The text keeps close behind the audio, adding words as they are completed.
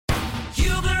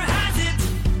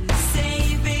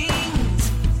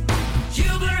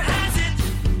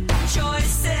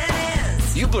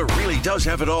does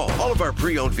have it all. All of our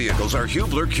pre-owned vehicles are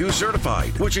Hubler Q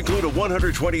certified, which include a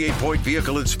 128-point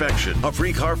vehicle inspection, a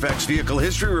free Carfax vehicle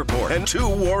history report, and 2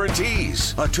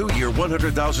 warranties. A 2-year,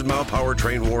 100,000-mile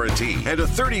powertrain warranty, and a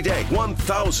 30-day,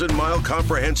 1,000-mile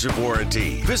comprehensive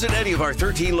warranty. Visit any of our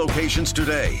 13 locations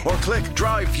today, or click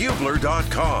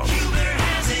drivehubler.com. Hubler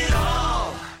has it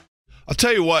all. I'll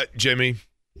tell you what, Jimmy,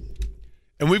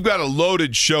 and we've got a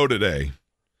loaded show today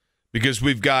because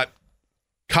we've got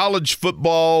college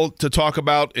football to talk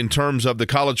about in terms of the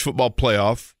college football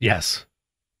playoff. Yes.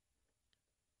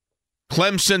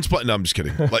 Clemson's playing. No, I'm just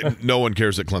kidding. Like, no one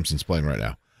cares that Clemson's playing right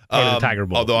now. The Tiger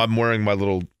Bowl. Although I'm wearing my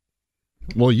little...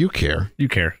 Well, you care. You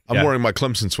care. I'm wearing my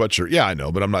Clemson sweatshirt. Yeah, I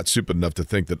know, but I'm not stupid enough to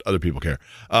think that other people care.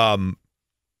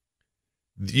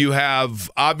 You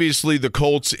have, obviously, the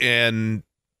Colts and,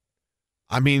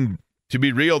 I mean... To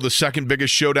be real, the second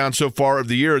biggest showdown so far of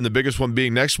the year, and the biggest one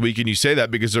being next week, and you say that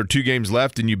because there are 2 games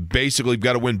left, and you basically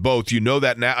got to win both. You know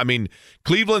that now. I mean,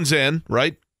 Cleveland's in,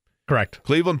 right? Correct.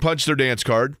 Cleveland punched their dance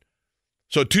card.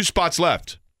 So 2 spots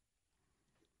left.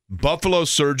 Buffalo's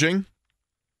surging.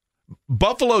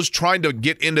 Buffalo's trying to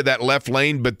get into that left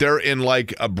lane, but they're in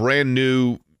like a brand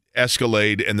new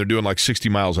Escalade, and they're doing like 60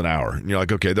 miles an hour. And you're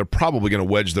like, okay, they're probably going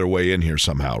to wedge their way in here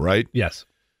somehow, right? Yes.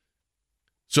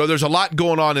 So there's a lot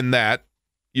going on in that.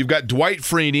 You've got Dwight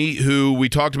Freeney, who we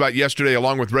talked about yesterday,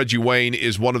 along with Reggie Wayne,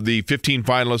 is one of the 15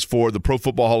 finalists for the Pro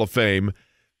Football Hall of Fame.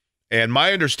 And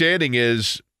my understanding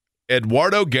is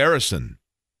Eduardo Garrison,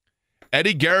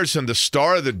 Eddie Garrison, the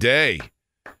star of the day,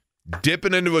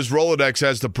 dipping into his Rolodex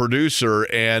as the producer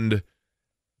and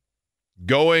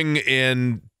going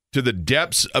into the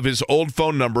depths of his old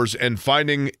phone numbers and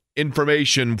finding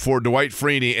information for Dwight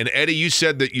Freeney. And Eddie, you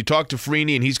said that you talked to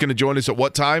Freeney and he's going to join us at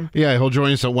what time? Yeah, he'll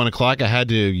join us at 1 o'clock. I had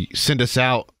to send us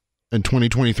out in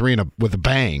 2023 with a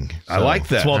bang. So I like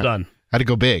that. It's well done. I had to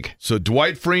go big. So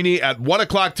Dwight Freeney at 1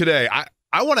 o'clock today.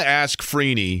 I want to ask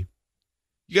Freeney,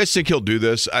 you guys think he'll do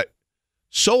this?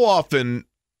 So often,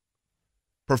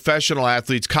 professional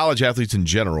athletes, college athletes in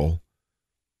general,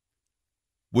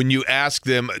 when you ask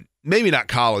them, maybe not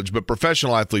college, but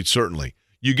professional athletes certainly,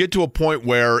 you get to a point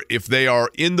where if they are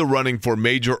in the running for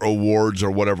major awards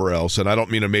or whatever else, and I don't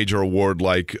mean a major award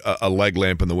like a leg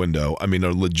lamp in the window, I mean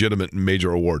a legitimate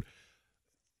major award.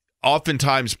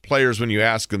 Oftentimes players, when you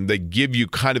ask them, they give you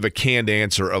kind of a canned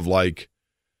answer of like,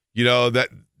 you know,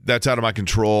 that's out of my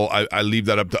control. I leave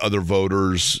that up to other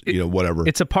voters, whatever.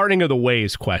 It's a parting of the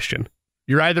ways question.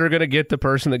 You're either going to get the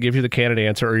person that gives you the candid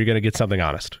answer or you're going to get something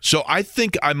honest. So I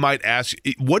think I might ask,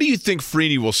 what do you think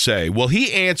Freeney will say? Will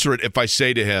he answer it if I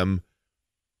say to him,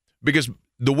 because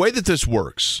the way that this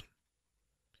works,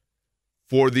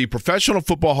 for the Professional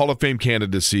Football Hall of Fame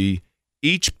candidacy,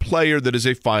 each player that is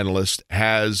a finalist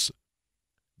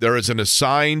there is an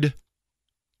assigned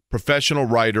professional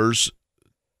writers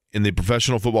in the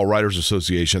Professional Football Writers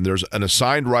Association. There's an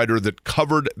assigned writer that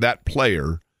covered that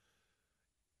player.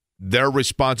 Their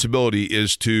responsibility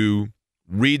is to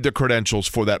read the credentials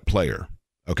for that player,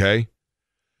 okay?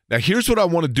 Now, here's what I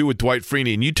want to do with Dwight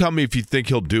Freeney, and you tell me if you think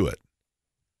he'll do it.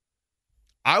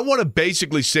 I want to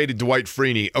basically say to Dwight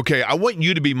Freeney, okay, I want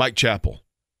you to be Mike Chappell.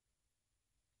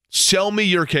 Sell me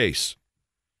your case.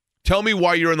 Tell me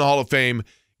why you're in the Hall of Fame.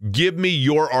 Give me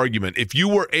your argument. If you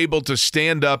were able to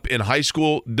stand up in high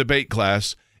school debate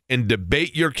class and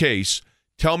debate your case,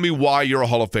 tell me why you're a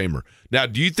Hall of Famer. Now,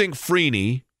 do you think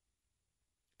Freeney...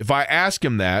 If I ask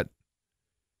him that,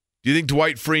 do you think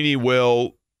Dwight Freeney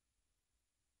will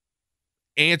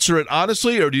answer it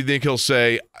honestly, or do you think he'll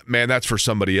say, man, that's for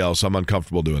somebody else. I'm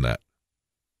uncomfortable doing that?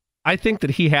 I think that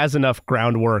he has enough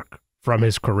groundwork from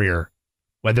his career,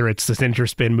 whether it's the center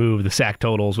spin move, the sack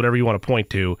totals, whatever you want to point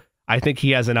to. I think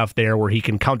he has enough there where he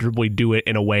can comfortably do it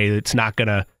in a way that's not going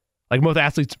to, like most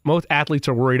athletes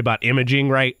are worried about imaging,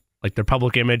 right? Like their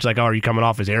public image, like, oh, are you coming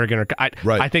off as arrogant?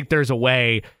 Right. I think there's a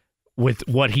way with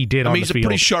what he did on the field. He's a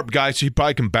pretty sharp guy, so he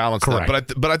probably can balance Correct.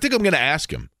 that. But I think I'm going to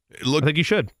ask him. Look, I think you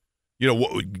should.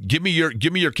 Give me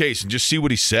your case and just see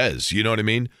what he says. You know what I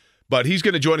mean? But he's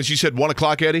going to join us. You said 1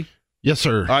 o'clock, Eddie? Yes,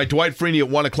 sir. All right, Dwight Freeney at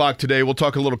 1 o'clock today. We'll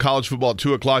talk a little college football at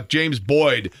 2 o'clock. James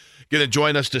Boyd going to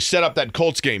join us to set up that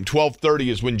Colts game. 12:30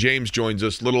 is when James joins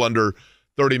us, a little under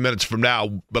 30 minutes from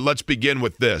now. But let's begin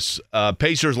with this.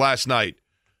 Pacers last night.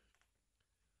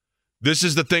 This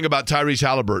is the thing about Tyrese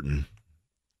Halliburton.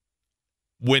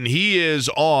 When he is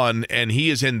on and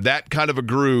he is in that kind of a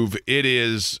groove, it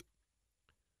is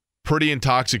pretty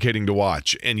intoxicating to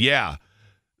watch. And yeah,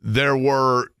 there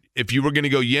were, if you were going to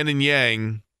go yin and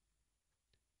yang,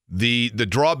 the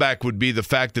drawback would be the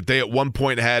fact that they at one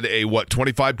point had a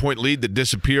 25-point lead that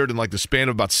disappeared in like the span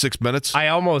of about 6 minutes. I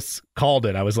almost called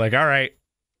it. I was like, all right,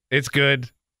 it's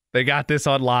good. They got this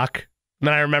on lock. And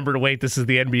then I remembered, wait, this is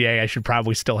the NBA. I should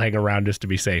probably still hang around just to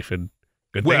be safe. And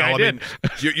good thing I did.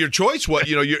 Mean, your choice,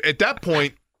 you're at that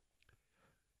point,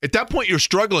 you're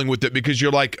struggling with it because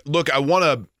you're like, look,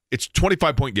 it's a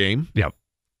 25-point game. Yep.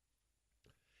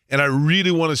 And I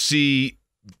really want to see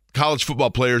college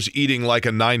football players eating like a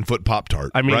 9-foot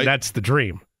Pop-Tart. I mean, right? That's the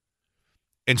dream.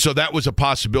 And so that was a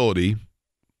possibility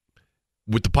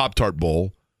with the Pop-Tart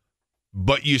Bowl.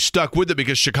 But you stuck with it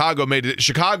because Chicago made it.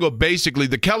 Chicago, basically,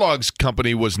 the Kellogg's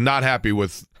company was not happy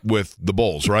with the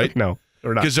Bulls, right? No,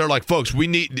 they're not. Because they're like, folks,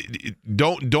 we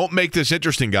don't make this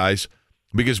interesting, guys,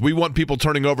 because we want people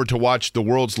turning over to watch the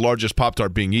world's largest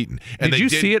Pop-Tart being eaten. And did you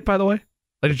see it, by the way?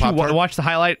 Like, did you watch the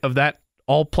highlight of that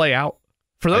all play out?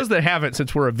 For those that haven't,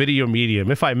 since we're a video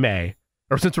medium, if I may,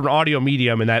 or since we're an audio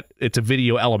medium and that it's a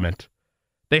video element,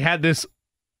 they had this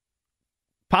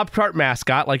Pop-Tart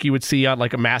mascot like you would see on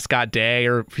like a mascot day,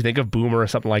 or if you think of Boomer or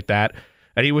something like that.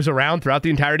 And he was around throughout the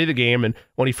entirety of the game. And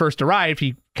when he first arrived,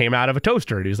 he came out of a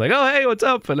toaster. And he was like, oh, hey, what's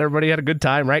up? And everybody had a good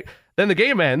time, right? Then the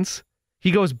game ends.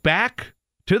 He goes back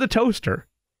to the toaster.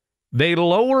 They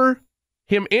lower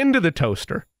him into the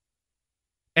toaster.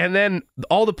 And then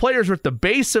all the players are at the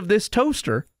base of this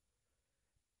toaster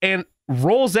and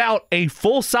rolls out a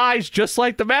full size, just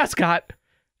like the mascot,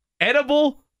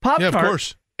 edible Pop-Tart. Yeah, of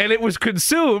course. And it was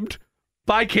consumed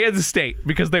by Kansas State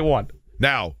because they won.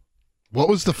 Now, what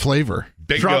was the flavor?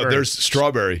 Bingo, there's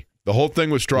strawberry. The whole thing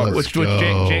was strawberry. Which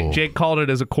Jake called it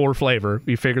as a core flavor.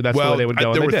 You figured that's the way they would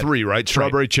go. There were three, right?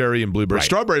 Strawberry, cherry, and blueberry. Right.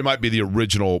 Strawberry might be the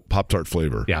original Pop-Tart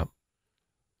flavor. Yeah.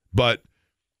 But,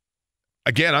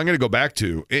 again, I'm going to go back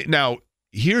to it. Now,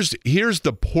 here's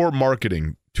the poor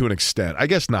marketing to an extent. I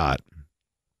guess not.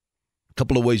 A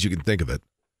couple of ways you can think of it.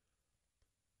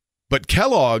 But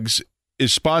Kellogg's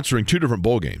is sponsoring two different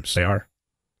bowl games. They are.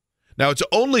 Now, it's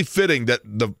only fitting that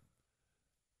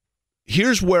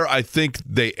here's where I think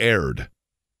they erred.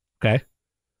 Okay.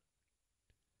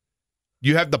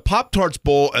 You have the Pop-Tarts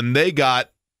Bowl, and they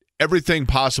got everything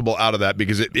possible out of that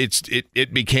because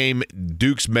it became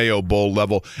Duke's Mayo Bowl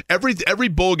level. Every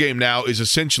bowl game now is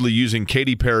essentially using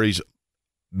Katy Perry's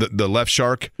the Left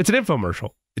Shark. It's an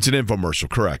infomercial. It's an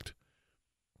infomercial, correct.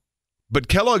 But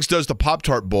Kellogg's does the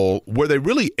Pop-Tart Bowl. Where they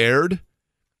really erred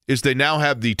is they now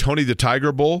have the Tony the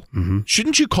Tiger Bowl. Mm-hmm.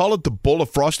 Shouldn't you call it the Bowl of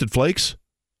Frosted Flakes?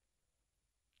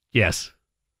 Yes.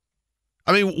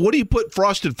 I mean, what do you put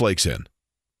Frosted Flakes in?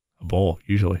 A bowl,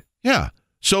 usually. Yeah.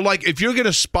 So, like, if you're going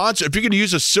to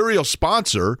use a cereal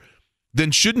sponsor,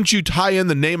 then shouldn't you tie in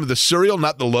the name of the cereal,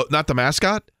 not the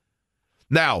mascot?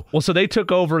 Now, well, so they took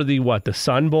over the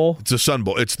Sun Bowl? It's the Sun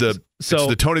Bowl. It's the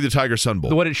Tony the Tiger Sun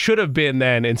Bowl. What it should have been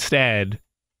then instead,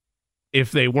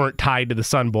 if they weren't tied to the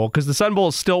Sun Bowl, because the Sun Bowl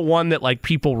is still one that like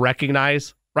people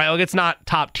recognize, right? Like it's not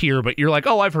top tier, but you're like,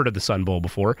 oh, I've heard of the Sun Bowl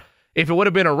before. If it would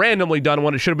have been a randomly done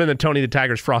one, it should have been the Tony the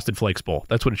Tiger's Frosted Flakes Bowl.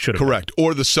 That's what it should have Correct. been.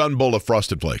 Or the Sun Bowl of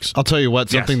Frosted Flakes. I'll tell you what,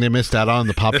 something they missed out on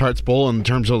the Pop-Tarts Bowl in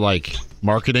terms of like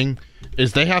marketing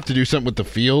is they have to do something with the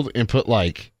field and put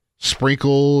like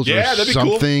sprinkles or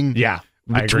something. Cool. Yeah.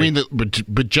 Between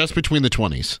but just between the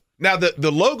 20s. Now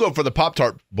the logo for the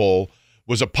Pop-Tart Bowl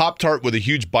was a Pop-Tart with a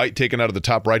huge bite taken out of the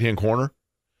top right-hand corner.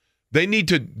 They need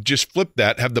to just flip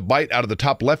that, have the bite out of the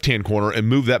top left-hand corner, and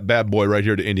move that bad boy right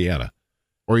here to Indiana.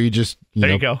 Or you just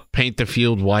you go. Paint the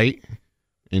field white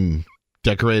and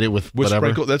decorate it with whatever.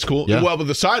 Sprinkle, that's cool. Yeah. Well, but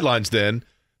the sidelines then,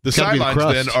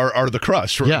 are the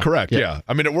crust. Yeah. Correct. Yeah.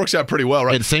 I mean, it works out pretty well,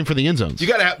 right? And same for the end zones. You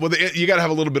gotta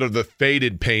have a little bit of the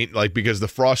faded paint, like because the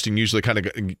frosting usually kind of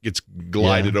gets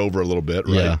glided over a little bit,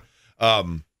 right? Yeah.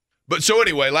 But so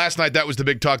anyway, last night that was the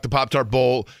big talk, the Pop-Tart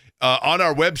Bowl. On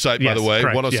our website, by the way,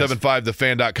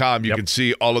 1075thefan.com, you can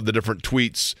see all of the different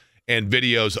tweets and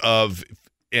videos of,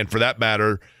 and for that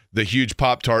matter, the huge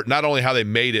Pop-Tart, not only how they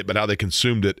made it, but how they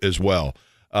consumed it as well.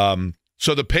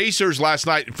 So the Pacers last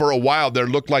night, for a while, there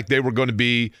looked like they were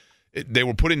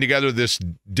putting together this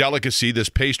delicacy, this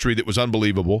pastry that was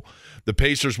unbelievable. The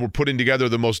Pacers were putting together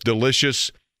the most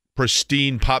delicious,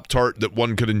 pristine Pop-Tart that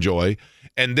one could enjoy.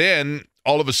 And then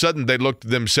all of a sudden, they looked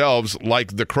themselves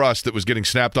like the crust that was getting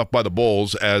snapped off by the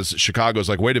Bulls, as Chicago's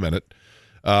like, wait a minute,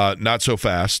 not so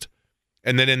fast.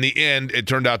 And then in the end, it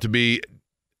turned out to be,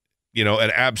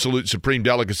 an absolute supreme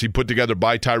delicacy put together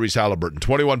by Tyrese Halliburton.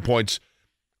 21 points,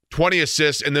 20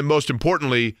 assists, and then most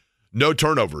importantly, no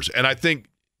turnovers. And I think,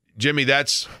 Jimmy,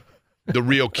 that's the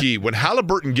real key. When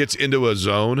Halliburton gets into a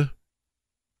zone,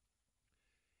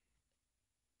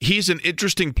 he's an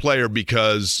interesting player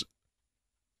because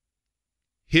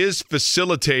his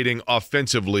facilitating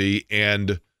offensively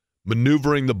and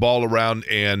maneuvering the ball around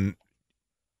and,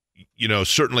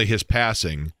 certainly his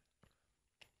passing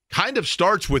kind of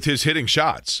starts with his hitting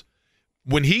shots.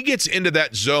 when he gets into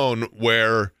that zone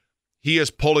where he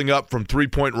is pulling up from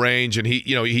 3-point range and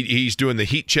he's doing the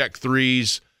heat check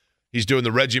threes, he's doing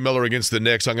the Reggie Miller against the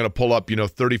Knicks, I'm going to pull up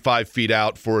 35 feet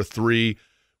out for a three.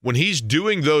 When he's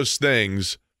doing those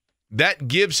things, that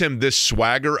gives him this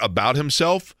swagger about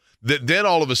himself that then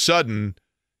all of a sudden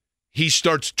he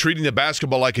starts treating the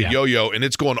basketball like a yo-yo, and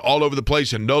it's going all over the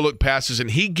place and no-look passes,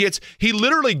 and he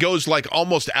literally goes like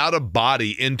almost out of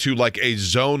body into like a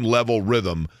zone-level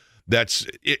rhythm.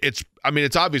 It's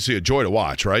obviously a joy to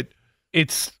watch, right?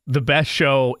 It's the best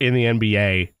show in the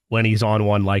NBA when he's on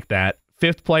one like that.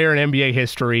 5th player in NBA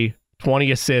history,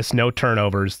 20 assists, no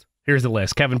turnovers. Here's the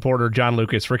list: Kevin Porter, John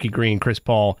Lucas, Ricky Green, Chris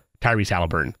Paul, Tyrese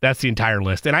Halliburton. That's the entire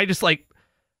list. And I just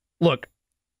look,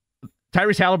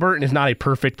 Tyrese Halliburton is not a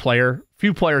perfect player.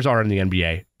 Few players are in the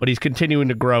NBA, but he's continuing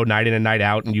to grow night in and night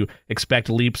out, and you expect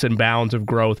leaps and bounds of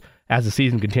growth as the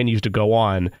season continues to go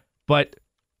on. But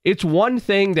it's one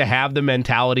thing to have the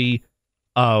mentality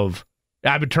of,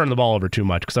 I've been turning the ball over too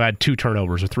much because I had 2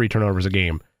 turnovers or 3 turnovers a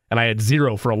game, and I had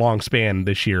 0 for a long span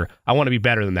this year. I want to be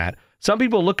better than that. Some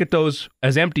people look at those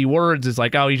as empty words. It's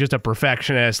like, oh, he's just a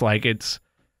perfectionist. Like, it's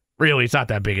not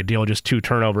that big a deal, just 2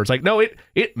 turnovers. Like, no,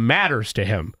 it matters to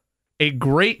him a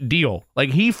great deal. Like,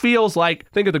 he feels like,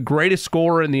 think of the greatest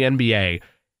scorer in the NBA.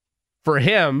 For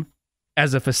him,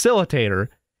 as a facilitator,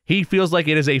 he feels like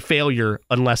it is a failure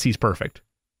unless he's perfect.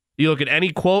 You look at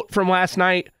any quote from last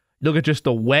night, look at just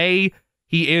the way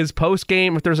he is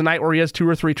post-game. If there's a night where he has 2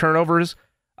 or 3 turnovers,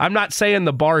 I'm not saying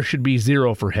the bar should be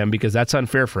 0 for him because that's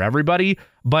unfair for everybody,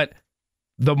 but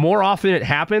the more often it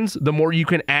happens, the more you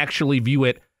can actually view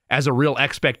it as a real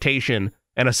expectation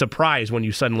and a surprise when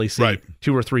you suddenly see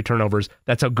 2 or 3 turnovers.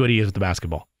 That's how good he is with the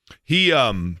basketball. The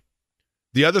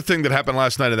other thing that happened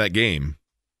last night in that game,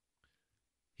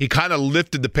 he kind of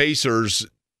lifted the Pacers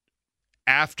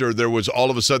after there was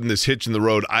all of a sudden this hitch in the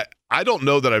road. I don't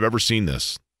know that I've ever seen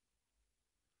this.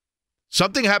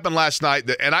 Something happened last night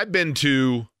and I've been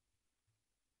to,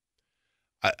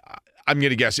 I'm going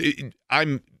to guess,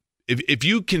 if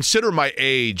you consider my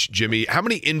age, Jimmy, how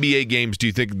many NBA games do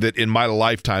you think that in my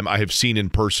lifetime I have seen in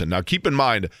person? Now, keep in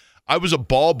mind, I was a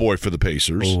ball boy for the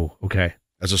Pacers. Oh, okay.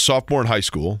 As a sophomore in high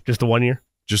school. Just the 1 year?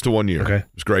 Just the 1 year. Okay. It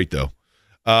was great, though.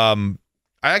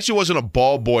 I actually wasn't a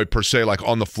ball boy per se, like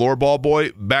on the floor ball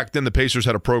boy. Back then, the Pacers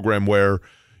had a program where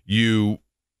you,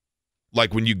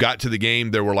 like when you got to the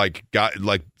game, there were like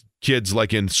kids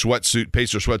like in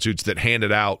Pacer sweatsuits that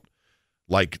handed out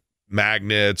like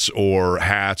magnets or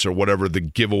hats or whatever the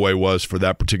giveaway was for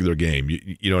that particular game.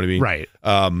 You know what I mean? Right.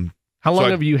 How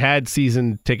long have you had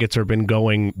season tickets or been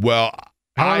going? Well,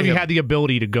 how long have you had the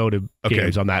ability to go to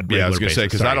games on that regular basis? Yeah, I was going to say,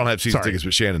 because I don't have season tickets,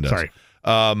 but Shannon does. Sorry.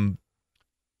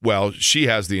 Well, she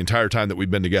has the entire time that we've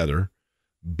been together,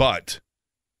 but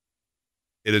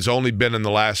it has only been in the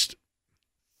last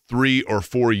 3 or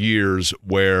 4 years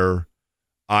where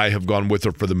I have gone with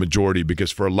her for the majority,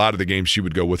 because for a lot of the games she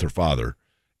would go with her father,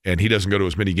 and he doesn't go to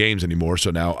as many games anymore. So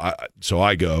now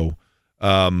I go.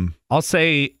 I'll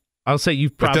say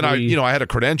you've probably. But then I had a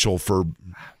credential for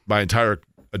my entire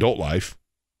adult life.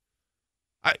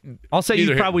 I'll say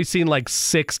you've probably seen like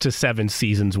 6 to 7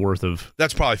 seasons worth of.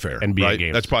 That's probably fair. NBA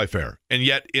games. That's probably fair. And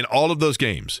yet, in all of those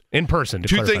games, in person,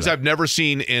 2 things I've never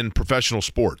seen in professional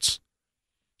sports.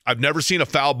 I've never seen a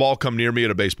foul ball come near me at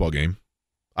a baseball game.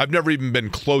 I've never even been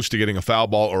close to getting a foul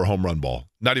ball or a home run ball.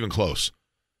 Not even close.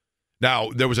 Now,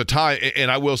 there was a time,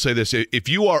 and I will say this, if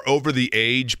you are over the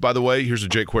age, by the way, here's a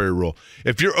Jake Query rule.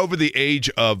 If you're over the age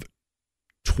of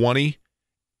 20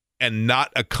 and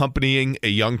not accompanying a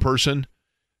young person,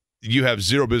 you have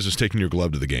zero business taking your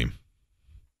glove to the game.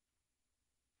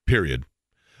 Period.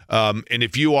 And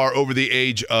if you are over the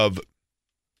age of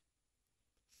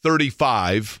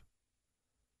 35...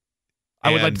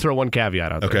 I would like to throw one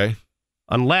caveat out there. Okay.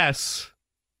 Unless,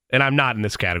 and I'm not in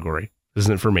this category, this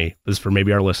isn't for me, this is for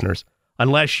maybe our listeners,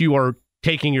 unless you are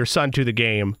taking your son to the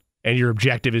game and your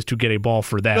objective is to get a ball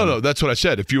for them. No, that's what I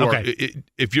said. If you are,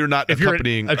 if you're not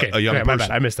accompanying a young person. My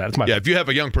bad. I missed that. It's my bad. If you have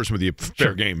a young person with you,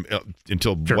 fair game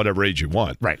until whatever age you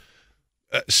want. Right.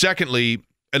 Secondly,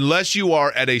 unless you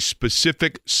are at a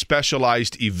specific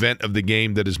specialized event of the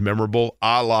game that is memorable,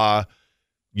 a la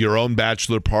your own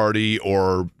bachelor party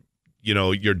or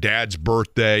your dad's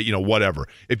birthday, whatever.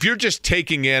 If you're just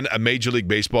taking in a Major League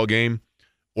Baseball game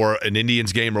or an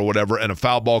Indians game or whatever, and a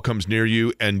foul ball comes near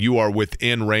you and you are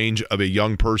within range of a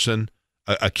young person,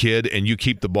 a kid, and you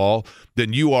keep the ball,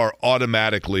 then you are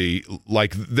automatically,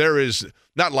 like, there is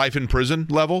not life in prison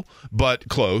level, but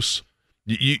close.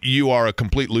 You are a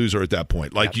complete loser at that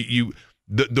point. Like,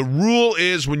 the rule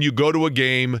is when you go to a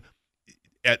game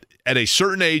at a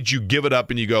certain age, you give it up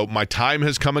and you go, my time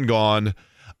has come and gone.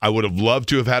 I would have loved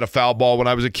to have had a foul ball when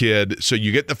I was a kid. So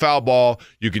you get the foul ball,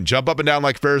 you can jump up and down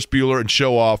like Ferris Bueller and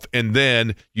show off, and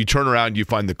then you turn around, you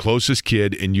find the closest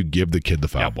kid, and you give the kid the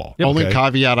foul ball. Yep. Only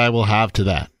caveat I will have to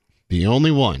that, the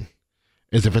only one,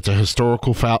 is if it's a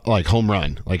historical foul, like home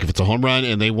run. Like if it's a home run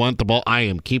and they want the ball, I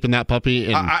am keeping that puppy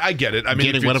and I get it. I mean,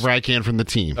 getting whatever I can from the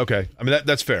team. Okay. I mean,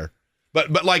 that's fair.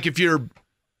 But like if you're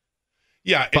 –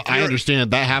 yeah. But I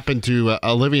understand. That happened to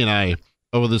Olivia and I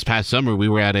over this past summer. We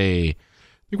were at a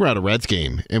Reds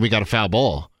game and we got a foul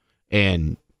ball,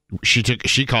 and she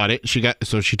caught it. She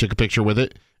took a picture with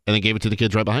it and then gave it to the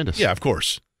kids right behind us. Yeah, of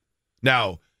course.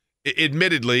 Now,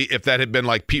 admittedly, if that had been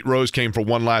like Pete Rose came for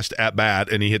one last at bat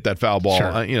and he hit that foul ball, sure.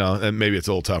 And maybe it's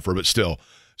a little tougher, but still.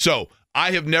 So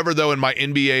I have never, though, in my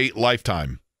NBA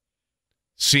lifetime,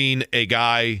 seen a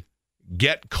guy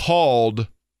get called,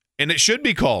 and it should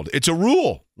be called. It's a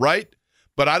rule, right?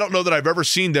 But I don't know that I've ever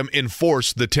seen them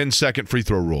enforce the 10-second free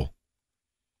throw rule.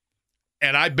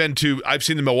 And I've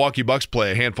seen the Milwaukee Bucks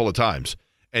play a handful of times.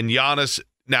 And Giannis,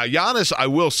 I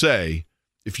will say,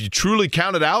 if you truly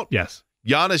count it out, yes,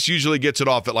 Giannis usually gets it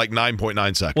off at like 9.9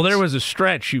 seconds. Well, there was a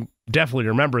stretch, you definitely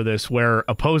remember this, where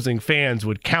opposing fans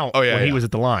would count when he was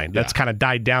at the line. That's kind of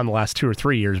died down the last 2 or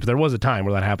 3 years, but there was a time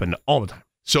where that happened all the time.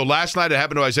 So last night it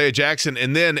happened to Isaiah Jackson,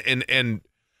 and then, and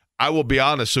I will be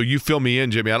honest, so you fill me in,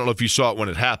 Jimmy. I don't know if you saw it when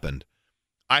it happened.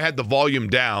 I had the volume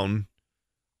down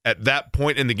at that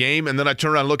point in the game, and then I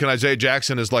turn around and look, and Isaiah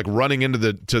Jackson is like running into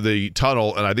the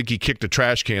tunnel, and I think he kicked a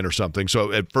trash can or something.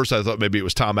 So at first I thought maybe it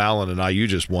was Tom Allen and IU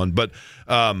just won, but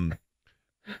that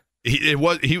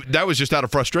was just out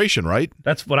of frustration, right?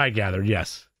 That's what I gathered.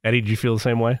 Yes. Eddie, did you feel the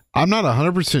same way? I'm not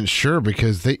 100% sure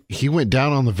because he went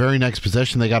down on the very next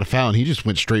possession. They got a foul, and he just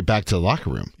went straight back to the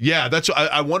locker room. Yeah,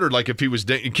 I wondered like if he was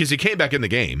because he came back in the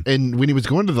game, and when he was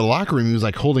going to the locker room, he was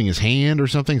like holding his hand or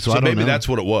something. So I don't know. Maybe that's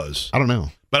what it was. I don't know.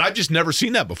 But I've just never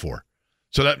seen that before.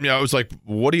 So that I was like,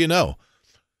 what do you know?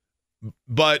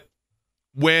 But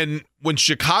when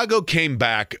Chicago came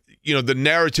back, the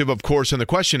narrative, of course, and the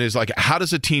question is like, how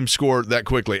does a team score that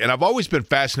quickly? And I've always been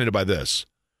fascinated by this.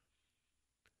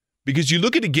 Because you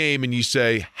look at a game and you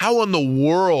say, how in the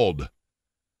world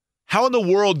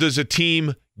does a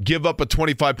team give up a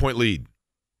 25-point lead?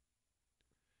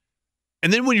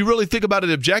 And then when you really think about it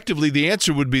objectively, the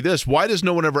answer would be this. Why does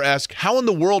no one ever ask, how in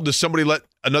the world does somebody let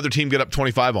another team get up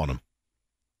 25 on them?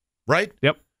 Right?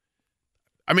 Yep.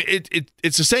 I mean,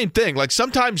 it's the same thing. Like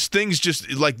sometimes things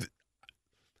just like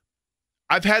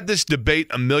I've had this debate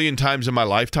a million times in my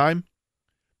lifetime,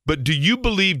 but do you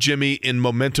believe, Jimmy, in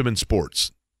momentum in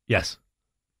sports? Yes.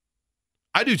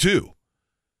 I do too.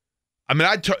 I mean,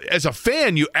 as a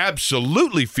fan, you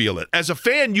absolutely feel it. As a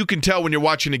fan, you can tell when you're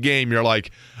watching a game, you're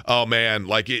like, oh man,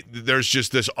 like there's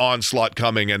just this onslaught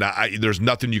coming and there's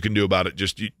nothing you can do about it.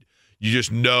 You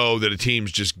just know that a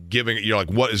team's just giving it. You're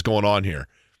like, what is going on here?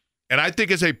 And I think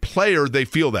as a player, they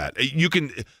feel that.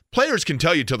 Players can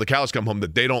tell you till the cows come home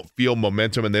that they don't feel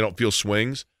momentum and they don't feel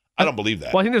swings. I don't believe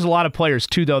that. Well, I think there's a lot of players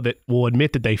too, though, that will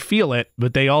admit that they feel it,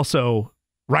 but they also,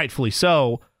 rightfully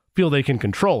so, feel they can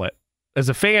control it. As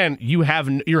a fan,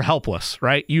 you're helpless,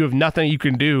 right? You have nothing you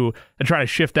can do to try to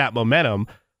shift that momentum.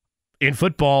 In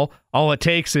football, all it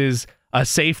takes is a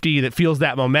safety that feels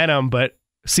that momentum, but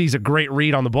sees a great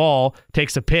read on the ball,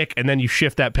 takes a pick, and then you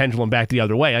shift that pendulum back the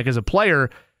other way. Like as a player,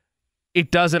 it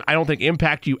doesn't, I don't think,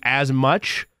 impact you as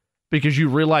much because you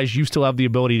realize you still have the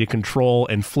ability to control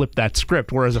and flip that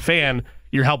script. Whereas a fan,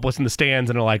 you're helpless in the stands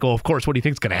and are like, oh, of course, what do you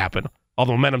think is going to happen? All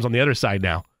the momentum's on the other side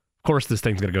now. Of course, this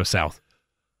thing's going to go south.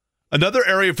 Another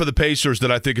area for the Pacers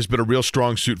that I think has been a real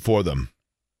strong suit for them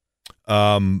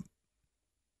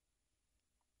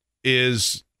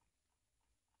is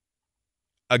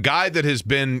a guy that has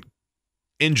been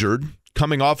injured,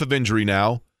 coming off of injury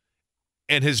now,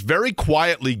 and has very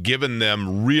quietly given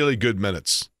them really good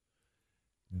minutes.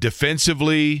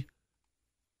 Defensively,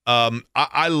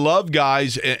 I love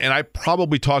guys, and I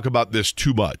probably talk about this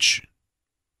too much,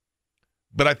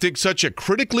 but I think such a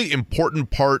critically important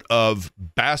part of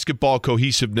basketball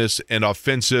cohesiveness and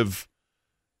offensive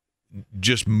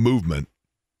just movement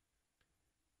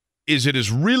is it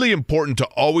is really important to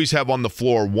always have on the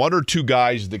floor one or two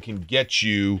guys that can get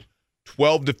you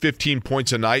 12 to 15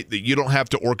 points a night that you don't have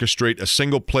to orchestrate a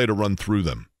single play to run through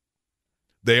them.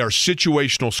 They are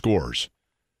situational scorers.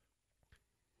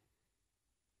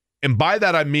 And by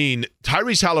that I mean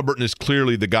Tyrese Halliburton is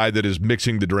clearly the guy that is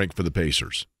mixing the drink for the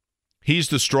Pacers. He's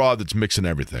the straw that's mixing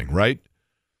everything, right?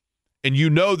 And you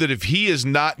know that if he is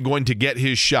not going to get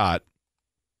his shot,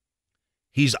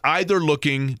 he's either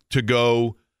looking to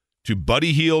go to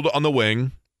Buddy Hield on the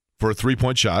wing for a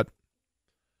three-point shot,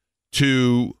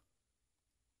 to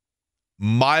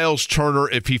Miles Turner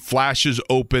if he flashes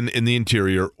open in the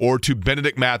interior, or to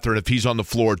Benedict Mathurin if he's on the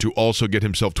floor to also get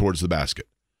himself towards the basket.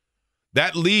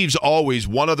 That leaves always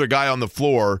one other guy on the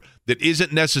floor that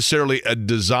isn't necessarily a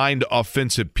designed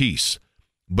offensive piece.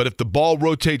 But if the ball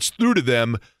rotates through to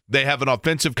them, they have an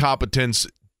offensive competence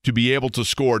to be able to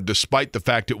score despite the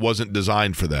fact it wasn't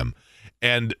designed for them.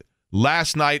 And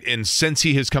last night, and since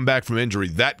he has come back from injury,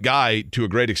 that guy, to a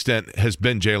great extent, has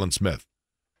been Jalen Smith,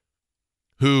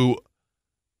 who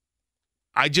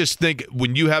I just think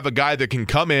when you have a guy that can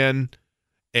come in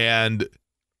and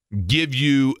give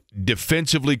you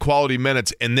defensively quality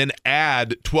minutes and then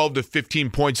add 12 to 15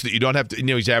 points that you don't have to,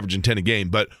 he's averaging 10 a game,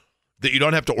 but that you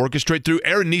don't have to orchestrate through.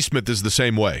 Aaron Nesmith is the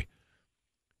same way.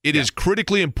 It is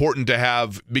critically important to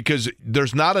have, because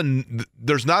there's not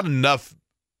enough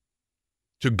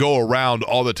to go around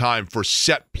all the time for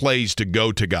set plays to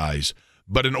go to guys.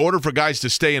 But in order for guys to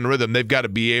stay in rhythm, they've got to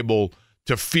be able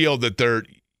to feel that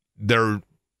they're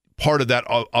part of that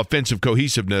offensive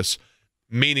cohesiveness,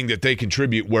 meaning that they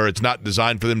contribute where it's not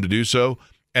designed for them to do so.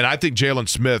 And I think Jalen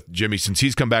Smith, Jimmy, since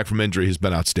he's come back from injury, has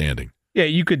been outstanding. Yeah,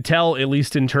 you could tell, at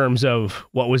least in terms of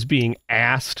what was being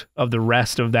asked of the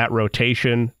rest of that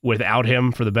rotation without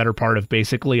him for the better part of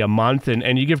basically a month.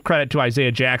 And you give credit to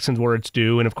Isaiah Jackson's where it's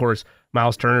due. And of course,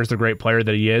 Miles Turner's the great player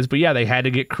that he is. But yeah, they had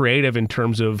to get creative in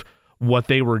terms of what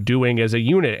they were doing as a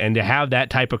unit. And to have that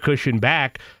type of cushion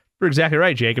back, you're exactly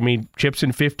right, Jake. I mean, chips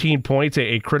in 15 points,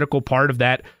 a critical part of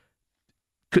that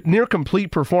near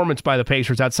complete performance by the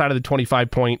Pacers outside of the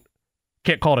 25-point,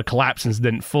 can't call it a collapse since it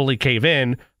didn't fully cave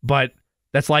in, but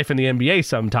that's life in the NBA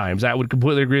sometimes. I would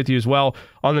completely agree with you as well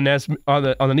on the Nesmith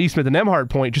and Nembhard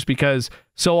point, just because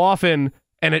so often,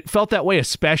 and it felt that way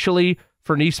especially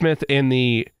for Nesmith for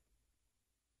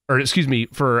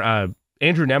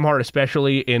Andrew Nembhard,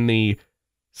 especially in the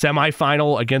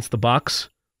semifinal against the Bucks,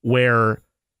 where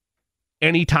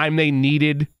anytime they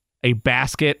needed a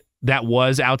basket that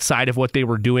was outside of what they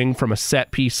were doing from a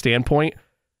set piece standpoint,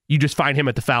 you just find him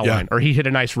at the foul line, or he hit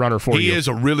a nice runner for you. He is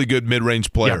a really good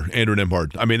mid-range player, Andrew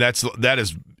Nembhard. I mean, that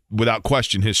is without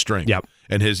question his strength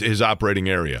and his operating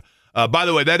area. By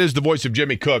the way, that is the voice of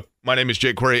Jimmy Cook. My name is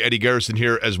Jake Query. Eddie Garrison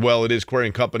here as well. It is Query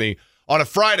and Company on a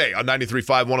Friday on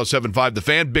 93.5, 107.5 The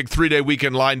Fan. Big 3-day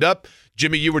weekend lined up.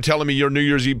 Jimmy, you were telling me your New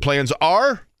Year's Eve plans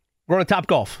are? We're going to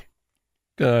Topgolf.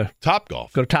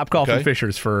 Topgolf. Go to Topgolf and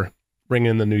Fishers for bringing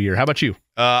in the new year. How about you?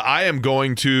 I am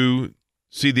going to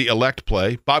see the Elect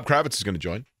play. Bob Kravitz is going to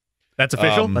join. That's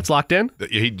official? That's locked in?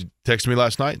 He texted me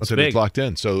last night and said it's locked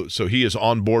in. So he is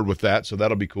on board with that, so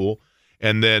that'll be cool.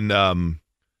 And then, other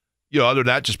than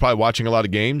that, just probably watching a lot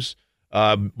of games.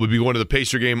 We'll be going to the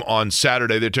Pacer game on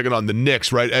Saturday. They're taking on the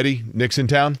Knicks, right, Eddie? Knicks in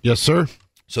town? Yes, sir.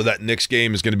 So that Knicks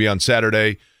game is going to be on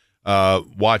Saturday.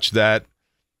 Watch that,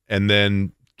 and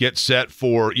then get set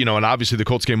for, and obviously the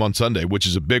Colts game on Sunday, which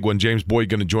is a big one. James Boyd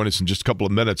going to join us in just a couple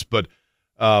of minutes. But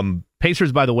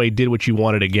Pacers, by the way, did what you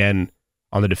wanted again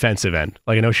on the defensive end.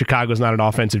 Like, I know Chicago's not an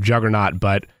offensive juggernaut,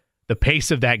 but the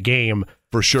pace of that game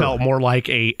for sure felt more like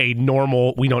a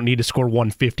normal, we don't need to score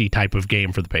 150 type of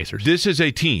game for the Pacers. This is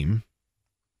a team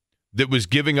that was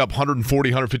giving up 140,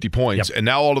 150 points, and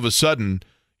now all of a sudden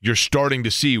you're starting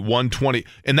to see 120.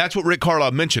 And that's what Rick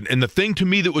Carlisle mentioned. And the thing to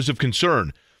me that was of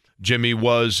concern, Jimmy,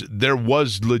 was there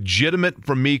was legitimate,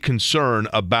 for me, concern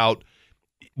about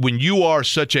when you are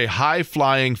such a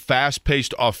high-flying,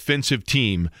 fast-paced offensive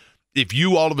team, if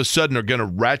you all of a sudden are going to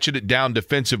ratchet it down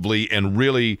defensively and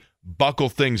really buckle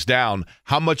things down,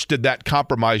 how much did that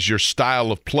compromise your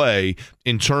style of play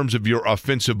in terms of your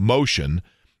offensive motion?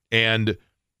 And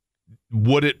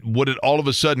would it all of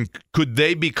a sudden, could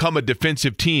they become a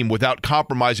defensive team without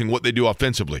compromising what they do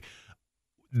offensively?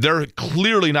 They're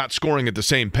clearly not scoring at the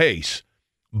same pace,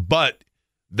 but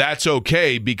that's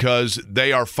okay because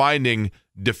they are finding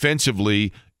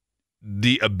defensively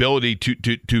the ability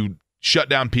to shut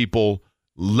down people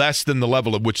less than the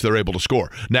level at which they're able to score.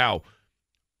 Now,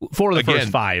 4 of the first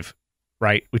 5,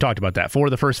 right? We talked about that. 4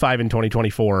 of the first 5 in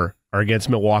 2024 are against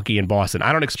Milwaukee and Boston.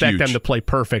 I don't expect them to play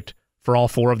perfect for all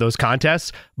 4 of those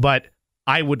contests, but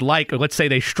I would let's say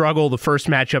they struggle the first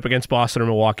matchup against Boston or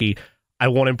Milwaukee. I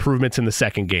want improvements in the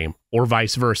second game, or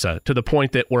vice versa, to the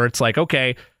point that where it's like,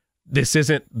 okay, this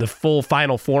isn't the full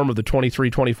final form of the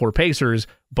 23-24 Pacers,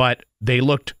 but they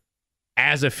looked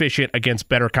as efficient against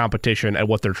better competition at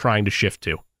what they're trying to shift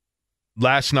to.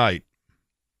 Last night,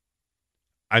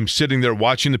 I'm sitting there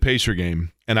watching the Pacer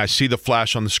game, and I see the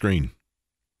flash on the screen.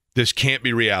 This can't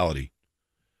be reality.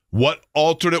 What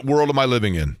alternate world am I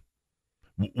living in?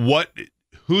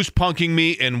 who's punking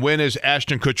me and when is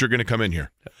Ashton Kutcher going to come in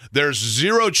here. There's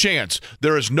zero chance.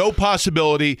 There is no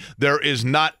possibility. There is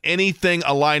not anything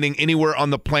aligning anywhere on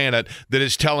the planet that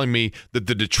is telling me that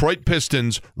the Detroit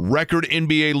Pistons' record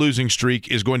NBA losing streak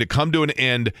is going to come to an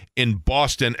end in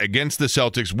Boston against the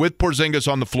Celtics with Porzingis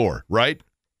on the floor, right?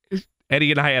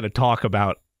 Eddie and I had a talk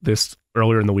about this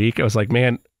earlier in the week. I was like,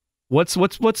 man, what's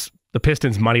the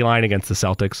Pistons' money line against the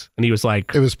Celtics? And he was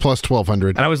like, it was plus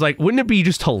 1,200. And I was like, wouldn't it be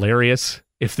just hilarious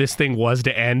if this thing was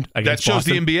to end against That shows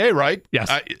Boston? the NBA, right? Yes.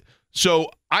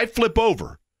 So I flip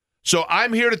over. So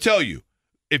I'm here to tell you,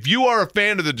 if you are a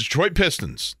fan of the Detroit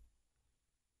Pistons,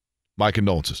 my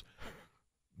condolences,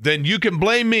 then you can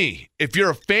blame me. If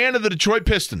you're a fan of the Detroit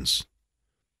Pistons,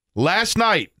 last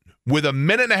night, with a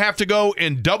minute and a half to go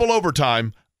in double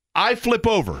overtime, I flip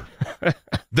over.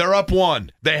 They're up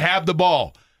 1. They have the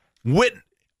ball.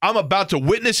 I'm about to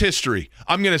witness history.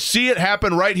 I'm going to see it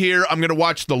happen right here. I'm going to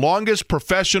watch the longest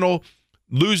professional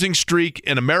losing streak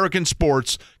in American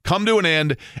sports come to an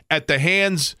end at the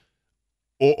hands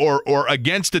or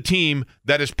against a team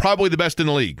that is probably the best in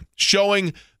the league,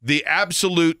 showing the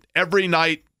absolute every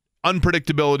night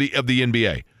unpredictability of the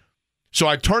NBA. So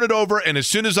I turn it over, and as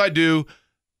soon as I do,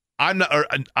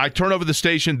 I turn over the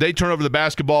station. They turn over the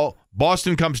basketball.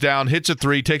 Boston comes down, hits a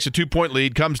 3, takes a 2-point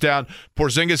lead, comes down.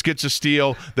 Porzingis gets a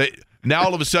steal. Now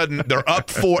all of a sudden they're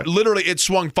up 4. Literally, it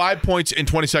swung 5 points in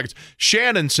 20 seconds.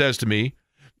 Shannon says to me,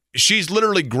 she's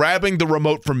literally grabbing the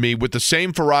remote from me with the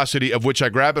same ferocity of which I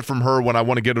grab it from her when I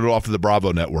want to get it off of the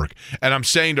Bravo network. And I'm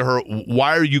saying to her,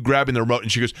 why are you grabbing the remote?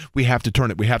 And she goes, we have to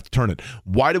turn it. We have to turn it.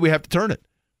 Why do we have to turn it?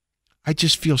 I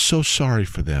just feel so sorry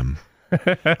for them.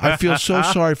 I feel so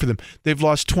sorry for them. They've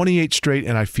lost 28 straight,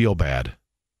 and I feel bad.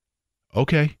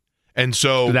 Okay. And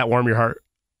so... Did that warm your heart?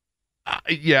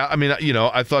 Yeah, I mean,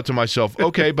 I thought to myself,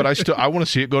 okay, but I want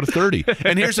to see it go to 30.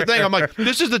 And here's the thing. I'm like,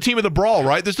 this is the team of the brawl,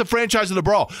 right? This is the franchise of the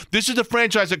brawl. This is the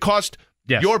franchise that cost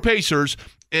your Pacers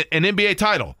an NBA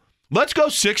title. Let's go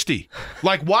 60.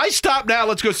 Like, why stop now?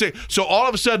 Let's go 60. So all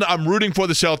of a sudden, I'm rooting for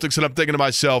the Celtics, and I'm thinking to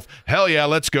myself, hell yeah,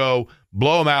 let's go.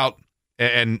 Blow them out.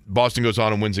 And Boston goes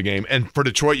on and wins the game. And for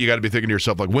Detroit, you got to be thinking to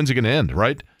yourself, like, when's it going to end,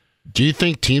 right? Do you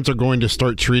think teams are going to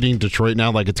start treating Detroit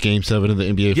now like it's Game 7 of the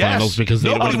NBA Finals because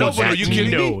nobody wants that? Are you kidding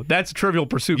me? No, that's a Trivial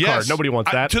Pursuit card. Nobody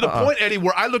wants that. To the point, Eddie,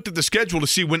 where I looked at the schedule to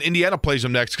see when Indiana plays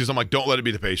them next because I'm like, don't let it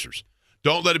be the Pacers.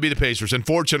 Don't let it be the Pacers. And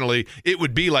fortunately, it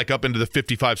would be like up into the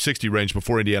 55-60 range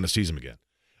before Indiana sees them again.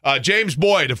 James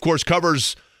Boyd, of course,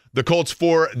 covers the Colts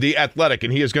for The Athletic,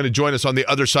 and he is going to join us on the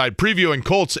other side previewing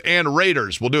Colts and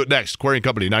Raiders. We'll do it next. Query &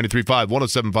 Company, 93.5,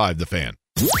 107.5, The Fan.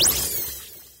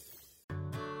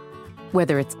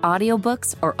 Whether it's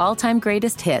audiobooks or all-time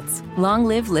greatest hits, long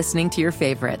live listening to your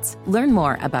favorites. Learn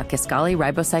more about Kisqali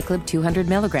Ribociclib 200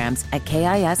 milligrams at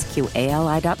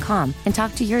KISQALI.com and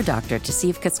talk to your doctor to see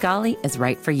if Kisqali is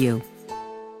right for you.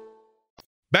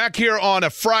 Back here on a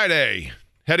Friday,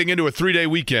 heading into a 3-day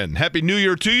weekend. Happy New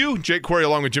Year to you. Jake Query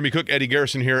along with Jimmy Cook, Eddie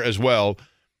Garrison here as well.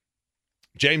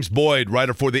 James Boyd,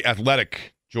 writer for The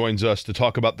Athletic, joins us to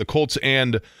talk about the Colts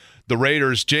and the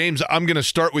Raiders. James, I'm going to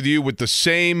start with you with the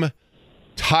same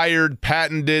tired,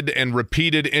 patented, and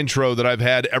repeated intro that I've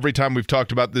had every time we've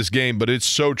talked about this game, but it's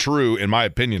so true, in my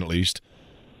opinion at least.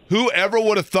 Whoever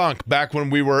would have thunk back when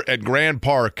we were at Grand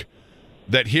Park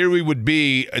that here we would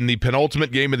be in the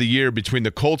penultimate game of the year between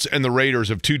the Colts and the Raiders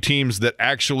of two teams that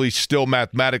actually still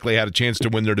mathematically had a chance to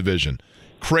win their division.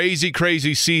 Crazy,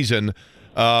 crazy season.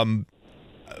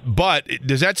 But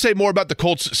does that say more about the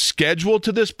Colts' schedule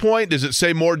to this point? Does it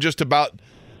say more just about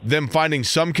them finding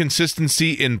some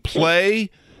consistency in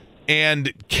play?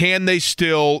 And can they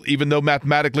still, even though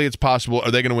mathematically it's possible,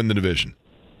 are they going to win the division?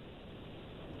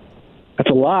 That's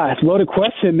a lot. It's a loaded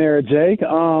question there, Jake.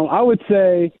 I would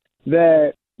say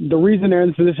that the reason they're in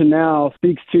this position now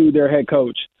speaks to their head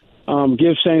coach.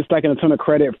 Give Shane Steichen a ton of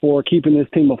credit for keeping this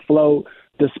team afloat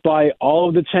despite all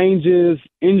of the changes,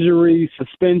 injuries,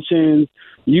 suspensions,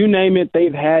 you name it,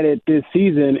 they've had it this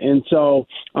season. And so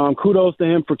kudos to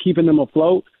him for keeping them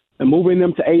afloat and moving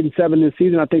them to 8-7 this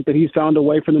season. I think that he's found a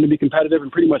way for them to be competitive in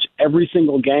pretty much every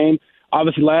single game.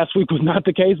 Obviously, last week was not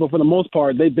the case, but for the most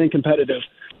part, they've been competitive.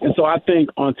 And so I think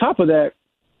on top of that,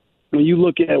 when you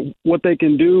look at what they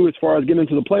can do as far as getting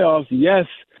into the playoffs, yes,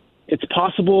 it's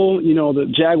possible. You know, the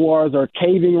Jaguars are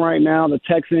caving right now. The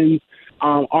Texans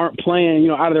aren't playing,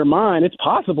 out of their mind. It's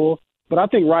possible. But I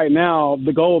think right now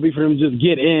the goal will be for them to just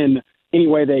get in any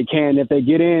way they can. If they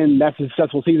get in, that's a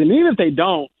successful season. And even if they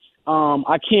don't,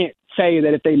 I can't say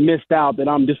that if they missed out that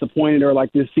I'm disappointed or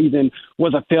like this season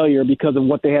was a failure because of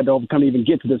what they had to overcome to even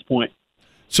get to this point.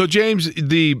 So, James,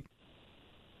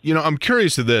 I'm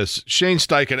curious to this. Shane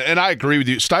Steichen, and I agree with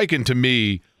you, Steichen to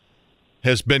me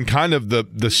has been kind of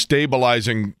the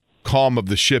stabilizing calm of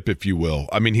the ship, if you will.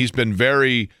 I mean,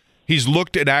 he's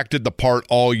looked and acted the part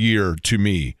all year to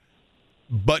me.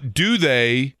 But do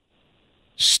they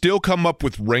still come up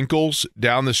with wrinkles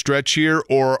down the stretch here,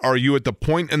 or are you at the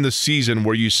point in the season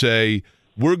where you say,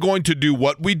 we're going to do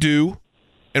what we do,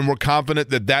 and we're confident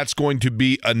that that's going to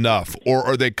be enough? Or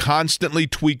are they constantly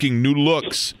tweaking new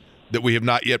looks that we have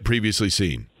not yet previously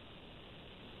seen?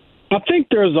 I think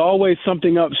there's always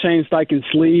something up Shane Steichen's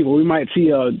sleeve, or we might see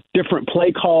a different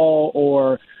play call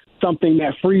or something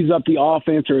that frees up the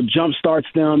offense or jump starts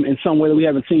them in some way that we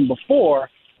haven't seen before.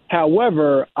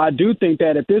 However, I do think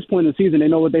that at this point in the season, they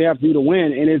know what they have to do to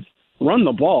win, and it's run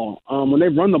the ball. When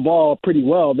they've run the ball pretty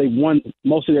well, they've won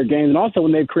most of their games. And also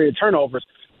when they've created turnovers.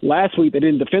 Last week, they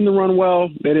didn't defend the run well,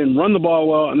 they didn't run the ball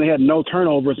well, and they had no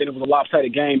turnovers, and it was a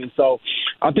lopsided game. And so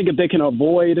I think if they can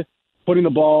avoid putting the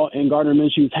ball in Gardner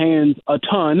Minshew's hands a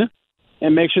ton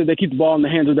and make sure they keep the ball in the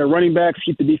hands of their running backs,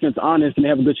 keep the defense honest, and they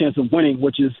have a good chance of winning,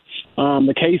 which is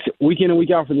the case week in and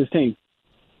week out for this team.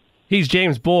 He's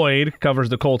James Boyd, covers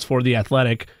the Colts for The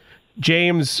Athletic.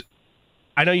 James,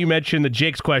 I know you mentioned that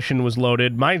Jake's question was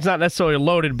loaded. Mine's not necessarily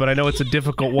loaded, but I know it's a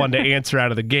difficult one to answer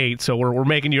out of the gate, so we're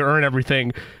making you earn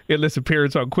everything in this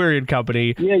appearance on Query and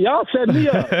Company. Yeah, y'all set me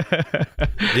up.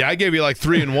 Yeah, I gave you like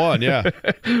 3 and 1, yeah.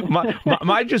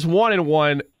 Mine just 1 and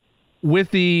 1.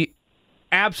 With the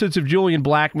absence of Julian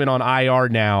Blackmon on IR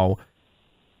now,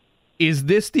 is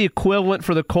this the equivalent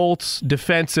for the Colts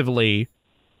defensively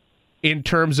in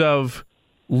terms of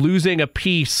losing a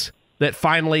piece that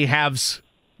finally has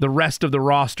the rest of the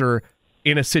roster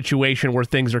in a situation where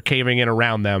things are caving in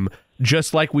around them,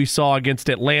 just like we saw against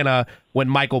Atlanta when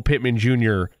Michael Pittman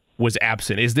Jr. was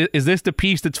absent? Is this the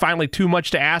piece that's finally too much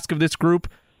to ask of this group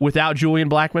without Julian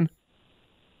Blackmon?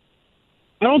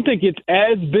 I don't think it's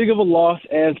as big of a loss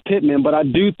as Pittman, but I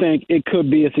do think it could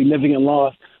be a significant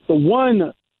loss. The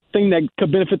one thing that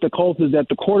could benefit the Colts is that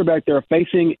the quarterback they're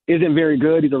facing isn't very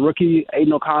good. He's a rookie,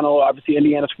 Aiden O'Connell. Obviously,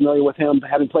 Indiana's familiar with him,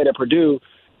 having played at Purdue.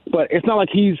 But it's not like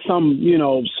he's some,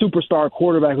 superstar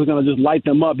quarterback who's going to just light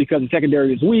them up because the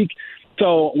secondary is weak.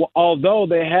 So although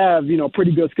they have,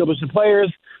 pretty good skill position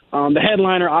players, the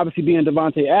headliner obviously being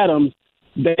Devontae Adams,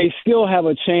 they still have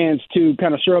a chance to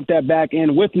kind of shore up that back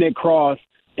end with Nick Cross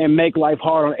and make life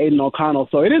hard on Aiden O'Connell.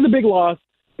 So it is a big loss,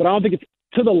 but I don't think it's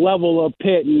to the level of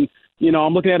Pitt. And,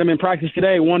 I'm looking at him in practice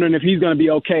today, wondering if he's going to be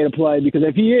okay to play, because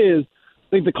if he is, I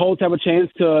think the Colts have a chance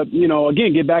to,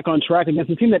 again, get back on track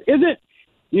against a team that isn't,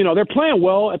 they're playing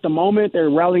well at the moment. They're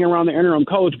rallying around the interim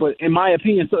coach, but in my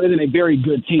opinion, still isn't a very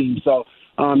good team. So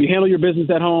you handle your business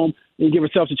at home, and you give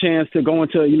yourself a chance to go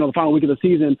into, the final week of the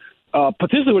season,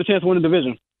 potentially with a chance to win the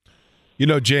division.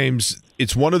 James,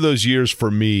 it's one of those years for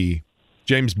me,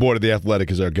 James Boyd of The Athletic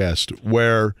is our guest,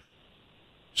 where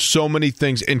so many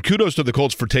things, and kudos to the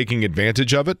Colts for taking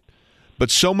advantage of it, but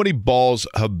so many balls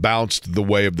have bounced the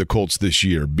way of the Colts this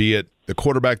year, be it the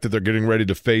quarterback that they're getting ready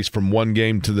to face from one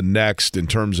game to the next in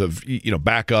terms of,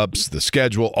 backups, the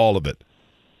schedule, all of it.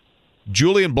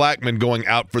 Julian Blackmon going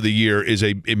out for the year is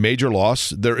a major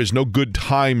loss. There is no good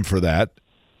time for that.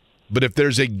 But if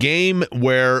there's a game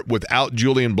where without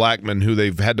Julian Blackmon, who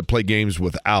they've had to play games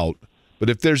without, but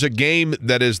if there's a game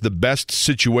that is the best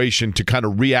situation to kind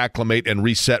of reacclimate and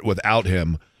reset without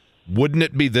him, wouldn't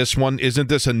it be this one? Isn't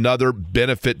this another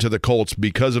benefit to the Colts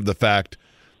because of the fact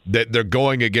that they're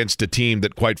going against a team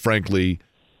that, quite frankly,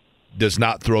 does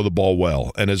not throw the ball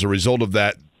well? And as a result of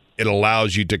that, it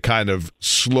allows you to kind of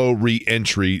slow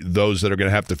re-entry those that are going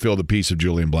to have to fill the piece of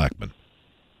Julian Blackmon.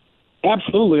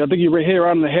 Absolutely. I think you hit it right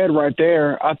on the head right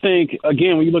there. I think,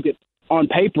 again, when you look at on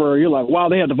paper, you're like, wow,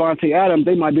 they have Devontae Adams.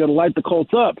 They might be able to light the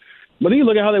Colts up. But then you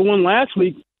look at how they won last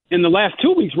week. In the last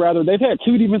 2 weeks, rather, they've had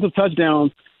 2 defensive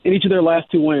touchdowns in each of their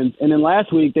last 2 wins. And then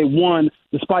last week, they won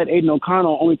despite Aiden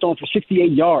O'Connell only throwing for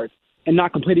 68 yards and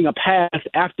not completing a pass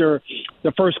after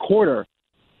the first quarter.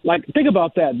 Like, think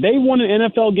about that. They won an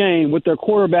NFL game with their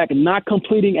quarterback not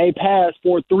completing a pass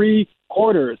for 3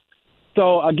 quarters.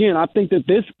 So, again, I think that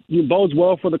this bodes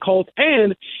well for the Colts.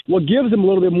 And what gives them a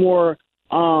little bit more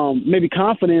maybe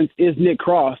confidence is Nick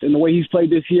Cross and the way he's played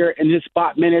this year and his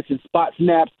spot minutes and spot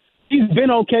snaps. He's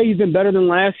been okay. He's been better than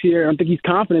last year. I think he's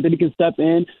confident that he can step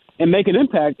in and make an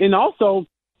impact. And also,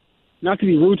 not to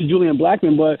be rude to Julian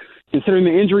Blackmon, but considering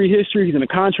the injury history, he's in a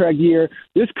contract year,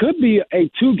 this could be a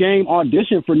 2-game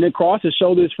audition for Nick Cross to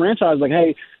show this franchise, like,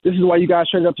 hey, this is why you guys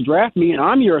traded up to draft me, and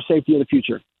I'm your safety of the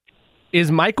future.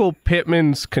 Is Michael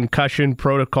Pittman's concussion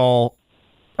protocol,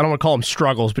 I don't want to call him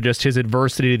struggles, but just his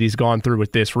adversity that he's gone through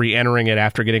with this, re-entering it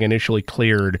after getting initially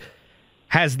cleared,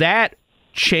 has that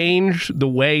changed the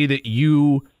way that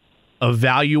you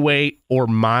evaluate or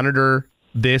monitor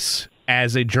this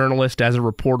as a journalist, as a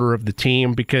reporter of the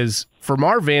team? Because from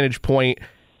our vantage point,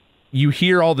 you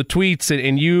hear all the tweets,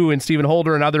 and you and Stephen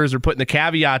Holder and others are putting the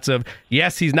caveats of,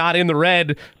 yes, he's not in the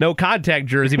red, no contact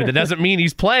jersey, but that doesn't mean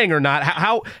he's playing or not.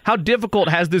 How difficult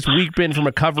has this week been from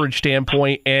a coverage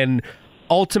standpoint, and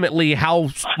ultimately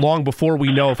how long before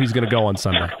we know if he's going to go on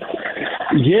Sunday?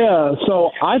 Yeah,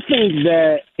 so I think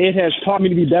that it has taught me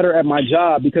to be better at my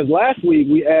job, because last week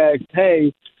we asked,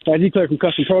 hey, has he cleared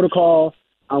concussion protocol?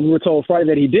 We were told Friday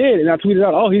that he did, and I tweeted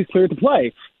out, oh, he's cleared to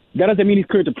play. That doesn't mean he's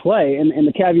cleared to play. And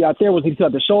the caveat there was he still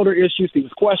had the shoulder issues, he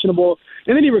was questionable,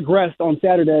 and then he regressed on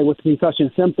Saturday with concussion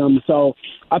symptoms. So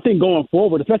I think going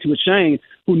forward, especially with Shane,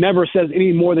 who never says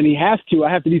any more than he has to,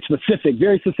 I have to be specific,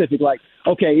 very specific. Like,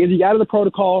 okay, is he out of the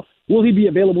protocol? Will he be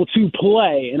available to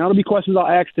play? And that'll be questions I'll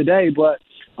ask today. But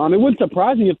it wouldn't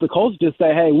surprise me if the Colts just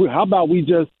say, hey, how about we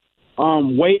just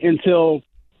wait until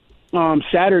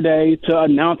Saturday to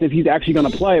announce if he's actually going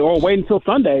to play, or wait until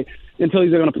Sunday until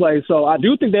he's going to play. So I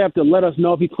do think they have to let us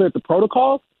know if he cleared the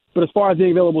protocol. But as far as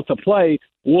being available to play,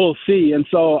 we'll see. And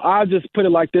so I just put it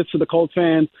like this to the Colts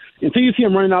fans. Until you see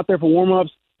him running out there for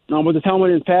warm-ups with his helmet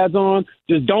and his pads on,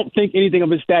 just don't think anything of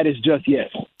his status just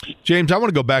yet. James, I want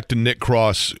to go back to Nick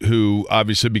Cross, who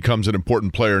obviously becomes an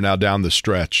important player now down the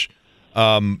stretch.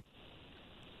 I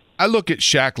look at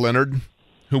Shaq Leonard,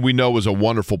 who we know is a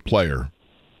wonderful player.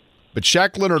 But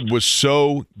Shaq Leonard was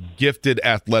so gifted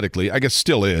athletically, I guess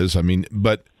still is,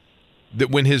 but that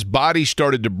when his body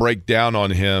started to break down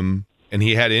on him and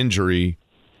he had injury,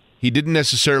 he didn't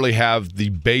necessarily have the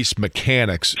base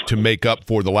mechanics to make up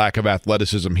for the lack of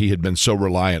athleticism he had been so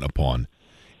reliant upon.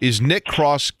 Is Nick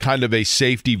Cross kind of a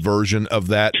safety version of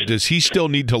that? Does he still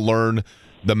need to learn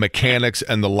the mechanics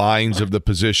and the lines of the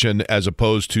position as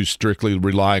opposed to strictly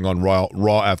relying on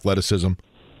raw athleticism?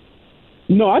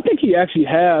 No, I think he actually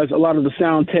has a lot of the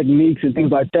sound techniques and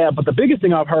things like that. But the biggest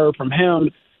thing I've heard from him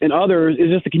and others is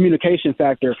just the communication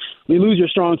factor. When you lose your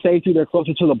strong safety, they're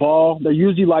closer to the ball. They're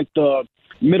usually like the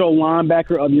middle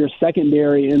linebacker of your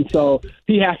secondary. And so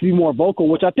he has to be more vocal,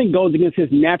 which I think goes against his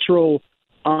natural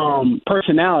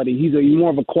personality. He's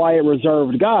more of a quiet,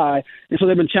 reserved guy. And so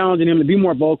they've been challenging him to be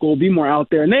more vocal, be more out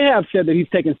there. And they have said that he's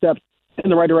taken steps in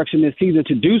the right direction this season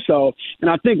to do so. And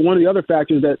I think one of the other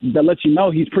factors that lets you know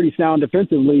he's pretty sound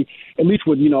defensively, at least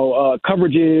with,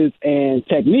 coverages and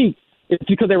technique, it's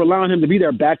because they rely on him to be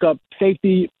their backup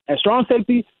safety at strong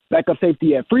safety, backup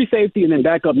safety at free safety, and then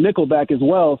backup nickel back as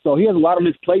well. So he has a lot on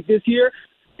his plate this year.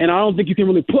 And I don't think you can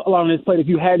really put a lot on his plate if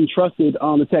you hadn't trusted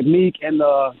the technique and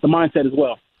the mindset as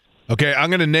well. Okay, I'm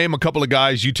going to name a couple of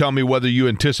guys. You tell me whether you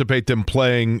anticipate them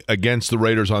playing against the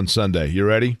Raiders on Sunday. You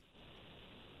ready?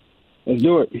 Let's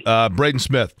do it. Braden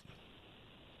Smith.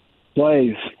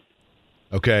 Plays.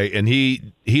 Okay, and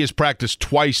he has practiced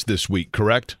twice this week,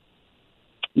 correct?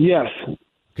 Yes.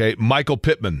 Okay, Michael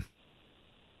Pittman.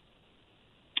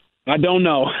 I don't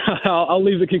know. I'll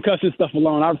leave the concussion stuff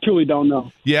alone. I truly don't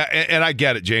know. Yeah, and I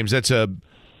get it, James. And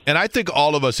I think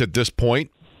all of us at this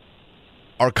point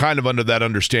are kind of under that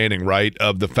understanding, right,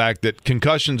 of the fact that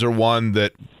concussions are one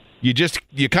that you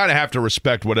kind of have to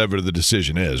respect whatever the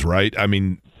decision is, right?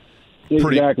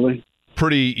 Exactly.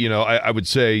 Pretty, I would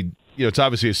say, it's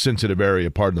obviously a sensitive area,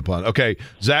 pardon the pun. Okay,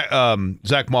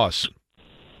 Zach Moss.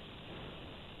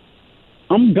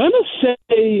 I'm going to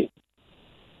say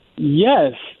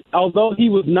yes, although he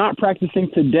was not practicing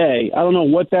today. I don't know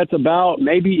what that's about.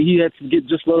 Maybe he had to get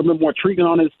just a little bit more treatment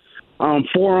on his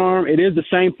forearm. It is the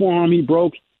same forearm he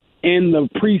broke in the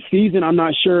preseason. I'm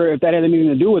not sure if that had anything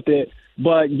to do with it.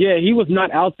 But, yeah, he was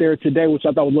not out there today, which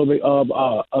I thought was a little bit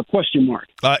of a question mark.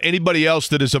 Anybody else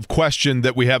that is of question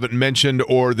that we haven't mentioned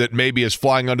or that maybe is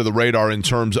flying under the radar in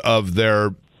terms of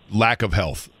their lack of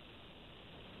health?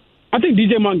 I think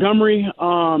DJ Montgomery,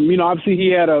 obviously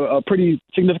he had a pretty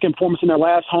significant performance in their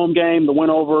last home game, the win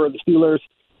over the Steelers.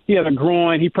 He had a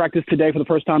groin. He practiced today for the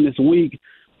first time this week.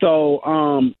 So,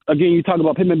 again, you talk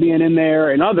about Pittman being in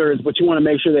there and others, but you want to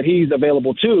make sure that he's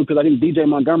available too, because I think DJ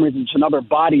Montgomery is just another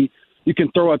body you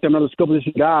can throw at them, another skill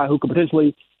position guy who could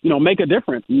potentially, make a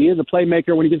difference. He is a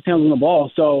playmaker when he gets hands on the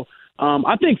ball. So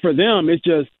I think for them, it's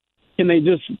just, can they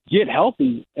just get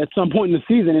healthy at some point in the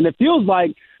season? And it feels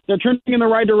like they're trending in the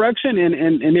right direction.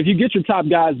 And if you get your top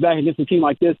guys back against a team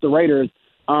like this, the Raiders,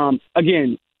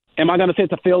 again, am I going to say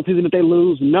it's a failed season if they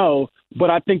lose? No.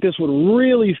 But I think this would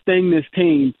really sting this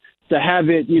team to have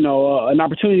it, an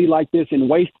opportunity like this and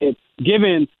waste it,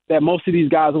 given that most of these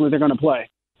guys are when they're going to play.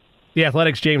 The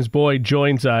Athletics' James Boyd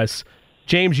joins us.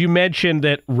 James, you mentioned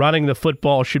that running the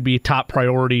football should be a top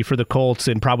priority for the Colts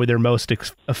and probably their most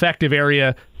effective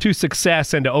area to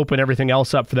success and to open everything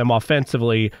else up for them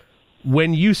offensively.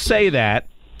 When you say that,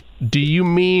 do you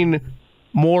mean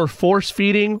more force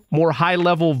feeding, more high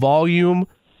level volume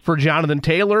for Jonathan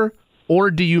Taylor? Or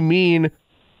do you mean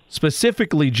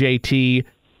specifically JT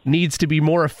needs to be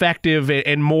more effective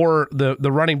and more the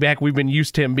running back we've been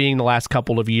used to him being the last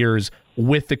couple of years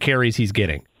with the carries he's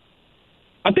getting?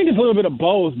 I think it's a little bit of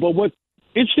both, but what's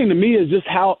interesting to me is just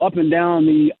how up and down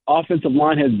the offensive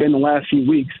line has been the last few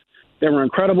weeks. They were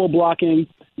incredible blocking,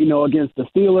 against the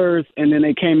Steelers, and then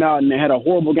they came out and they had a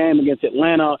horrible game against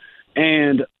Atlanta,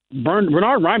 and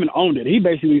Bernard Ryman owned it. He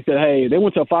basically said, hey, they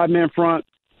went to a 5-man front,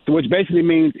 which basically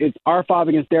means it's our 5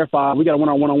 against their 5. We got to win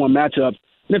our one-on-one matchups.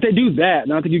 And if they do that,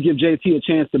 then I think you give JT a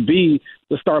chance to be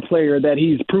the star player that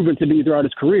he's proven to be throughout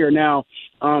his career. Now,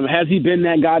 has he been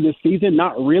that guy this season?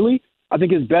 Not really. I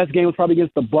think his best game was probably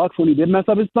against the Bucs when he did mess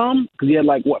up his thumb because he had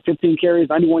 15 carries,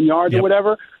 91 yards or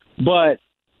whatever. But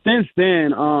since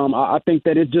then, I think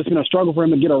that it's just been a struggle for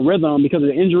him to get a rhythm because of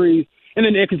the injuries and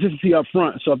then the inconsistency up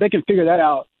front. So if they can figure that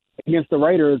out against the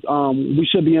Raiders, we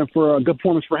should be in for a good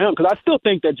performance for him because I still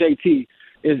think that JT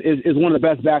is one of the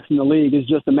best backs in the league. It's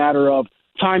just a matter of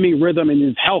timing, rhythm, and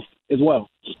his health as well.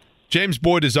 James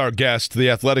Boyd is our guest. The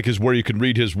Athletic is where you can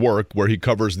read his work, where he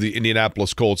covers the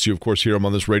Indianapolis Colts. You, of course, hear him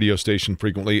on this radio station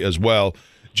frequently as well.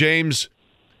 James,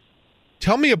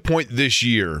 tell me a point this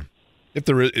year, if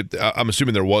there is. I'm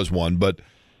assuming there was one, but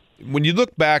when you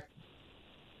look back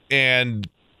and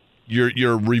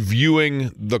you're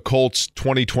reviewing the Colts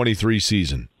 2023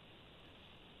 season,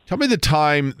 tell me the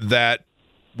time that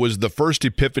was the first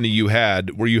epiphany you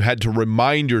had where you had to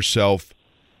remind yourself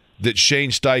that Shane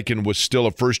Steichen was still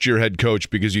a first-year head coach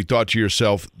because you thought to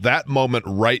yourself, that moment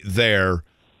right there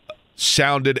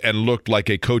sounded and looked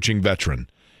like a coaching veteran.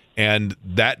 And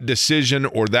that decision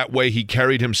or that way he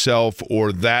carried himself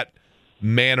or that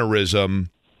mannerism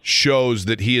shows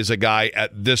that he is a guy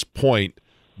at this point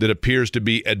that appears to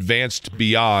be advanced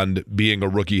beyond being a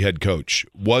rookie head coach.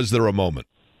 Was there a moment?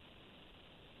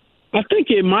 I think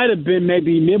it might have been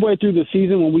maybe midway through the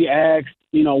season when we asked,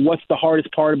 what's the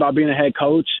hardest part about being a head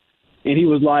coach? And he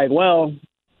was like, well,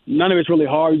 none of it's really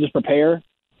hard. You just prepare.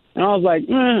 And I was like,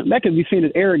 that could be seen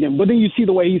as arrogant. But then you see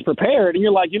the way he's prepared, and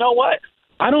you're like, you know what?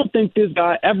 I don't think this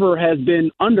guy ever has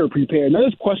been under-prepared. Now,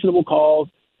 there's questionable calls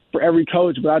for every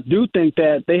coach, but I do think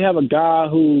that they have a guy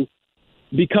who,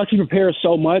 because he prepares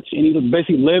so much and he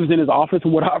basically lives in his office,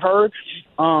 from what I've heard,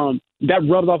 that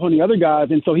rubs off on the other guys.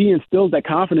 And so he instills that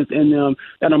confidence in them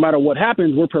that no matter what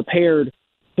happens, we're prepared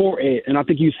for it. And I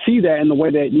think you see that in the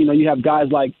way that, you have guys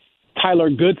like Tyler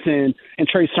Goodson and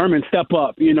Trey Sermon step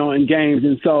up, in games.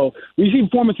 And so when you see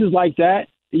performances like that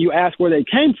and you ask where they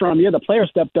came from, the player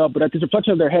stepped up, but that's a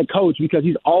reflection of their head coach because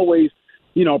he's always,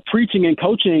 preaching and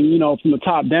coaching, from the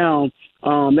top down,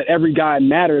 that every guy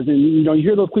matters. And, you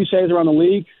hear those cliches around the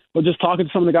league, but just talking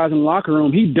to some of the guys in the locker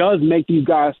room, he does make these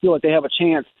guys feel like they have a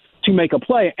chance to make a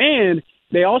play. And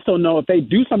they also know if they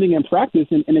do something in practice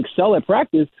and excel at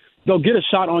practice, they'll get a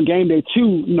shot on game day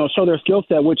to, show their skill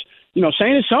set, which,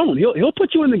 Shane has shown. He'll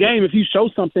put you in the game if you show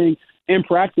something in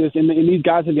practice, and these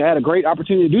guys have had a great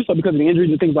opportunity to do so because of the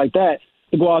injuries and things like that,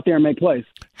 to go out there and make plays.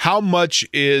 How much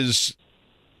is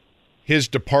his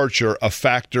departure a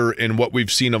factor in what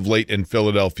we've seen of late in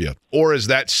Philadelphia? Or is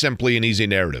that simply an easy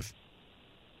narrative?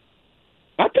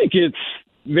 I think it's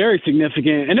very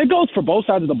significant, and it goes for both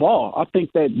sides of the ball. I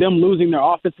think that them losing their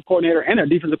offensive coordinator and their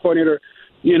defensive coordinator,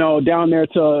 down there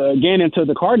into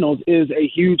the Cardinals is a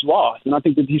huge loss. And I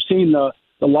think that you've seen the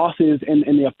losses and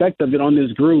the effect of it on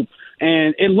this group.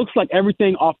 And it looks like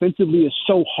everything offensively is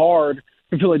so hard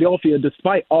for Philadelphia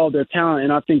despite all their talent.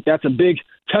 And I think that's a big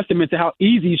testament to how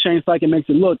easy Shane Steichen makes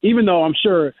it look, even though I'm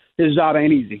sure his job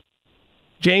ain't easy.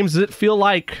 James, does it feel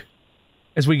like,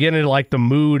 as we get into the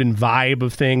mood and vibe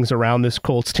of things around this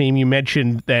Colts team, you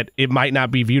mentioned that it might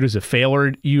not be viewed as a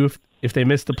failure if they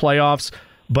miss the playoffs,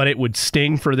 but it would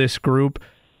sting for this group.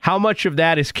 How much of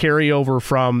that is carryover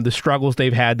from the struggles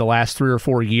they've had the last 3 or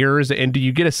 4 years? And do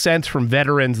you get a sense from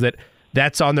veterans that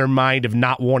that's on their mind of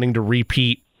not wanting to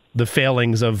repeat the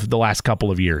failings of the last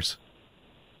couple of years?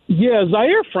 Yeah,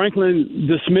 Zaire Franklin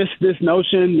dismissed this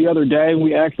notion the other day when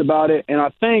we asked about it, and I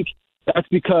think that's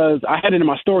because I had it in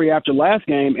my story after last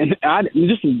game, and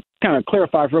just to kind of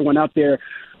clarify for everyone out there,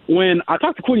 when I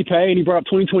talked to Kwity Paye and he brought up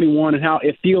 2021 and how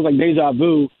it feels like deja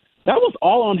vu, that was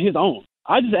all on his own.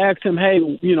 I just asked him, hey,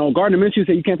 Gardner Minshew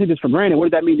said you can't take this for granted. What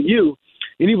does that mean to you?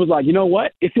 And he was like, you know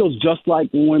what? It feels just like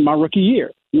when my rookie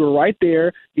year. We were right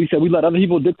there. He said we let other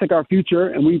people dictate our future,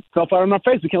 and we fell flat on our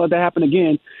face. We can't let that happen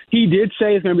again. He did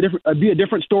say it's going to be a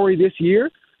different story this year,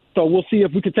 so we'll see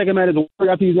if we can take him at his word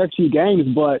after these next few games.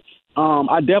 But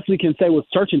I definitely can say with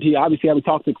certainty, obviously, having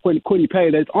talked to Kwity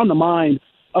Paye, that it's on the mind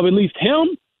of at least him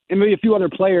and maybe a few other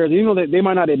players, even though they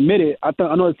might not admit it, I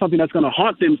know it's something that's going to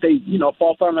haunt them if they,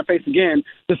 fall flat on their face again,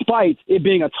 despite it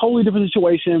being a totally different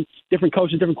situation, different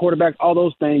coaches, different quarterbacks, all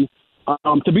those things.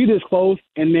 To be this close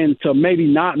and then to maybe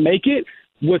not make it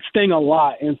would sting a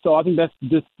lot. And so I think that's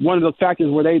just one of those factors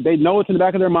where they know it's in the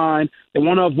back of their mind. They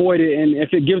want to avoid it. And if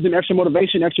it gives them extra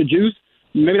motivation, extra juice,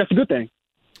 maybe that's a good thing.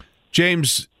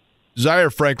 James, Zaire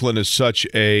Franklin is such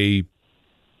a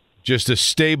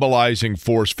stabilizing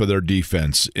force for their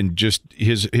defense, and just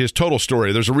his total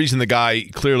story. There's a reason the guy,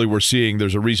 clearly we're seeing,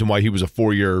 there's a reason why he was a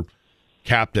 4-year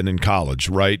captain in college,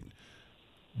 right?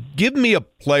 Give me a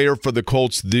player for the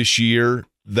Colts this year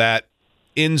that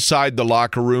inside the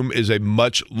locker room is a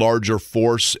much larger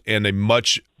force and a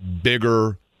much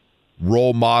bigger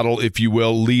role model, if you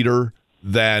will, leader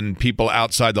than people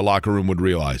outside the locker room would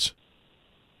realize.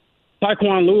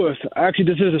 Tyquan Lewis. Actually,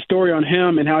 this is a story on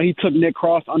him and how he took Nick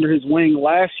Cross under his wing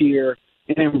last year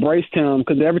and embraced him.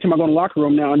 Because every time I go in the locker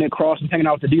room now, Nick Cross is hanging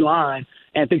out with the D-line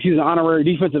and thinks he's an honorary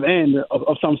defensive end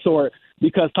of some sort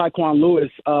because Tyquan Lewis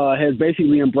has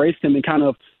basically embraced him and kind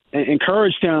of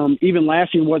encouraged him even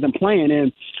last year he wasn't playing.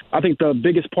 And I think the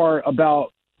biggest part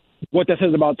about what that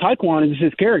says about Tyquan is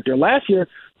his character. Last year,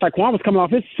 Tyquan was coming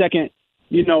off his second,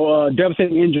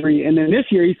 devastating injury. And then this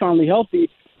year, he's finally healthy.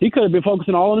 He could have been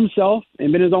focusing all on himself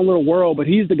and been in his own little world, but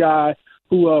he's the guy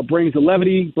who brings the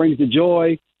levity, brings the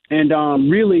joy, and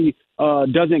really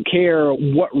doesn't care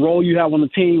what role you have on the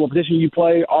team, what position you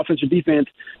play, offense or defense.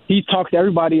 He talks to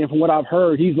everybody, and from what I've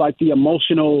heard, he's like the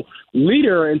emotional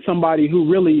leader and somebody who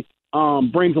really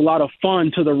brings a lot of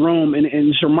fun to the room and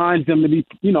just reminds them to be,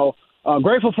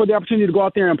 grateful for the opportunity to go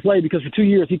out there and play because for 2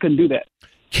 years he couldn't do that.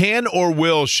 Can or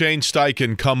will Shane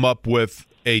Steichen come up with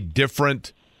a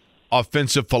different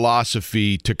offensive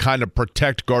philosophy to kind of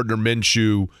protect Gardner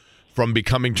Minshew from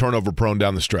becoming turnover prone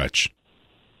down the stretch?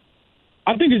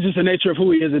 I think it's just the nature of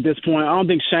who he is at this point. I don't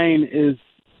think Shane is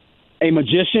a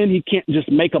magician. He can't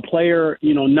just make a player,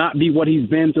 not be what he's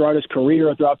been throughout his career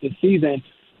or throughout this season.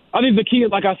 I think the key,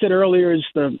 like I said earlier, is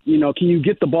can you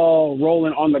get the ball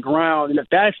rolling on the ground? And if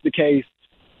that's the case,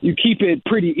 you keep it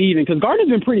pretty even because Gardner's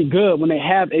been pretty good when they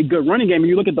have a good running game. And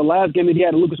you look at the last game that he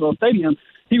had at Lucas Oil Stadium,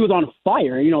 he was on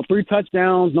fire. 3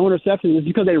 touchdowns, no interceptions. It's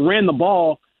because they ran the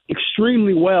ball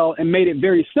extremely well and made it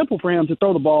very simple for him to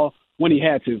throw the ball when he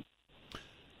had to.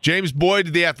 James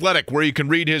Boyd, The Athletic, where you can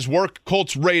read his work.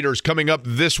 Colts Raiders coming up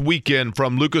this weekend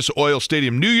from Lucas Oil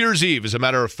Stadium. New Year's Eve, as a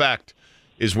matter of fact,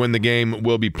 is when the game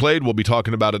will be played. We'll be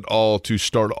talking about it all to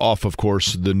start off, of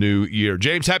course, the new year.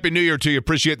 James, Happy New Year to you.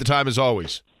 Appreciate the time as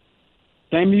always.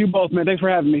 Same to you both, man. Thanks for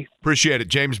having me. Appreciate it.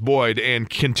 James Boyd. And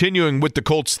continuing with the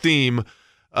Colts theme,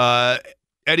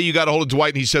 Eddie, you got a hold of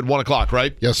Dwight, and he said 1 o'clock,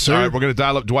 right? Yes, sir. All right, we're going to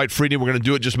dial up Dwight Freeney. We're going to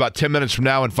do it just about 10 minutes from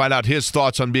now and find out his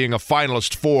thoughts on being a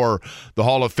finalist for the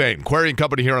Hall of Fame. Query and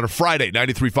Company here on a Friday,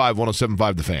 93.5,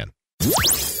 107.5 The Fan.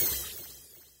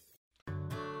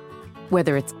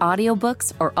 Whether it's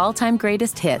audiobooks or all-time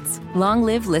greatest hits, long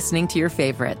live listening to your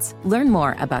favorites. Learn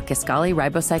more about Kisqali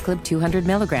Ribociclib 200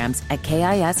 milligrams at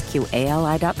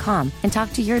KISQALI.com and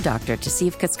talk to your doctor to see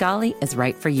if Kisqali is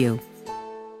right for you.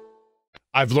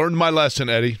 I've learned my lesson,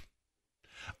 Eddie.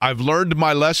 I've learned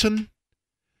my lesson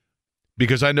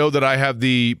because I know that I have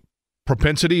the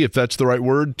propensity, if that's the right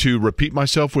word, to repeat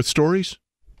myself with stories.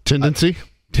 Tendency.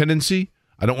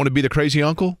 I don't want to be the crazy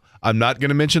uncle. I'm not going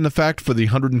to mention the fact for the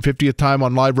 150th time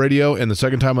on live radio and the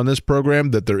second time on this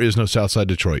program that there is no Southside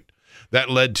Detroit. That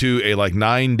led to a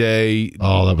 9-day.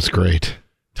 Oh, that was great.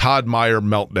 Todd Meyer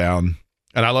meltdown.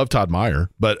 And I love Todd Meyer,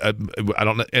 but I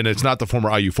don't. And it's not the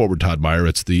former IU forward Todd Meyer.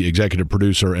 It's the executive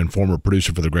producer and former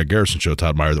producer for the Greg Garrison Show,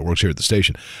 Todd Meyer, that works here at the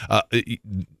station.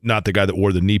 Not the guy that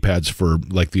wore the knee pads for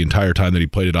the entire time that he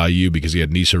played at IU because he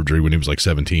had knee surgery when he was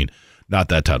 17. Not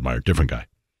that Todd Meyer, different guy.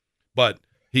 But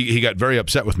he got very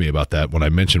upset with me about that when I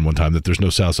mentioned one time that there's no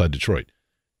Southside Detroit.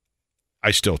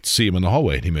 I still see him in the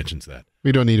hallway, and he mentions that.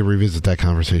 We don't need to revisit that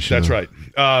conversation. That's right.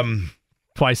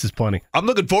 Twice is plenty. I'm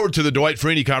looking forward to the Dwight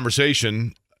Freeney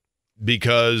conversation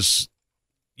because,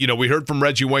 we heard from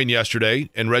Reggie Wayne yesterday,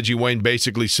 and Reggie Wayne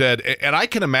basically said, and I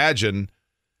can imagine,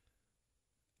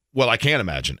 well, I can't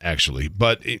imagine, actually,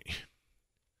 but did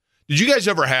you guys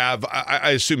ever have, I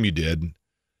assume you did,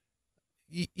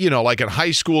 like in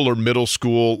high school or middle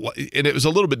school, and it was a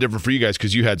little bit different for you guys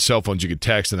because you had cell phones, you could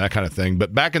text and that kind of thing,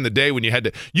 but back in the day when you had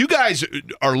to, you guys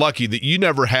are lucky that you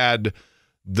never had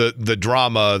the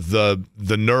drama,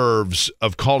 the nerves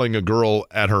of calling a girl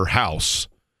at her house,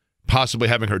 possibly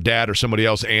having her dad or somebody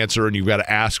else answer, and you've got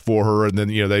to ask for her, and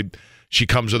then she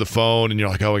comes to the phone, and you're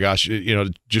like, oh my gosh,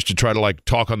 just to try to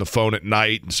talk on the phone at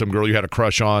night, and some girl you had a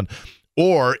crush on.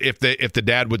 Or if the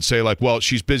dad would say, like, well,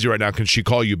 she's busy right now, can she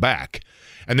call you back?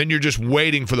 And then you're just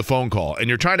waiting for the phone call, and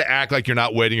you're trying to act like you're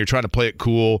not waiting. You're trying to play it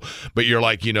cool, but you're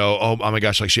like, oh my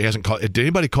gosh, like she hasn't called. Did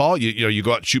anybody call? You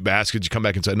go out and shoot baskets. You come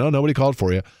back and say, no, nobody called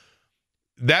for you.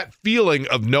 That feeling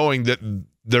of knowing that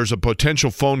there's a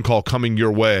potential phone call coming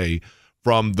your way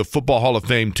from the Football Hall of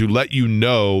Fame to let you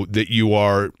know that you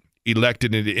are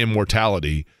elected into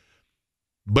immortality,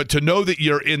 but to know that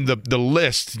you're in the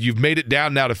list, you've made it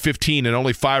down now to 15, and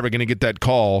only 5 are going to get that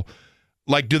call.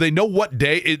 Like, do they know what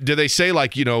day? Do they say,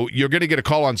 like, you're going to get a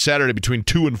call on Saturday between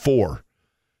 2 and 4?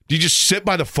 Do you just sit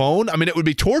by the phone? I mean, it would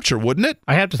be torture, wouldn't it?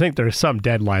 I have to think there's some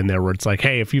deadline there where it's like,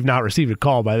 hey, if you've not received a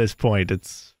call by this point,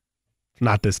 it's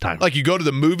not this time. Like, you go to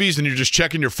the movies and you're just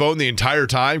checking your phone the entire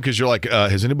time because you're like,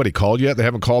 has anybody called yet? They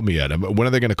haven't called me yet. When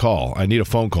are they going to call? I need a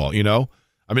phone call,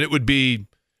 I mean, it would be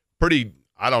pretty,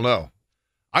 I don't know.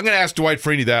 I'm going to ask Dwight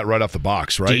Freeney that right off the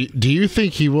box, right? Do you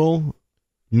think he will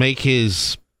make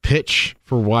his pitch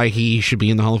for why he should be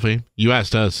in the Hall of Fame? You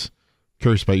asked us.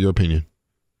 Curious about your opinion.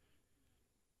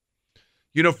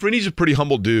 Freeney's a pretty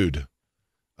humble dude.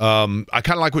 I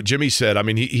kind of like what Jimmy said. I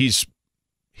mean, he's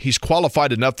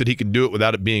qualified enough that he can do it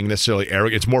without it being necessarily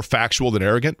arrogant. It's more factual than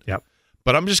arrogant. Yep.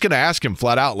 But I'm just going to ask him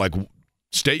flat out, like,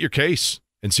 state your case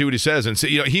and see what he says. And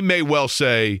see, he may well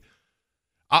say,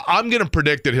 I'm going to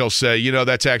predict that he'll say,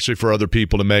 that's actually for other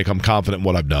people to make. I'm confident in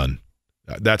what I've done.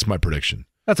 That's my prediction.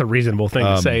 That's a reasonable thing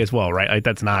to say as well, right? Like,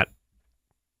 that's not.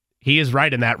 He is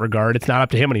right in that regard. It's not up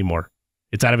to him anymore.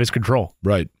 It's out of his control.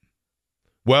 Right.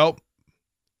 Well,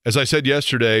 as I said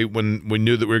yesterday, when we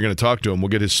knew that we were going to talk to him, we'll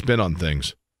get his spin on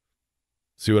things.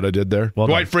 See what I did there? Well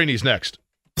Dwight Freeney's next.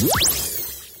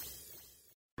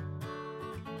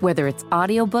 Whether it's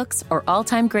audiobooks or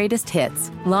all-time greatest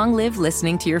hits, long live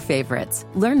listening to your favorites.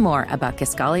 Learn more about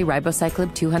Kisqali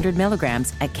Ribociclib 200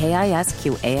 milligrams at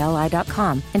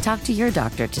KISQALI.com and talk to your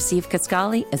doctor to see if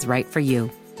Kisqali is right for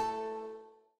you.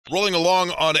 Rolling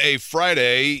along on a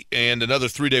Friday, and another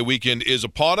 3-day weekend is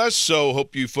upon us, so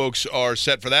hope you folks are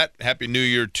set for that. Happy New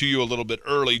Year to you a little bit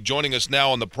early. Joining us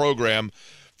now on the program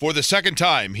for the second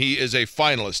time, he is a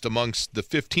finalist amongst the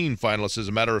 15 finalists, as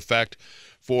a matter of fact,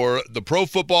 for the Pro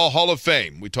Football Hall of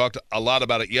Fame. We talked a lot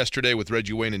about it yesterday with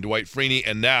Reggie Wayne and Dwight Freeney,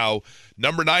 and now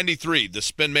number 93, the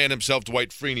spin man himself,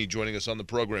 Dwight Freeney, joining us on the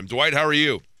program. Dwight, how are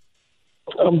you?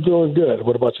 I'm doing good.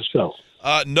 What about yourself?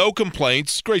 No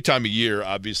complaints. Great time of year,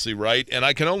 obviously, right? And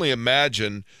I can only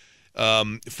imagine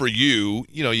for you,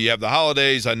 you have the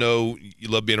holidays. I know you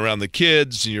love being around the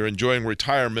kids and you're enjoying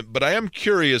retirement, but I am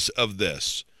curious of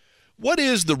this. What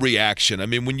is the reaction? I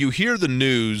mean, when you hear the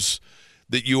news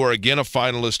that you are again a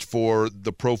finalist for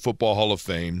the Pro Football Hall of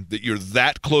Fame, that you're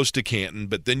that close to Canton,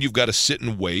 but then you've got to sit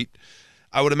and wait.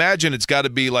 I would imagine it's got to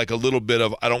be like a little bit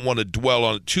of, I don't want to dwell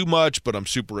on it too much, but I'm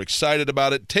super excited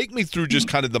about it. Take me through just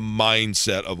kind of the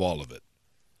mindset of all of it.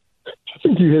 I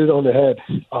think you hit it on the head.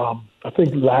 I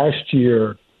think last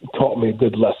year taught me a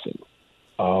good lesson.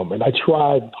 And I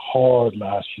tried hard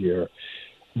last year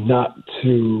not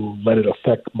to let it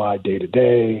affect my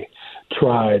day-to-day,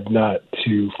 tried not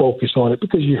to focus on it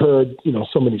because you heard,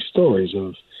 so many stories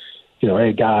of,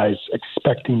 hey, guys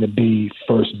expecting to be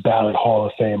first ballot Hall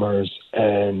of Famers,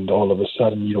 and all of a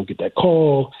sudden you don't get that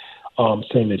call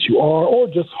saying that you are, or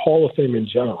just Hall of Fame in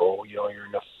general. You're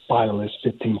in a finalist,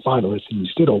 15 finalists, and you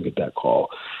still don't get that call.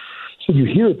 So you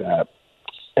hear that,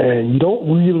 and you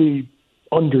don't really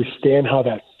understand how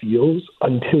that feels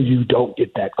until you don't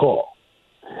get that call.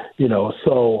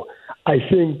 So I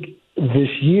think this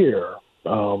year,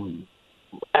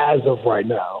 as of right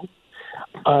now,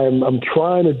 I'm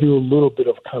trying to do a little bit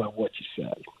of kind of what you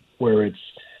said, where it's,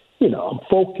 I'm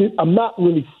focused. I'm not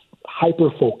really hyper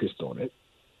focused on it.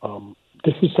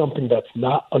 This is something that's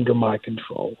not under my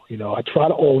control. I try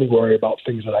to only worry about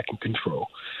things that I can control,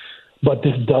 but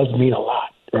this does mean a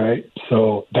lot, right?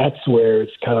 So that's where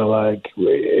it's kind of like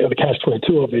the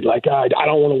catch-22 of it. Like, I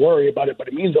don't want to worry about it, but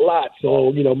it means a lot.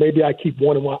 So, maybe I keep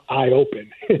one eye open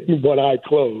and one eye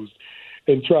closed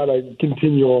and try to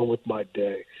continue on with my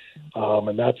day.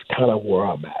 And that's kind of where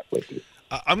I'm at with it.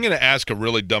 I'm going to ask a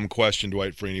really dumb question,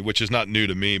 Dwight Freeney, which is not new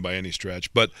to me by any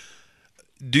stretch. But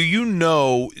do you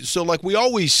know – so, like, we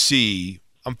always see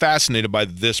 – I'm fascinated by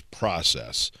this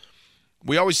process.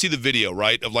 We always see the video,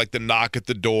 right, of, like, the knock at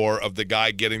the door of the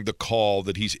guy getting the call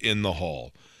that he's in the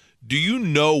hall. Do you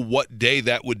know what day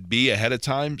that would be ahead of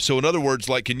time? So, in other words,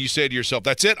 like, can you say to yourself,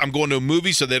 that's it, I'm going to a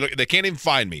movie, so they can't even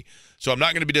find me. So I'm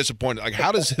not going to be disappointed. Like,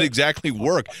 how does it exactly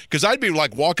work? Because I'd be,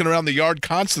 like, walking around the yard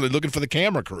constantly looking for the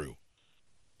camera crew.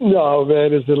 No,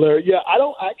 man, it's hilarious. Yeah, I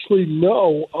don't actually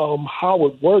know how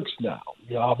it works now.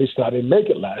 Obviously I didn't make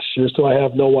it last year, so I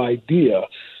have no idea,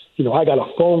 I got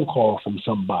a phone call from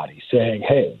somebody saying,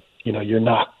 hey, you're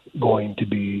not going to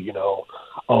be, a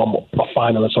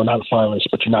finalist or not a finalist,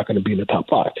 but you're not going to be in the top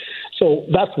 5. So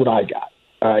that's what I got.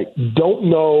 I don't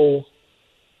know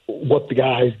what the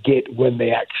guys get when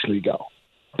they actually go,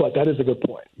 but that is a good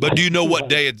point. But do you know what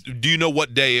day? Do you know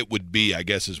what day it would be? I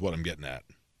guess is what I'm getting at.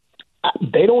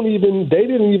 They didn't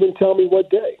even tell me what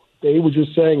day. They were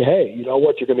just saying, hey, you know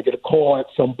what? You're going to get a call at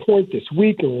some point this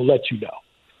week, and we'll let you know.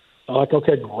 I'm like,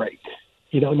 okay, great.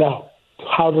 Now,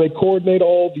 how do they coordinate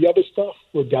all the other stuff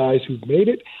with guys who've made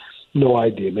it? No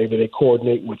idea. Maybe they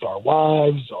coordinate with our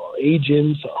wives, our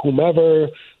agents, or whomever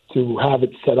to have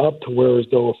it set up to where as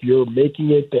though if you're making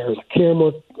it, there's a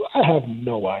camera. I have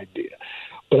no idea.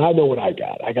 But I know what I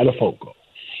got. I got a phone call.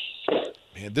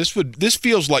 Man, this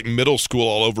feels like middle school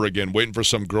all over again, waiting for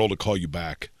some girl to call you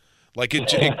back. Like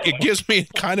it gives me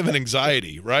kind of an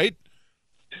anxiety, right?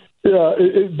 Yeah,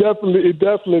 it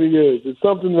definitely is. It's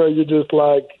something where you're just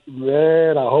like,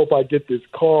 man, I hope I get this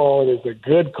call and it's a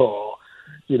good call,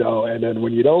 and then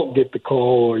when you don't get the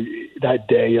call that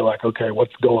day, you're like, okay,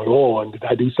 what's going on? Did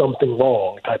I do something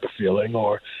wrong type of feeling?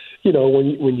 Or,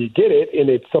 when you get it and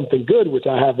it's something good, which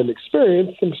I haven't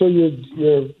experienced, and so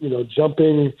you're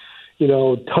jumping,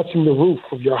 touching the roof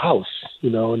of your house,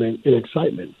 in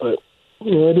excitement. But,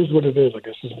 it is what it is. I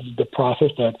guess this is the process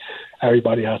that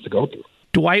everybody has to go through.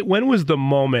 Dwight, when was the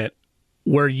moment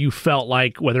where you felt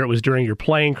like, whether it was during your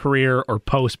playing career or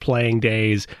post-playing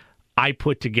days, I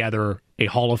put together a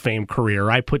Hall of Fame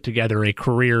career, I put together a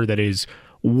career that is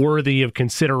worthy of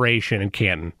consideration in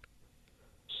Canton?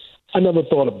 I never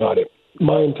thought about it.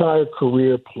 My entire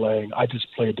career playing, I just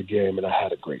played the game and I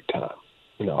had a great time.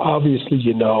 Obviously,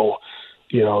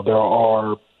 there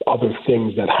are other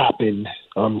things that happen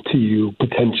to you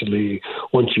potentially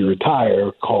once you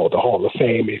retire called the Hall of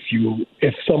Fame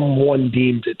if someone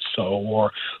deems it so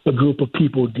or a group of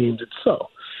people deems it so.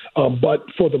 But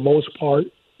for the most part,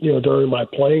 during my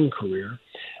playing career,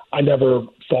 I never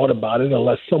thought about it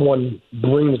unless someone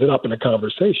brings it up in a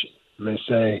conversation. And they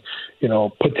say,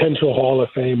 potential Hall of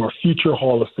Fame or future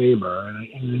Hall of Famer.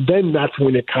 And then that's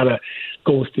when it kind of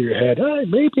goes through your head, hey,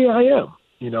 maybe I am.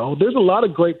 There's a lot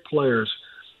of great players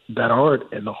that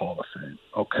aren't in the Hall of Fame,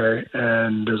 okay?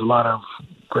 And there's a lot of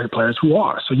great players who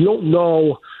are. So you don't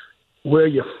know where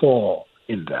you fall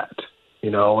in that,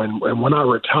 And when I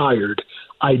retired,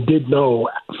 I did know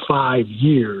 5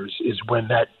 years is when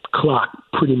that clock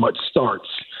pretty much starts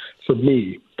for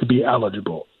me to be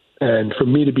eligible. And for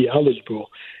me to be eligible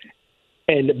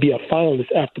and be a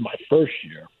finalist after my first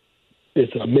year is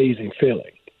an amazing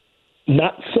feeling.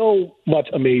 Not so much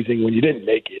amazing when you didn't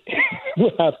make it.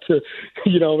 We'll have to,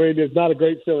 there's not a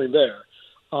great feeling there.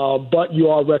 But you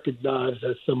are recognized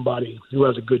as somebody who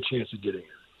has a good chance of getting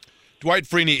it. Dwight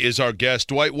Freeney is our guest.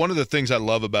 Dwight, one of the things I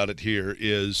love about it here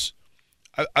is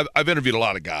I've interviewed a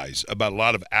lot of guys about a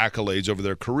lot of accolades over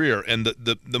their career, and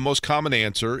the most common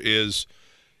answer is,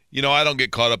 I don't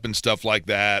get caught up in stuff like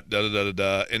that,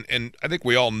 da-da-da-da-da. And I think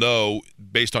we all know,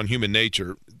 based on human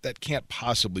nature, that can't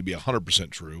possibly be 100%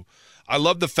 true. I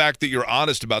love the fact that you're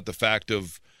honest about the fact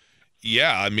of,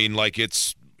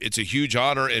 it's a huge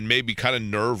honor and maybe kind of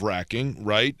nerve-wracking,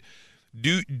 right?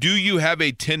 Do you have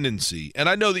a tendency, and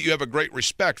I know that you have a great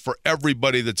respect for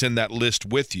everybody that's in that list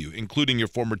with you, including your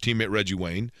former teammate Reggie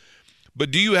Wayne,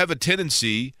 but do you have a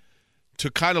tendency to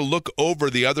kind of look over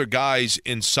the other guys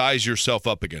and size yourself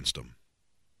up against them?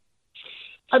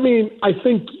 I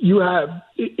think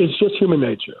it's just human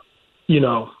nature.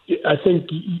 I think,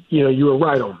 you were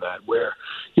right on that, where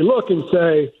you look and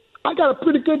say, I got a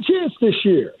pretty good chance this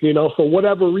year, for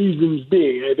whatever reasons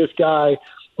being. Hey, this guy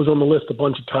was on the list a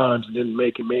bunch of times and didn't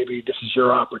make it. Maybe this is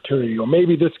your opportunity. Or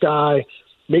maybe this guy,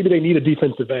 maybe they need a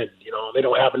defensive end. They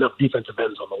don't have enough defensive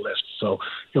ends on the list. So,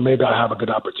 maybe I have a good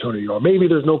opportunity. Or maybe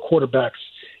there's no quarterbacks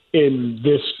in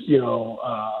this,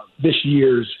 this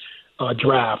year's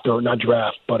draft, or not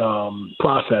draft, but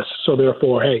process. So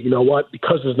therefore, hey, you know what?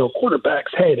 Because there's no quarterbacks,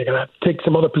 hey, they're gonna have to take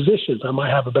some other positions. I might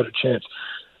have a better chance.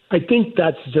 I think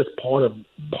that's just part of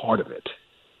it.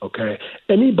 Okay,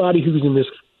 anybody who's in this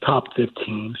top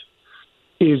 15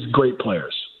 is great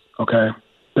players. Okay,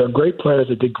 they're great players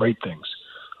that did great things.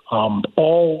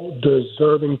 All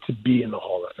deserving to be in the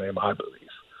Hall of Fame, I believe.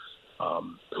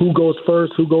 Who goes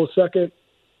first? Who goes second?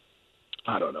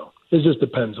 I don't know. It just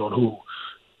depends on who.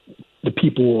 The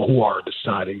people who are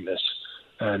deciding this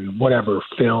and whatever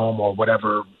film or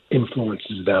whatever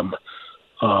influences them.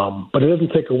 But it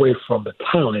doesn't take away from the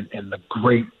talent and the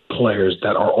great players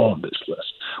that are on this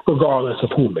list, regardless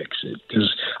of who makes it.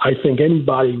 Because I think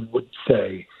anybody would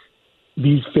say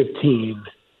these 15,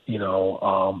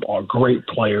 are great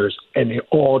players and they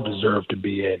all deserve to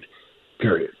be in,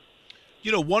 period.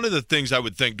 You know, one of the things I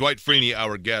would think, Dwight Freeney,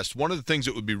 our guest, one of the things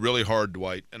that would be really hard,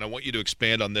 Dwight, and I want you to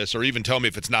expand on this or even tell me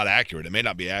if it's not accurate. It may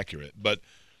not be accurate, but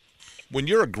when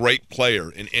you're a great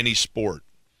player in any sport,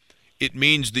 it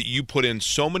means that you put in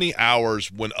so many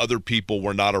hours when other people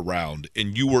were not around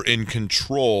and you were in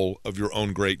control of your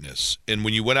own greatness. And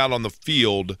when you went out on the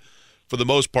field, for the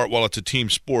most part, while it's a team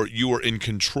sport, you were in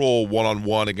control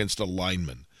one-on-one against a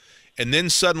lineman. And then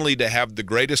suddenly to have the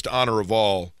greatest honor of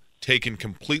all taken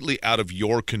completely out of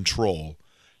your control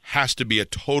has to be a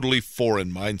totally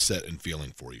foreign mindset and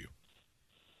feeling for you.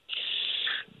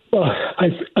 Well,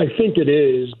 I think it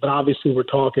is, but obviously we're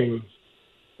talking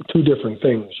two different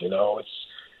things. You know,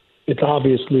 it's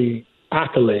obviously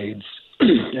accolades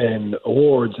and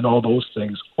awards and all those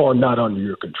things are not under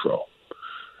your control.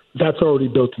 That's already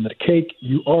built into the cake.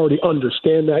 You already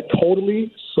understand that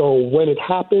totally. So when it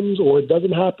happens or it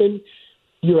doesn't happen,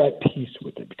 you're at peace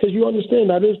with it because you understand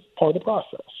that is part of the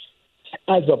process.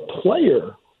 As a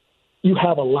player, you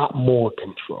have a lot more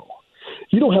control.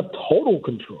 You don't have total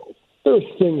control. There's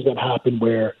things that happen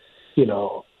where, you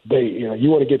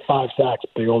want to get 5 sacks,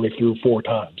 but they only threw 4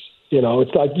 times.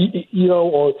 It's like,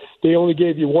 or they only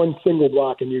gave you one single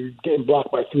block and you're getting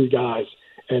blocked by 3 guys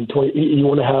and you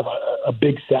want to have a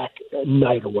big sack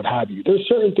night or what have you. There's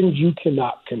certain things you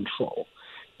cannot control.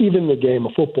 Even the game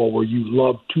of football where you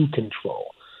love to control.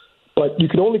 But you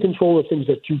can only control the things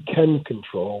that you can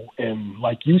control. And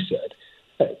like you said,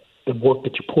 the work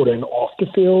that you put in off the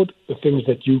field, the things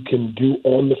that you can do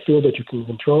on the field that you can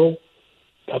control,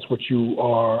 that's what you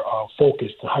are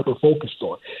focused, hyper-focused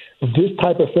on. This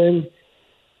type of thing,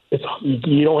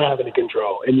 you don't have any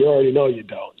control, and you already know you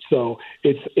don't. So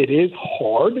it is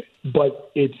hard,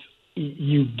 but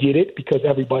you get it because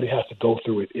everybody has to go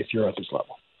through it if you're at this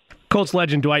level. Colts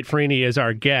legend Dwight Freeney is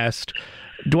our guest.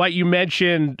 Dwight, you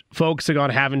mentioned focusing on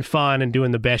having fun and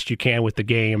doing the best you can with the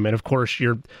game. And, of course,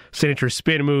 your signature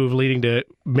spin move leading to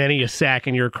many a sack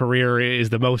in your career is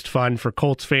the most fun for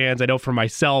Colts fans. I know for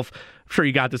myself, I'm sure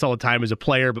you got this all the time as a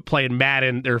player, but playing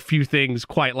Madden, there are a few things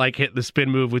quite like hitting the spin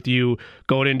move with you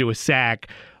going into a sack.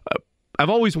 I've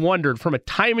always wondered, from a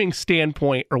timing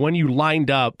standpoint or when you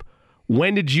lined up,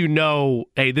 when did you know,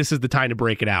 hey, this is the time to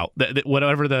break it out? That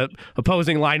whatever the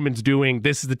opposing lineman's doing,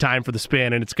 this is the time for the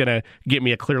spin, and it's going to get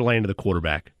me a clear lane to the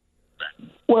quarterback?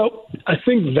 Well, I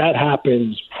think that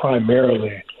happens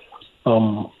primarily,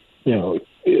 through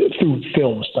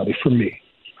film study for me.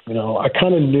 I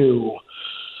kind of knew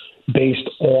based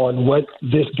on what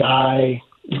this guy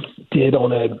did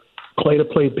on a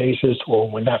play-to-play basis or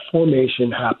when that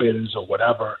formation happens or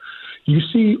whatever, you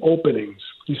see openings,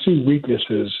 you see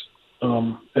weaknesses.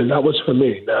 And that was for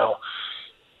me. Now,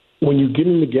 when you get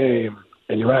in the game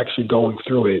and you're actually going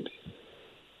through it,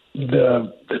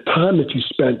 the time that you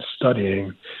spent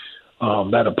studying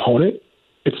that opponent,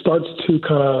 it starts to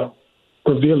kind of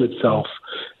reveal itself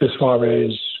as far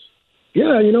as,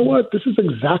 yeah, you know what? This is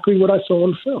exactly what I saw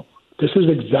on film. This is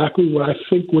exactly what I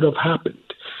think would have happened,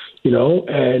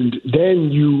 and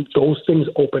then those things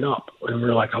open up and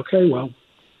we're like, okay, well,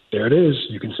 there it is.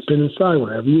 You can spin inside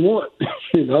whenever you want.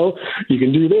 You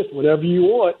can do this whenever you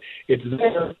want. It's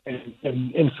there.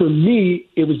 And for me,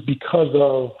 it was because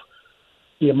of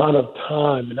the amount of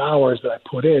time and hours that I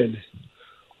put in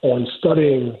on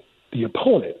studying the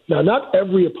opponent. Now, not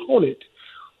every opponent,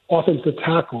 offensive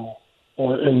tackle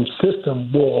and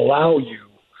system will allow you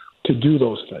to do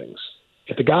those things.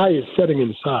 If the guy is setting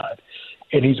inside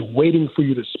and he's waiting for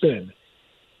you to spin,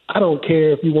 I don't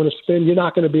care if you want to spin, you're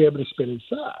not going to be able to spin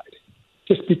inside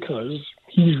just because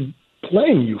he's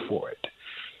playing you for it,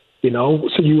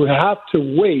 So you have to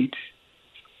wait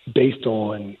based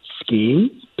on scheme,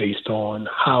 based on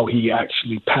how he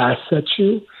actually pass sets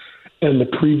you and the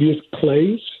previous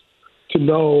plays to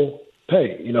know,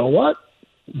 hey, you know what?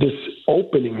 This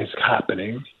opening is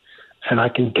happening and I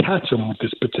can catch him with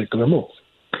this particular move.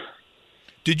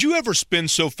 Did you ever spin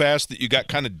so fast that you got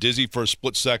kind of dizzy for a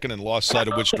split second and lost sight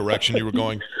of which direction you were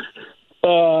going?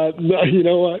 No, you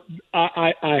know what?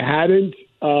 I hadn't.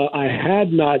 I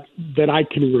had not that I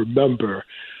can remember.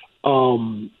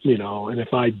 And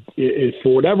if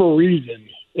for whatever reason,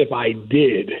 if I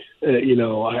did,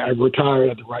 I retired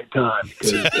at the right time.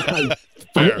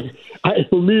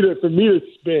 For me to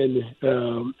spin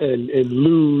and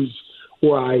lose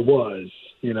where I was,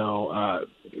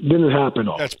 didn't happen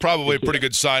often. That's probably a pretty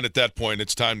good sign at that point.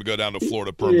 It's time to go down to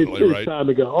Florida permanently, right? It's time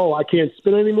to go. Oh, I can't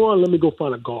spin anymore. Let me go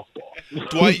find a golf ball.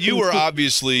 Dwight, you were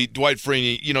obviously, Dwight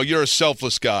Freeney, you're a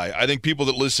selfless guy. I think people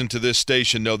that listen to this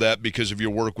station know that because of your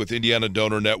work with Indiana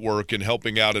Donor Network and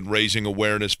helping out and raising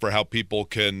awareness for how people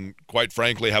can, quite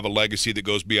frankly, have a legacy that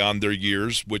goes beyond their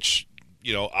years, which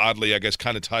oddly, I guess,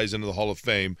 kind of ties into the Hall of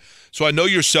Fame. So I know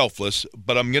you're selfless,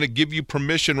 but I'm going to give you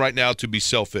permission right now to be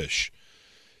selfish.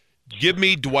 Give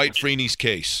me Dwight Freeney's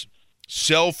case.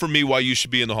 Sell for me why you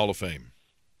should be in the Hall of Fame.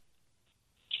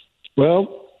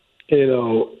 Well,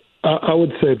 I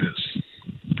would say this.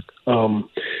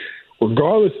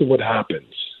 Regardless of what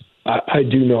happens, I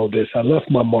do know this. I left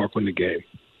my mark on the game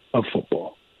of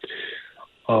football.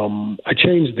 I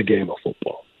changed the game of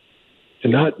football.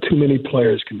 And not too many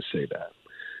players can say that.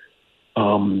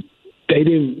 They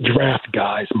didn't draft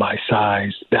guys my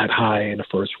size that high in the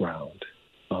first round.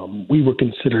 We were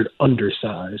considered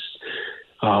undersized,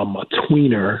 a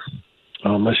tweener,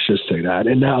 let's just say that.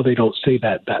 And now they don't say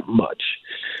that much.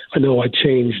 I know I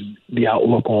changed the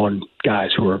outlook on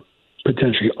guys who are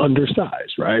potentially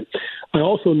undersized, right? I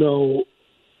also know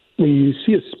when you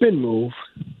see a spin move,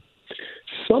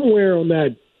 somewhere on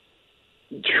that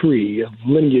tree, of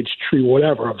lineage tree,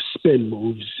 whatever, of spin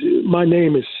moves, my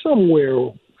name is somewhere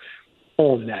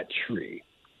on that tree.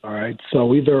 All right.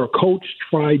 So either a coach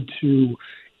tried to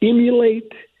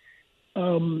emulate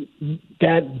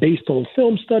that based on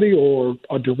film study or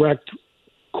a direct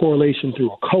correlation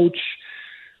through a coach.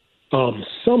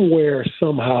 Somewhere,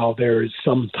 somehow, there is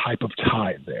some type of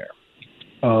tie there.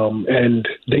 And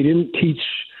they didn't teach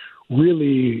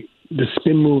really the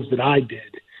spin moves that I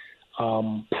did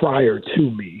prior to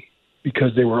me,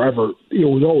 because they were it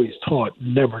was always taught,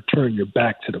 never turn your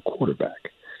back to the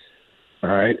quarterback. All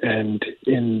right. And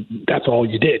that's all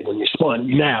you did when you spun.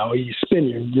 Now you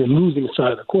spin, you're losing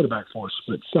side of the quarterback for a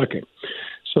split second.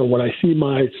 So when I see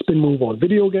my spin move on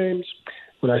video games,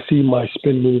 when I see my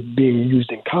spin move being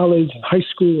used in college and high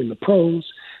school and the pros,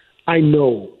 I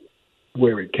know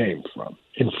where it came from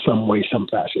in some way, some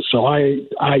fashion. So I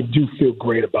do feel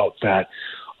great about that.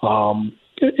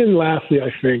 And lastly,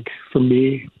 I think for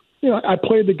me, I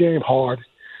played the game hard.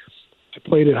 I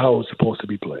played it how it was supposed to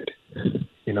be played.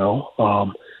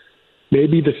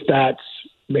 Maybe the stats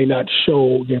may not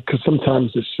show, because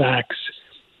sometimes the sacks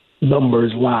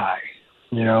numbers lie.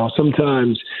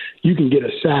 Sometimes you can get a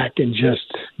sack and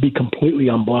just be completely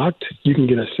unblocked. You can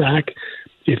get a sack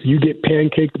if you get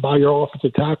pancaked by your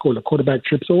offensive tackle and the quarterback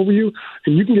trips over you.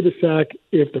 And you can get a sack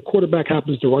if the quarterback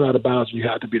happens to run out of bounds and you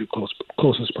have to be the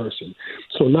closest person.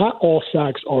 So not all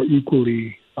sacks are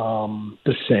equally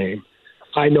the same.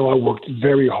 I know I worked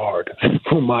very hard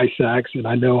for my sacks, and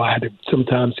I know I had to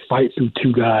sometimes fight through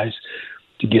two guys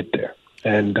to get there.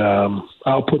 And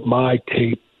I'll put my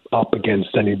tape up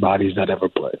against anybody's that ever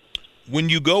played. When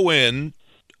you go in,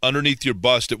 underneath your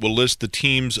bust, it will list the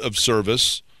teams of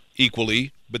service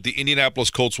equally, but the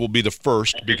Indianapolis Colts will be the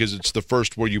first because it's the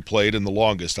first where you played and the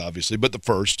longest, obviously, but the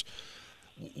first.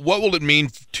 What will it mean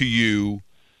to you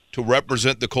to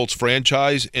represent the Colts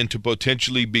franchise and to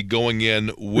potentially be going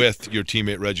in with your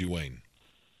teammate Reggie Wayne?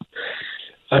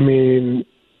 I mean,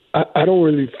 I don't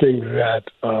really think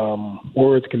that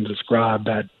words can describe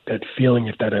that feeling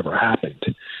if that ever happened.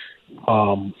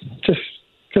 Just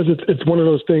because it's one of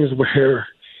those things where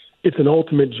it's an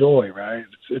ultimate joy, right?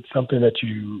 It's something that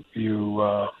you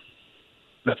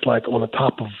that's like on the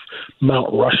top of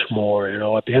Mount Rushmore,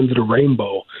 at the end of the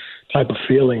rainbow type of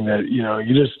feeling that,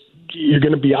 you're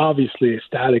going to be obviously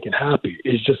ecstatic and happy.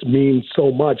 It just means so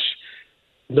much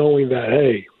knowing that,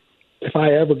 hey, if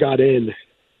I ever got in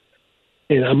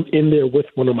and I'm in there with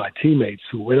one of my teammates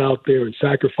who went out there and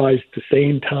sacrificed the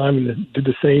same time and did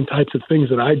the same types of things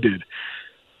that I did,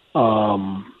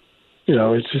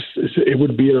 it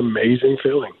would be an amazing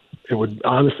feeling. It would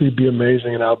honestly be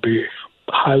amazing, and I'll be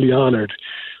highly honored,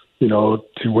 to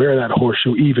wear that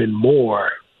horseshoe even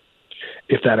more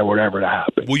if that were ever to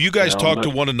happen. Will you guys talk to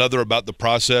one another about the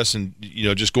process and,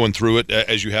 just going through it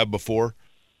as you have before?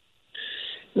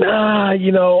 Nah, I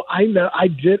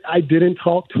didn't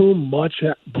talk to him much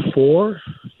before.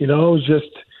 It was just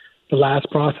the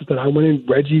last process that I went in.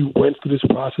 Reggie went through this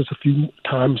process a few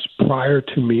times prior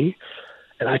to me,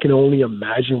 and I can only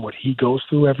imagine what he goes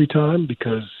through every time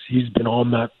because he's been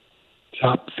on that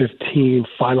top 15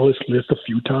 finalist list a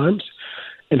few times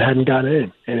and hadn't got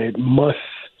in. And it must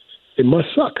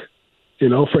suck,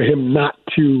 for him not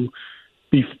to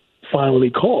be finally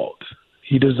called.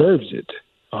 He deserves it.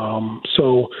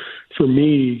 So for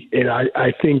me, and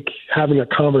I think having a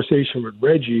conversation with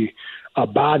Reggie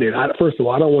about it, first of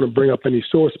all, I don't want to bring up any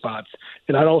sore spots,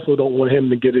 and I also don't want him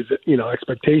to get his,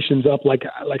 expectations up like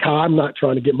how I'm not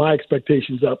trying to get my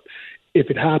expectations up. If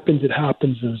it happens, it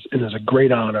happens, and it's a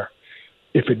great honor.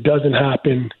 If it doesn't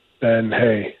happen, then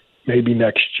hey, maybe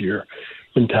next year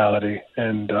mentality,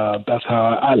 and that's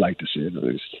how I like to see it, at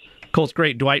least. Colts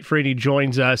great Dwight Freeney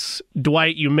joins us.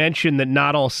 Dwight, you mentioned that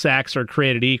not all sacks are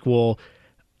created equal.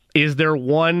 Is there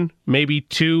one, maybe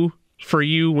two for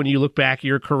you when you look back at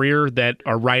your career that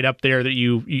are right up there that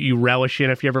you relish in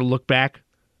if you ever look back?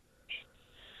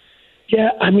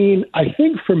 Yeah, I mean, I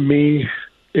think for me,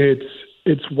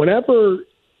 it's whenever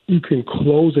you can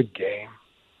close a game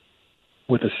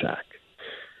with a sack.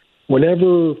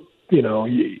 Whenever,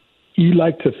 you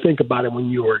like to think about it when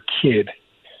you were a kid,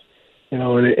 and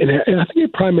I think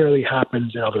it primarily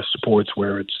happens in other sports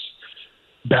where it's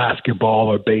basketball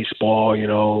or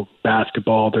baseball.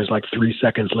 Basketball, there's like 3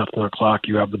 seconds left on the clock.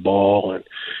 You have the ball and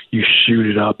you shoot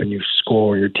it up and you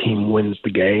score. Your team wins the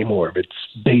game. Or if it's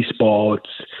baseball, it's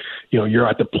you're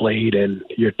at the plate and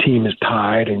your team is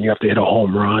tied and you have to hit a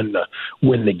home run to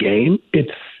win the game.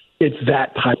 It's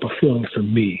that type of feeling for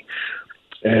me.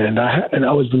 And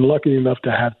I was lucky enough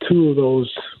to have two of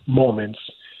those moments.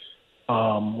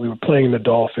 We were playing the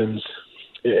Dolphins,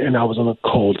 and I was on the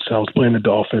Colts. I was playing the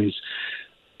Dolphins,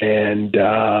 and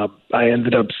I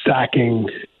ended up sacking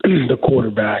the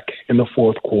quarterback in the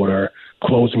fourth quarter,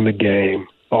 closing the game.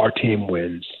 Our team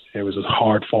wins. It was a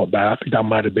hard-fought battle. I think that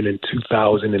might have been in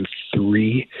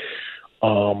 2003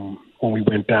 when we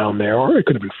went down there, or it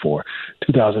could have been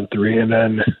 2003. And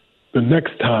then the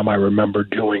next time I remember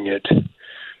doing it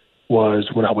was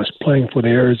when I was playing for the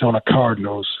Arizona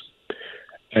Cardinals,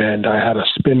 and I had a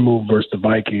spin move versus the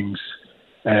Vikings,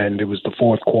 and it was the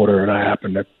fourth quarter, and I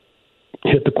happened to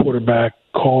hit the quarterback,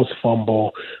 cause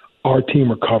fumble. Our team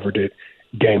recovered it,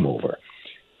 game over.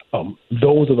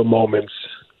 Those are the moments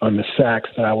on the sacks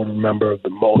that I would remember the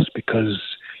most because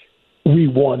we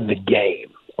won the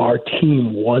game. Our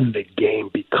team won the game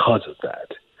because of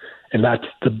that. And that's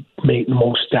the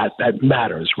most that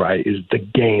matters, right, is the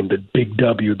game, the big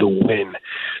W, the win.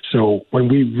 So when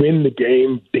we win the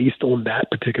game based on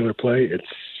that particular play,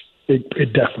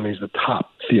 it definitely is the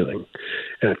top feeling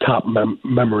and a top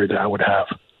memory that I would have.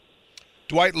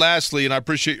 Dwight, lastly, and I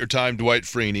appreciate your time, Dwight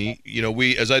Freeney.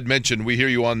 We, as I'd mentioned, we hear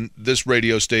you on this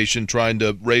radio station trying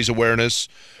to raise awareness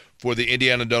for the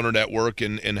Indiana Donor Network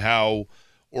and how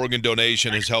organ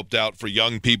donation has helped out for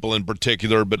young people in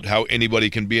particular, but how anybody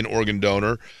can be an organ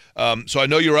donor. So I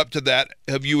know you're up to that.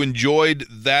 Have you enjoyed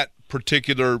that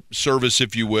particular service,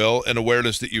 if you will, and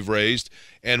awareness that you've raised?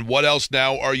 And what else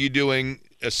now are you doing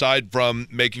aside from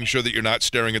making sure that you're not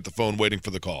staring at the phone waiting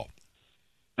for the call?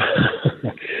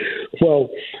 Well,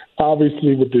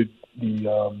 obviously with the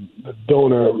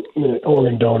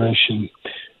organ donation,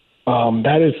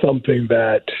 that is something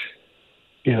that,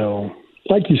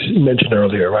 like you mentioned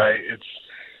earlier, right?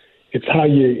 It's how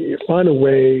you find a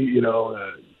way,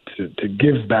 to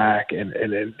give back, and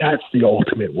that's the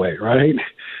ultimate way, right?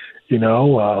 You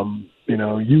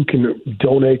can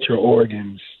donate your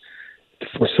organs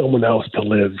for someone else to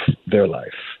live their life,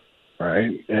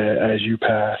 right? As you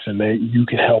pass, and you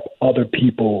can help other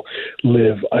people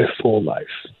live a full life.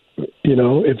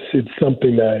 It's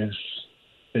something that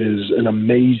is an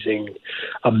amazing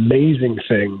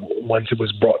thing. Once it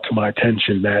was brought to my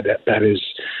attention that is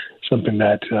something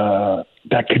that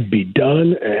could be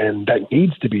done and that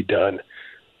needs to be done.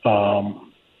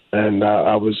 And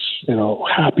I was,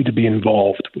 happy to be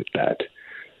involved with that.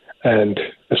 And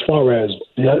as far as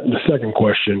the second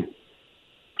question,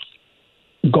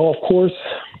 golf course,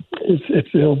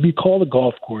 it'll be called a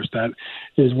golf course. That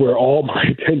is where all my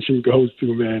attention goes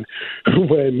to, man,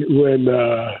 when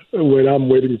I'm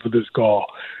waiting for this call.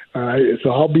 All right,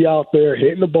 so I'll be out there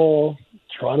hitting the ball,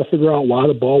 trying to figure out why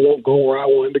the ball won't go where I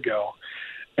want it to go.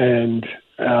 And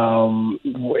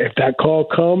if that call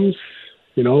comes,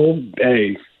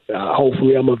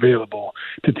 hopefully I'm available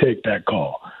to take that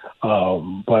call.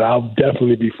 But I'll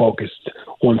definitely be focused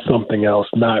on something else,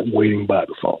 not waiting by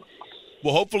the phone.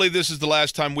 Well, hopefully this is the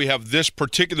last time we have this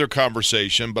particular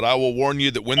conversation, but I will warn you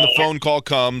that when the phone call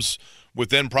comes,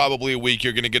 within probably a week,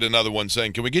 you're going to get another one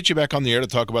saying, can we get you back on the air to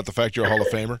talk about the fact you're a Hall of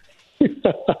Famer?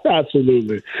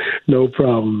 Absolutely. No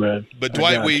problem, man. But,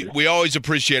 Dwight, we always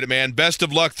appreciate it, man. Best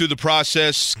of luck through the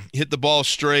process. Hit the ball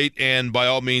straight, and by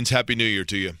all means, Happy New Year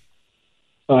to you.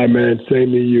 All right, man.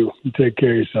 Same to you. You take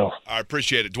care of yourself. I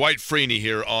appreciate it. Dwight Freeney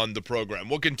here on the program.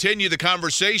 We'll continue the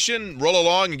conversation, roll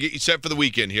along, and get you set for the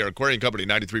weekend here. Aquarium Company,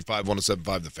 93.5,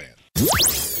 107.5 The Fan.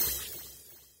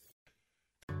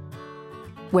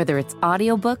 Whether it's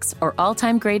audiobooks or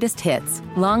all-time greatest hits,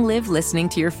 long live listening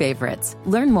to your favorites.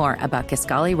 Learn more about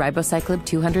Kisqali Ribociclib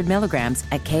 200 milligrams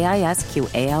at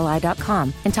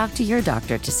KISQALI.com and talk to your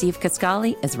doctor to see if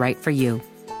Kisqali is right for you.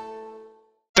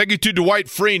 Thank you to Dwight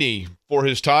Freeney for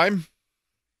his time.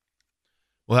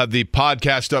 We'll have the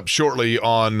podcast up shortly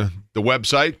on the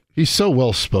website. He's so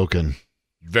well-spoken.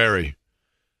 Very.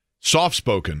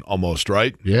 Soft-spoken almost,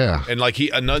 right? Yeah. And like he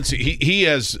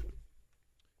has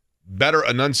better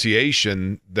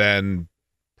enunciation than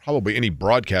probably any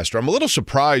broadcaster. I'm a little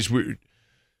surprised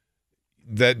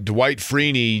that Dwight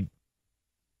Freeney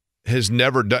has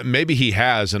never done. Maybe he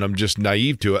has, and I'm just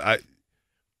naive to it.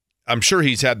 I'm sure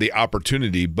he's had the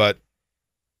opportunity, but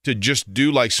to just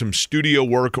do like some studio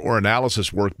work or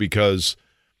analysis work, because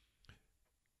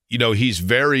he's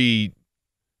very,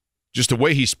 just the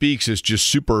way he speaks is just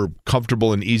super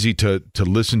comfortable and easy to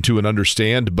listen to and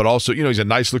understand. But also, he's a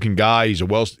nice looking guy. He's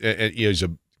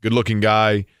a good looking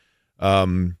guy,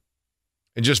 and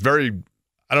just very,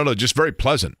 just very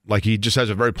pleasant. Like, he just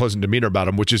has a very pleasant demeanor about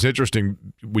him, which is interesting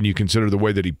when you consider the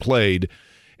way that he played.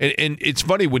 And it's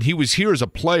funny, when he was here as a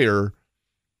player,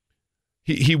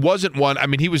 he wasn't one. I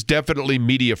mean, he was definitely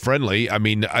media friendly. I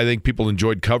mean, I think people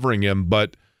enjoyed covering him,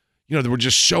 but there were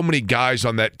just so many guys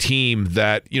on that team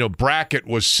that, Brackett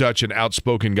was such an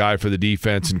outspoken guy for the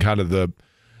defense and kind of the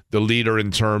leader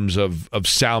in terms of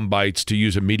sound bites, to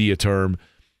use a media term.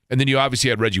 And then you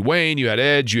obviously had Reggie Wayne, you had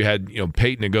Edge, you had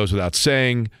Peyton. It goes without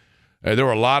saying. There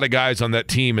were a lot of guys on that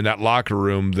team in that locker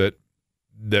room that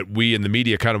we in the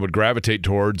media kind of would gravitate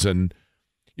towards. And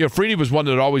Freeney was one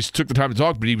that always took the time to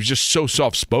talk, but he was just so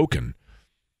soft-spoken.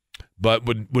 But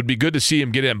would be good to see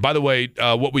him get in. By the way,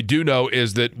 what we do know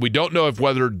is that we don't know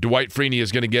whether Dwight Freeney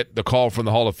is going to get the call from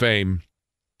the Hall of Fame.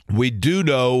 We do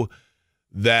know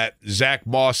that Zach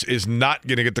Moss is not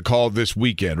going to get the call this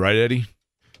weekend, right, Eddie?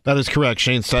 That is correct.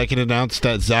 Shane Steichen announced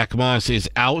that Zach Moss is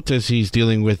out as he's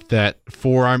dealing with that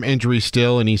forearm injury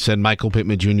still, and he said Michael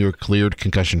Pittman Jr. cleared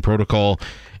concussion protocol,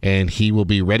 and he will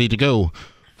be ready to go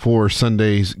for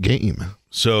Sunday's game.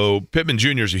 So Pittman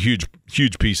Jr. is a huge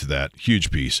piece of that, huge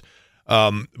piece.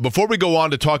 Before we go on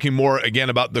to talking more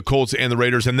again about the Colts and the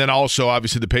Raiders, and then also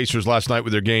obviously the Pacers last night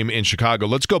with their game in Chicago,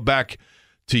 let's go back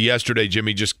to yesterday,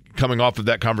 Jimmy, just coming off of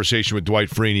that conversation with Dwight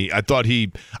Freeney.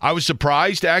 I was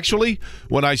surprised, actually,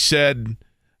 when I said,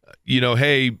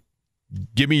 hey,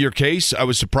 give me your case. I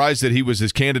was surprised that he was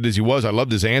as candid as he was. I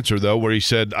loved his answer, though, where he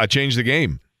said, I changed the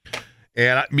game.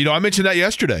 And, I mentioned that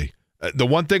yesterday. The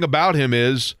one thing about him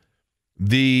is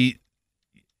there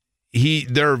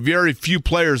are very few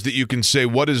players that you can say,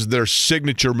 what is their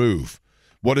signature move?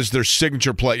 What is their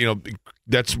signature play?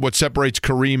 That's what separates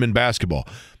Kareem in basketball.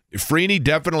 Freeney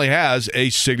definitely has a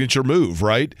signature move,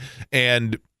 right?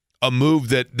 And a move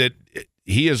that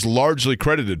he is largely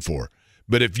credited for.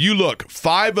 But if you look,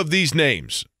 5 of these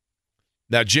names.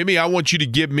 Now, Jimmy, I want you to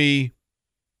give me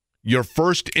your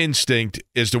first instinct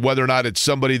as to whether or not it's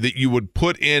somebody that you would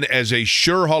put in as a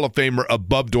sure Hall of Famer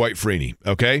above Dwight Freeney,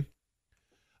 okay?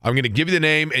 I'm going to give you the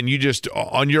name, and you just,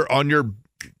 on your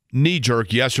knee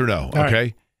jerk, yes or no, okay?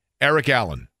 Right. Eric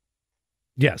Allen.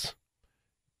 Yes.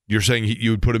 You're saying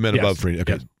you would put him in above Freeney?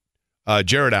 Okay. Yes.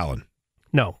 Jared Allen.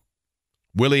 No.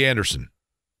 Willie Anderson.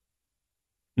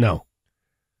 No.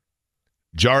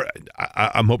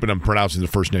 I'm hoping I'm pronouncing the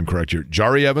first name correct here.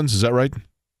 Jari Evans, is that right?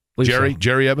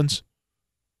 Jerry Evans?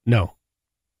 No.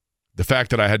 The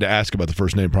fact that I had to ask about the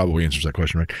first name probably answers that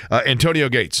question, right? Antonio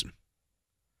Gates.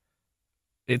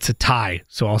 It's a tie,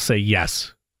 so I'll say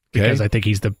yes. Okay. Because I think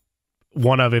he's the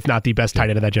one of, if not the best tight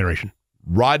end of that generation.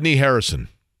 Rodney Harrison.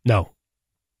 No.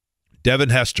 Devin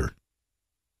Hester.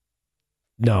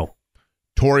 No.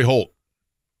 Torrey Holt.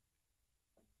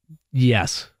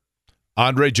 Yes.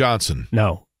 Andre Johnson.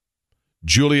 No.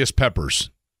 Julius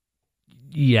Peppers.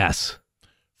 Yes.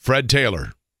 Fred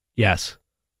Taylor. Yes.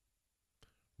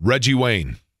 Reggie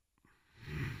Wayne.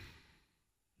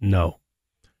 No.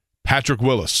 Patrick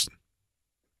Willis.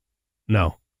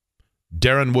 No.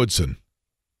 Darren Woodson.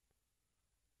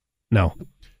 No.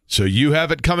 So you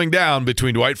have it coming down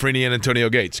between Dwight Freeney and Antonio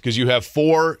Gates, because you have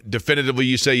 4 definitively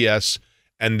you say yes,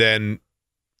 and then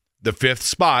the 5th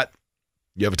spot,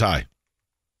 you have a tie.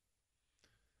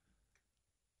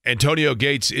 Antonio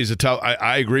Gates is a tough.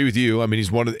 I agree with you. I mean,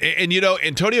 he's one of the, and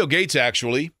Antonio Gates,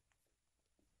 actually,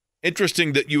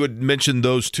 interesting that you would mention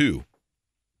those two,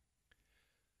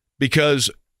 because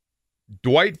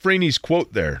Dwight Freeney's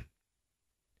quote there,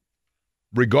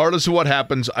 regardless of what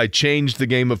happens, I changed the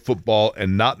game of football,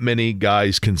 and not many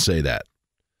guys can say that.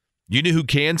 You know who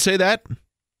can say that?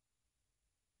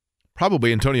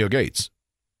 Probably Antonio Gates.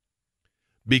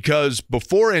 Because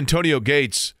before Antonio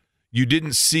Gates, you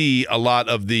didn't see a lot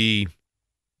of the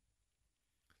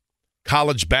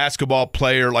college basketball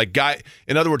player, like guy.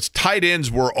 In other words, tight ends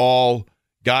were all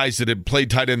guys that had played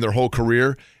tight end their whole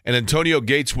career, and Antonio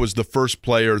Gates was the first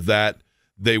player that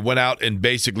they went out and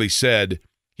basically said,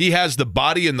 he has the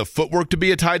body and the footwork to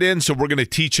be a tight end, so we're going to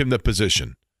teach him the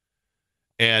position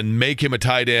and make him a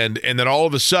tight end. And then all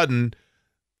of a sudden,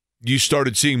 you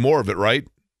started seeing more of it, right?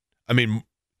 I mean,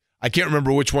 I can't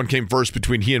remember which one came first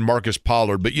between he and Marcus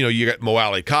Pollard, but you got Mo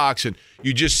Alley Cox, and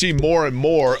you just see more and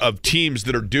more of teams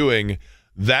that are doing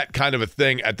that kind of a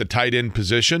thing at the tight end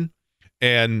position.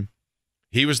 And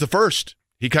he was the first.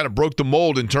 He kind of broke the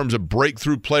mold in terms of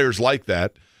breakthrough players like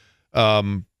that.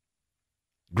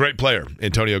 Great player,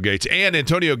 Antonio Gates. And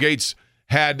Antonio Gates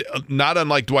had, not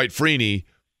unlike Dwight Freeney,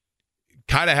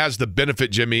 kind of has the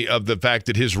benefit, Jimmy, of the fact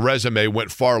that his resume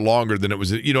went far longer than it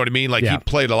was. You know what I mean? Like, he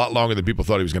played a lot longer than people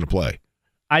thought he was going to play.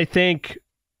 I think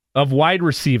of wide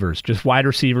receivers, just wide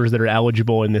receivers that are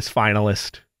eligible in this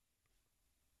finalist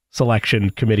selection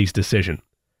committee's decision.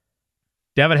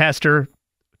 Devin Hester,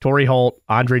 Torrey Holt,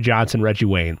 Andre Johnson, Reggie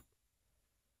Wayne.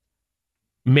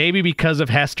 Maybe because of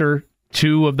Hester,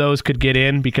 2 of those could get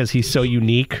in because he's so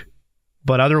unique.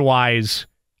 But otherwise,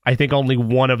 I think only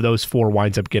one of those 4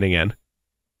 winds up getting in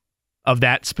of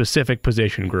that specific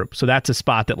position group. So that's a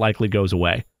spot that likely goes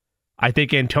away. I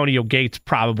think Antonio Gates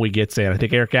probably gets in. I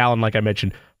think Eric Allen, like I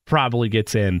mentioned, probably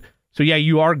gets in. So yeah,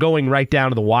 you are going right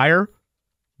down to the wire.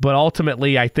 But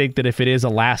ultimately, I think that if it is a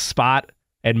last spot,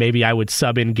 and maybe I would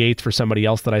sub in Gates for somebody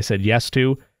else that I said yes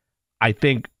to, I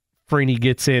think Freeney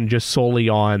gets in just solely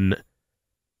on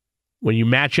when you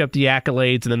match up the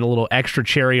accolades and then the little extra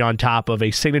cherry on top of a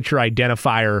signature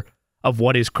identifier of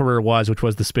what his career was, which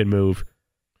was the spin move.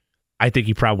 I think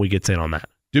he probably gets in on that.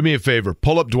 Do me a favor.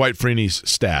 Pull up Dwight Freeney's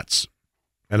stats.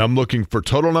 And I'm looking for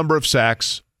total number of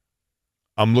sacks.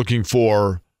 I'm looking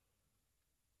for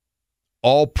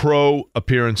all-pro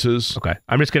appearances. Okay.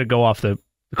 I'm just going to go off the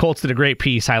Colts did a great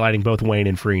piece highlighting both Wayne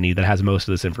and Freeney that has most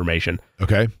of this information.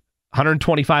 Okay.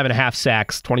 125.5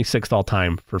 sacks, 26th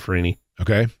all-time for Freeney.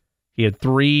 Okay. He had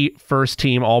 3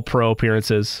 first-team all-pro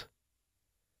appearances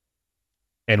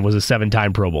and was a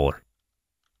 7-time Pro Bowler.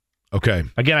 Okay.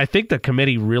 Again, I think the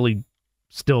committee really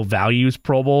still values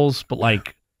Pro Bowls, but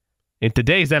like in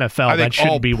today's NFL, that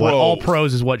shouldn't be what all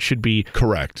pros is what should be.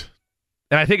 Correct.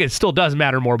 And I think it still does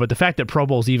matter more, but the fact that Pro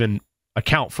Bowls even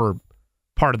account for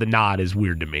part of the nod is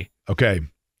weird to me. Okay.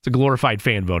 It's a glorified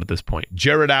fan vote at this point.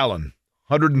 Jared Allen,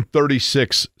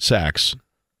 136 sacks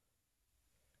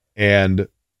and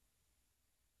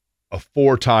a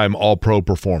 4-time All-Pro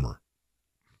performer.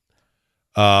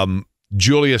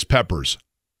 Julius Peppers,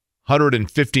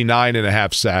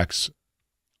 159.5 sacks,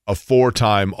 a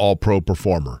 4-time All-Pro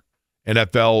performer.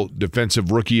 NFL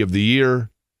Defensive Rookie of the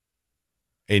Year,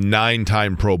 a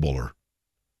 9-time Pro Bowler.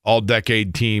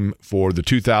 All-decade team for the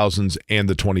 2000s and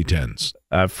the 2010s.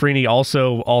 Freeney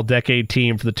also all-decade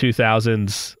team for the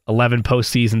 2000s, 11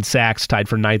 postseason sacks, tied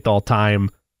for 9th all-time,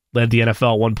 led the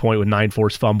NFL at one point with 9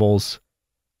 forced fumbles,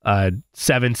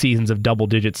 7 seasons of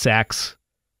double-digit sacks.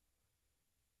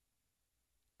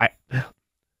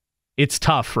 It's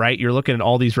tough, right? You're looking at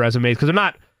all these resumes because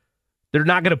they're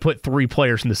not going to put 3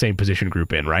 players in the same position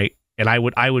group in, right? And I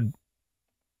would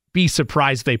be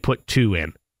surprised if they put 2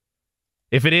 in.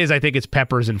 If it is, I think it's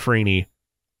Peppers and Freeney.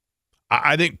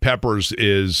 I think Peppers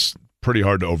is pretty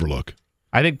hard to overlook.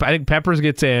 I think Peppers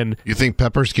gets in. You think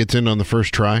Peppers gets in on the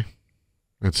first try?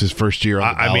 That's his first year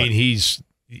on the ballot. I mean, he's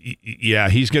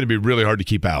going to be really hard to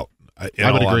keep out. I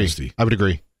would agree. Honesty. I would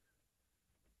agree.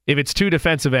 If it's 2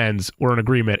 defensive ends, we're in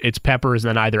agreement. It's Peppers and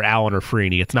then either Allen or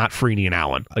Freeney. It's not Freeney and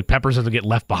Allen. Like Peppers doesn't get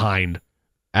left behind.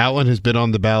 Allen has been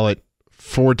on the ballot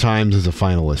 4 times as a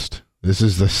finalist. This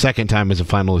is the 2nd time as a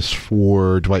finalist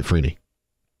for Dwight Freeney.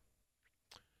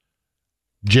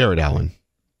 Jared Allen.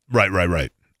 Right.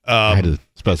 I had to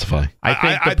specify.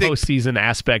 I think the postseason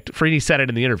aspect, Freeney said it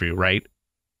in the interview, right?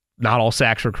 Not all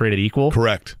sacks are created equal.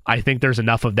 Correct. I think there's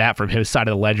enough of that from his side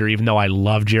of the ledger, even though I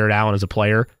love Jared Allen as a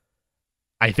player.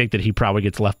 I think that he probably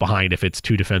gets left behind if it's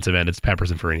 2 defensive ends. It's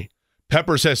Peppers and Freeney.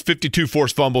 Peppers has 52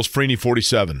 forced fumbles, Freeney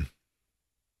 47.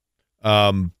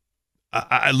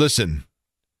 Listen.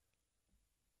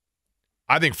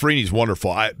 I think Freeney's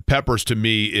wonderful. Peppers, to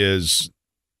me, is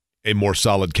a more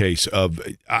solid case of.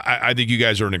 I think you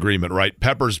guys are in agreement, right?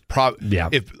 Peppers,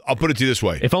 If I'll put it to you this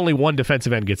way: if only 1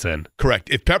 defensive end gets in, correct.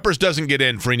 If Peppers doesn't get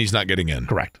in, Freeney's not getting in.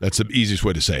 Correct. That's the easiest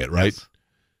way to say it, right? Yes.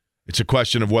 It's a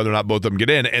question of whether or not both of them get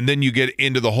in, and then you get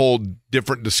into the whole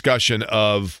different discussion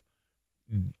of,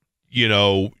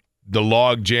 the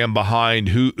log jam behind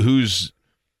who's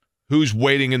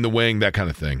waiting in the wing, that kind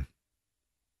of thing,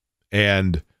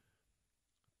 and.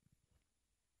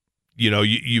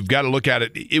 You've got to look at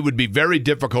it. It would be very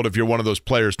difficult if you're one of those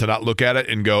players to not look at it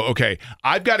and go, okay,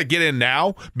 I've got to get in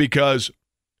now because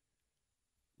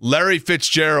Larry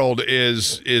Fitzgerald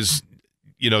is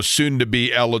soon to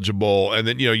be eligible. And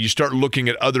then, you start looking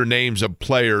at other names of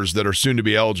players that are soon to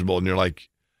be eligible. And you're like,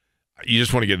 you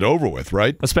just want to get it over with,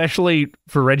 right? Especially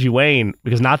for Reggie Wayne,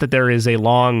 because not that there is a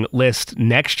long list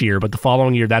next year, but the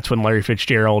following year, that's when Larry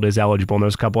Fitzgerald is eligible, and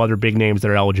there's a couple other big names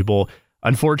that are eligible.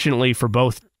 Unfortunately for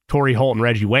both Torrey Holt and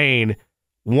Reggie Wayne,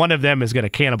 one of them is going to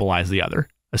cannibalize the other,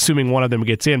 assuming one of them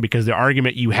gets in, because the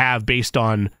argument you have based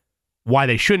on why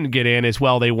they shouldn't get in is,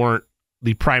 well, they weren't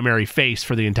the primary face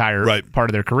for the entire part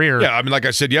of their career. Yeah, I mean, like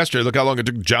I said yesterday, look how long it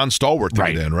took John Stallworth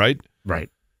to get in, right? Right.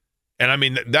 And I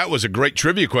mean, that was a great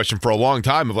trivia question for a long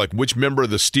time of like, which member of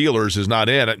the Steelers is not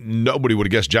in? Nobody would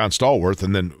have guessed John Stallworth,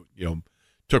 and then,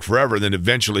 took forever, and then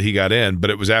eventually he got in, but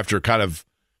it was after kind of,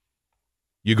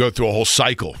 you go through a whole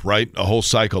cycle, right? A whole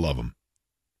cycle of them,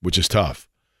 which is tough.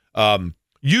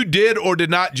 You did or did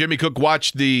not, Jimmy Cook,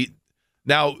 watch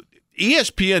now,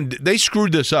 ESPN, they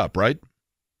screwed this up, right?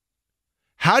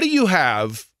 How do you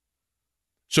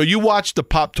so you watched the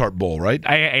Pop-Tart Bowl, right?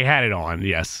 I had it on,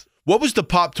 yes. What was the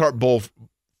Pop-Tart Bowl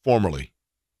formerly?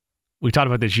 We talked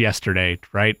about this yesterday,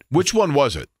 right? Which one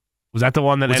was it? Was that the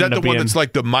one that was ended that the one that's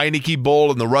like the Meineke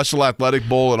Bowl and the Russell Athletic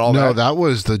Bowl and all that? No, that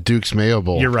was the Duke's Mayo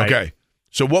Bowl. You're right. Okay.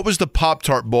 So what was the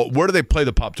Pop-Tart Bowl? Where do they play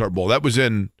the Pop-Tart Bowl? That was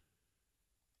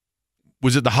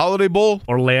was it the Holiday Bowl?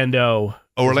 Orlando.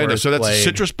 Oh, Orlando. So that's the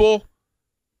Citrus Bowl?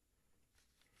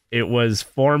 It was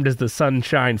formed as the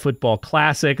Sunshine Football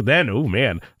Classic. Then,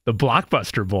 the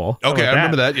Blockbuster Bowl. Okay, I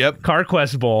remember that. Yep.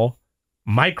 CarQuest Bowl,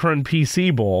 Micron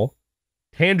PC Bowl,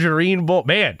 Tangerine Bowl.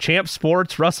 Man, Champ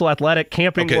Sports, Russell Athletic,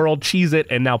 Camping World, Cheez-It,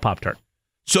 and now Pop-Tart.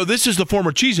 So this is the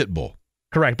former Cheez-It Bowl.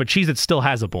 Correct, but Cheez-It still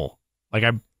has a bowl. Like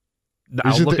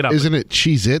I'll look it up. Isn't it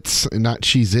Cheez-Its and not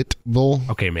Cheez-It Bowl?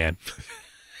 Okay, man.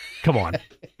 Come on.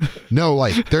 No,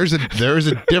 like there's a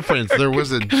difference. There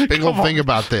was a big old thing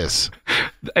about this.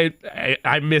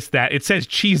 I missed that. It says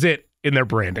Cheez-It in their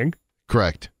branding.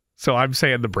 Correct. So I'm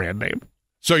saying the brand name.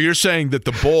 So you're saying that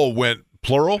the bowl went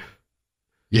plural?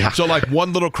 Yeah. So like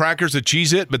one little cracker's a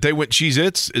Cheez-It, but they went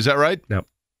Cheez-Its? Is that right? No.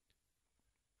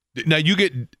 Now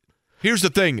here's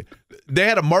the thing. They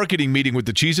had a marketing meeting with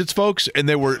the Cheez-Its folks, and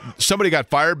somebody got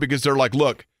fired because they're like,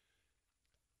 look,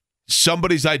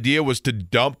 somebody's idea was to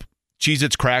dump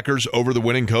Cheez-Its crackers over the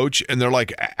winning coach, and they're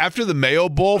like, after the Mayo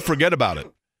Bowl, forget about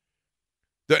it.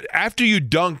 After you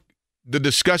dunk the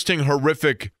disgusting,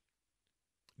 horrific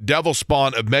devil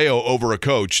spawn of mayo over a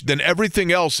coach, then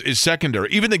everything else is secondary.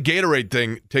 Even the Gatorade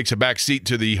thing takes a back seat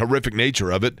to the horrific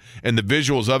nature of it and the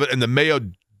visuals of it and the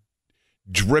mayo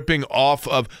dripping off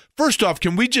of. First off,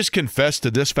 can we just confess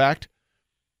to this fact?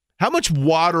 How much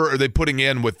water are they putting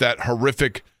in with that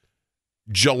horrific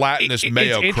gelatinous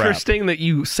mayo crap? It's interesting that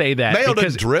you say that. Mayo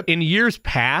because doesn't drip. In years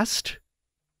past,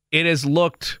 it has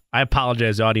looked, I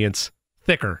apologize, audience,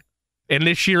 thicker. And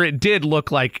this year it did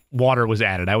look like water was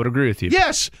added. I would agree with you.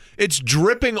 Yes, it's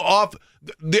dripping off.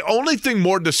 The only thing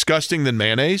more disgusting than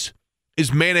mayonnaise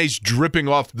is mayonnaise dripping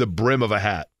off the brim of a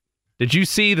hat. Did you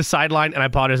see the sideline? And I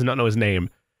apologize, I don't know his name.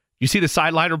 You see the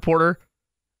sideline reporter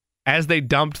as they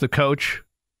dumped the coach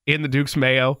in the Duke's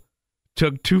mayo,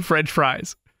 took 2 French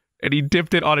fries, and he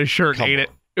dipped it on his shirt and ate it.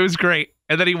 It was great.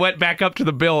 And then he went back up to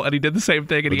the bill and he did the same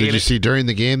thing and he ate it. Did you see during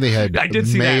the game they had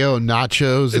mayo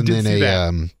nachos and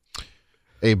then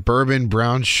a bourbon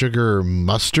brown sugar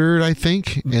mustard, I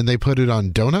think, and they put it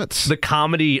on donuts? The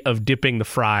comedy of dipping the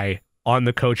fry on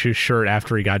the coach's shirt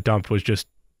after he got dumped was just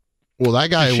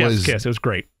that guy was kiss. It was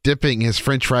great. Dipping his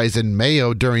French fries in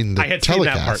mayo during the I had telecast.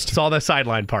 seen that part. Saw the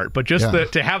sideline part, but just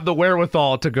to have the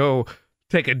wherewithal to go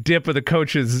take a dip of the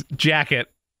coach's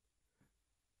jacket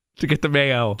to get the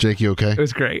mayo. Jake, you okay? It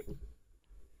was great.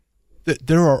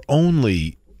 There are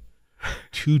only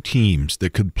 2 teams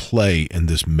that could play in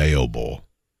this Mayo Bowl,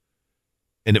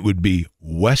 and it would be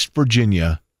West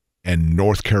Virginia and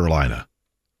North Carolina.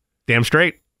 Damn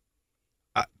straight.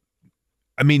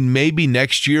 I mean, maybe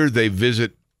next year they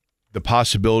visit the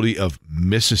possibility of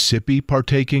Mississippi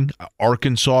partaking.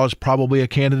 Arkansas is probably a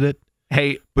candidate.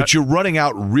 Hey, but you're running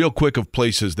out real quick of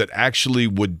places that actually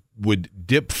would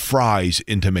dip fries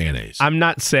into mayonnaise. I'm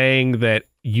not saying that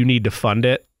you need to fund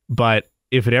it, but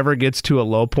if it ever gets to a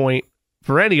low point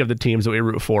for any of the teams that we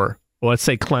root for, let's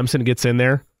say Clemson gets in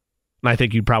there, and I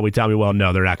think you'd probably tell me, well,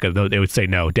 no, they're not going to. They would say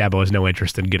no. Dabo has no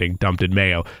interest in getting dumped in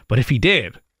mayo. But if he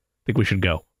did, I think we should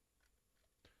go.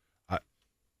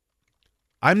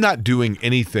 I'm not doing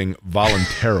anything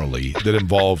voluntarily that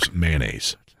involves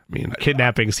mayonnaise. I mean,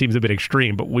 kidnapping seems a bit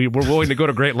extreme, but we're willing to go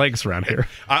to great lengths around here.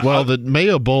 The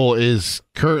Mayo Bowl is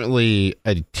currently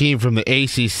a team from the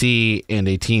ACC and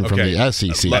a team from the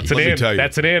SEC. Let me tell you.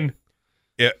 That's an in.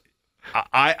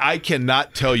 I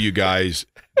cannot tell you guys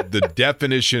the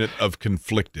definition of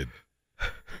conflicted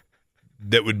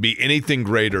that would be anything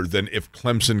greater than if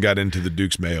Clemson got into the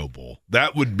Duke's Mayo Bowl.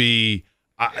 That would be,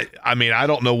 I mean, I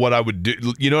don't know what I would do.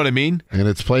 You know what I mean? And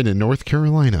it's played in North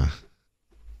Carolina.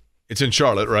 It's in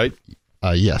Charlotte, right?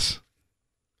 Yes.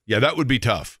 Yeah, that would be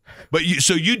tough. But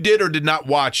so you did or did not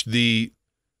watch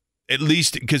at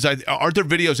least, because aren't there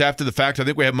videos after the fact? I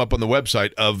think we have them up on the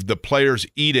website of the players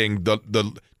eating the.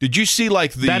 Did you see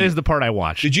that is the part I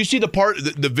watched. Did you see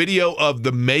the video of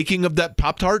the making of that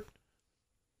Pop-Tart?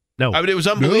 No. I mean, it was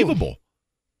unbelievable. No.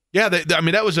 Yeah,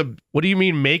 that was a. What do you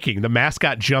mean making? The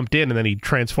mascot jumped in and then he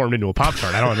transformed into a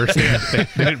Pop-Tart. I don't understand.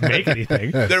 they didn't make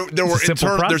anything.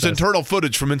 There's internal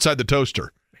footage from inside the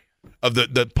toaster of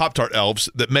the Pop-Tart elves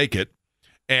that make it,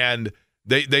 and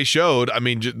they showed. I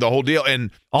mean, the whole deal,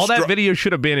 and all that video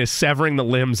should have been is severing the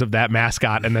limbs of that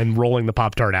mascot and then rolling the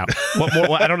Pop-Tart out. What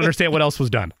more? I don't understand what else was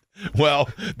done. Well,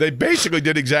 they basically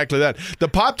did exactly that. The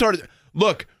Pop-Tart.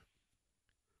 Look.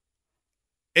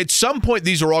 At some point,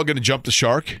 these are all going to jump the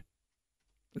shark.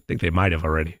 I think they might have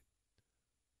already.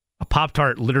 A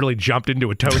Pop-Tart literally jumped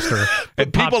into a toaster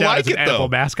and popped out as an edible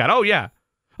mascot. Oh, yeah.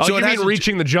 Oh, so you mean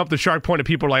reaching the jump the shark point and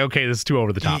people are like, okay, this is too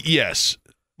over the top. Yes.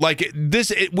 Like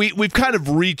we've kind of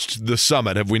reached the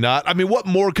summit, have we not? I mean, what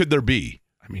more could there be?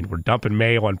 I mean, we're dumping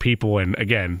mayo on people and,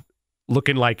 again,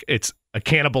 looking like it's a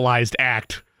cannibalized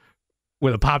act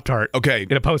with a Pop-Tart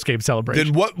in a post-game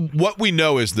celebration. Then what we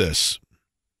know is this.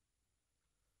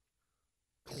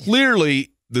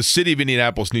 Clearly, the city of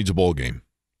Indianapolis needs a bowl game,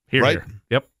 right? Here.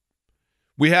 Yep.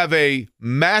 We have a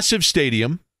massive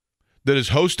stadium that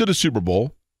has hosted a Super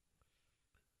Bowl.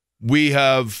 We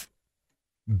have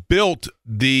built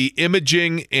the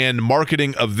imaging and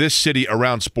marketing of this city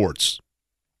around sports.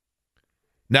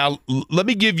 Now, let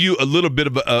me give you a little bit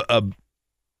of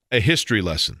a history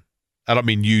lesson. I don't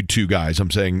mean you two guys. I'm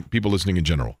saying people listening in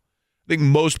general. I think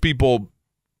most people...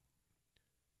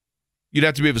 You'd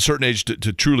have to be of a certain age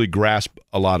to truly grasp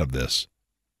a lot of this.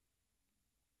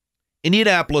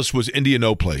 Indianapolis was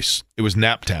Indianopolis. It was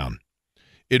Naptown.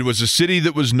 It was a city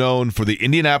that was known for the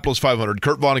Indianapolis 500.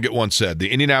 Kurt Vonnegut once said,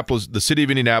 the city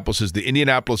of Indianapolis is the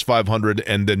Indianapolis 500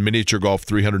 and then miniature golf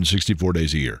 364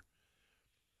 days a year.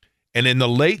 And in the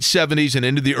late 70s and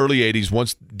into the early 80s,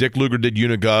 once Dick Lugar did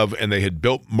Unigov and they had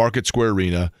built Market Square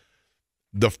Arena,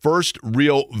 the first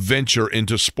real venture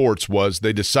into sports was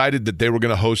they decided that they were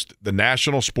going to host the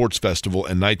National Sports Festival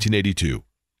in 1982,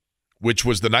 which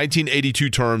was the 1982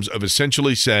 terms of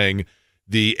essentially saying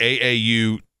the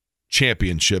AAU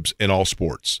championships in all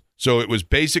sports. So it was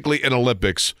basically an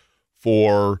Olympics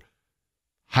for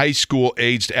high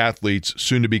school-aged athletes,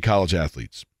 soon to be college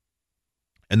athletes.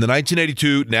 And the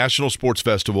 1982 National Sports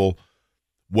Festival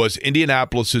was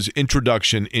Indianapolis's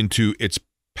introduction into its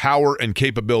power and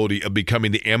capability of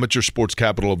becoming the amateur sports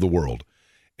capital of the world.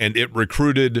 And it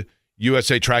recruited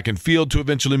USA Track and Field to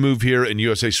eventually move here and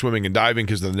USA Swimming and Diving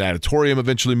because of the natatorium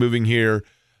eventually moving here,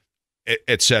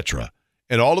 etc.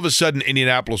 And all of a sudden,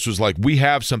 Indianapolis was like, we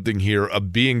have something here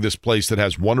of being this place that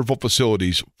has wonderful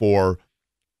facilities for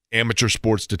amateur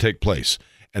sports to take place.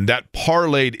 And that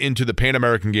parlayed into the Pan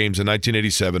American Games in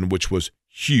 1987, which was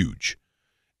huge.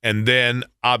 And then,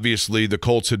 obviously, the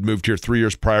Colts had moved here 3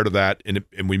 years prior to that, and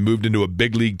we moved into a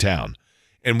big league town.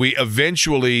 And we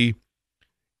eventually,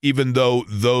 even though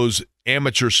those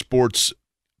amateur sports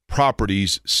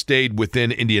properties stayed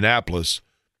within Indianapolis,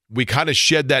 we kind of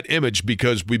shed that image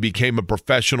because we became a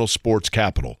professional sports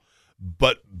capital.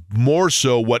 But more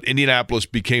so, what Indianapolis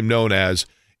became known as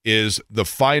is the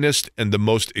finest and the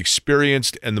most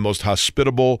experienced and the most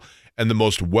hospitable and the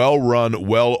most well-run,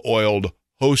 well-oiled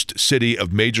host city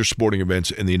of major sporting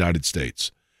events in the United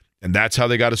States. And that's how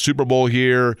they got a Super Bowl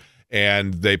here,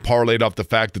 and they parlayed off the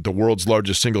fact that the world's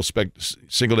largest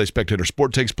single-day spectator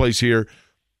sport takes place here.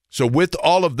 So with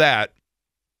all of that,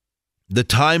 the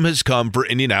time has come for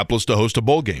Indianapolis to host a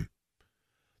bowl game.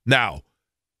 Now,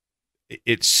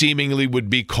 it seemingly would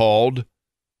be called,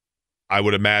 I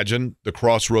would imagine, the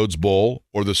Crossroads Bowl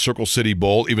or the Circle City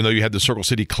Bowl, even though you had the Circle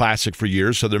City Classic for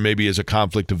years, so there maybe is a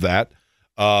conflict of that.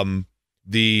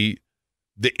 The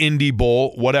Indy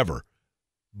Bowl, whatever.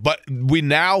 But we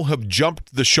now have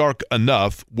jumped the shark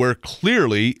enough where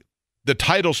clearly the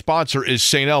title sponsor is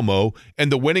St. Elmo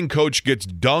and the winning coach gets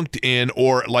dunked in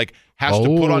or like has to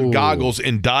put on goggles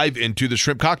and dive into the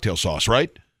shrimp cocktail sauce,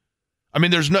 right? I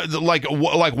mean, there's no like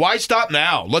why stop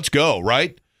now? Let's go,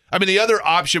 right? I mean, the other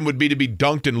option would be to be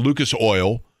dunked in Lucas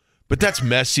oil, but that's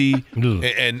messy,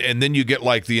 and then you get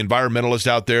like the environmentalists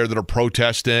out there that are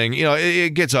protesting. You know,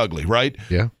 it gets ugly, right?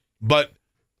 Yeah. But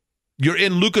you're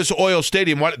in Lucas Oil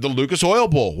Stadium. Why, the Lucas Oil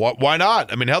Bowl? Why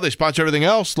not? I mean, hell, they sponsor everything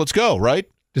else. Let's go, right?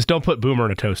 Just don't put Boomer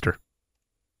in a toaster.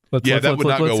 That would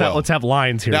not go well. Let's have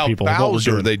lines here, now, people.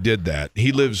 Bowser, they did that.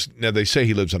 Now, they say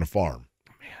he lives on a farm.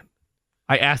 Man,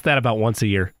 I ask that about once a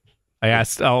year.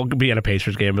 I'll be at a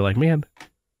Pacers game and be like, man,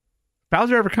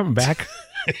 Bowser ever coming back?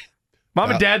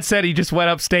 Mom and Dad said he just went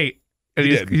upstate. And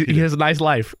he has a nice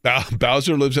life.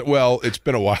 Bowser lives at, well, it's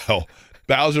been a while.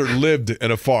 Bowser lived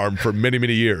in a farm for many,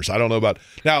 many years. I don't know about,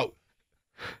 now,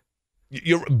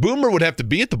 Boomer would have to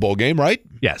be at the bowl game, right?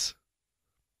 Yes.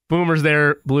 Boomer's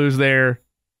there, Blue's there,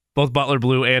 both Butler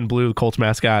Blue and Blue, the Colts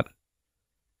mascot.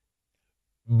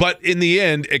 But in the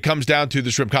end, it comes down to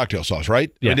the shrimp cocktail sauce,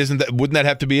 right? Yeah. I mean, wouldn't that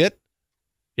have to be it?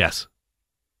 Yes.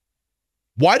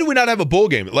 Why do we not have a bowl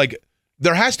game? Like,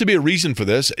 there has to be a reason for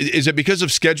this. Is it because of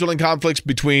scheduling conflicts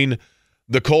between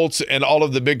the Colts and all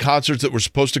of the big concerts that were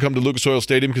supposed to come to Lucas Oil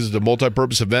Stadium because it's a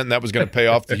multi-purpose event and that was going to pay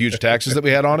off the huge taxes that we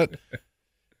had on it?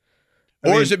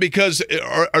 Or is it because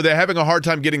are they having a hard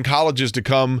time getting colleges to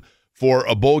come for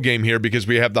a bowl game here because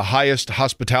we have the highest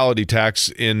hospitality tax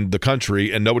in the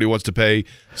country and nobody wants to pay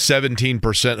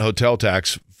 17% hotel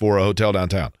tax for a hotel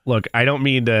downtown? Look, I don't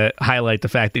mean to highlight the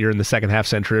fact that you're in the second half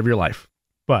century of your life,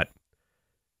 but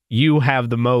you have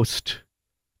the most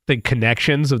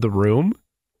connections of the room,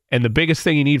 and the biggest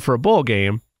thing you need for a bowl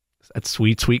game is that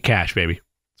sweet, sweet cash, baby.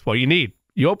 That's what you need.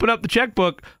 You open up the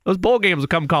checkbook, those bowl games will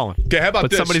come calling. Okay, how about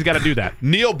but this? Somebody's got to do that.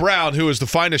 Neil Brown, who is the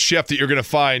finest chef that you're going to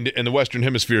find in the Western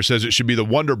Hemisphere, says it should be the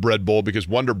Wonder Bread Bowl because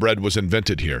Wonder Bread was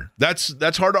invented here.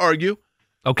 That's hard to argue.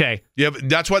 Okay. Yeah,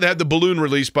 that's why they had the balloon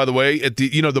release, by the way. At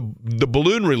the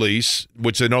balloon release,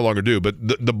 which they no longer do, but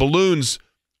the balloons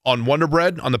on Wonder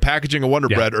Bread, on the packaging of Wonder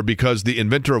Bread, are because the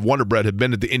inventor of Wonder Bread had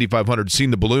been at the Indy 500,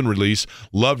 seen the balloon release,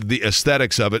 loved the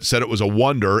aesthetics of it, said it was a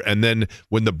wonder, and then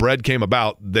when the bread came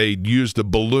about, they used the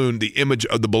balloon, the image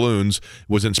of the balloons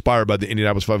was inspired by the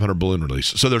Indianapolis 500 balloon release.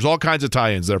 So there's all kinds of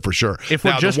tie-ins there for sure.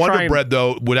 Now, the Wonder Bread,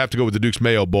 though, would have to go with the Duke's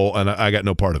Mayo Bowl, and I got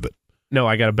no part of it. No,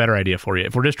 I got a better idea for you.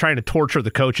 If we're just trying to torture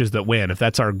the coaches that win, if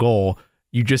that's our goal,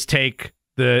 you just take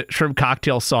the shrimp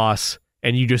cocktail sauce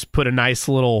and you just put a nice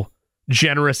little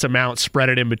generous amount, spread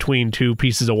it in between two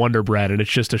pieces of Wonder Bread, and it's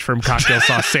just a shrimp cocktail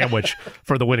sauce sandwich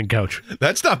for the winning coach.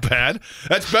 That's not bad.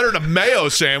 That's better than a mayo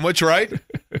sandwich, right?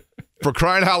 For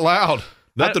crying out loud.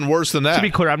 Nothing worse than that. To be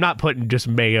clear, I'm not putting just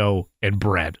mayo and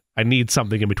bread. I need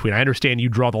something in between. I understand you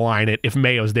draw the line at if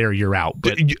mayo's there, you're out,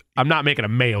 but I'm not making a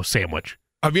mayo sandwich.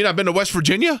 Have you not been to West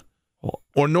Virginia?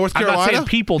 Or North Carolina? I'm not saying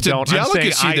people don't. It's a delicacy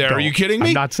I'm saying there. Are you kidding me?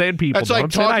 I'm not saying people That's don't.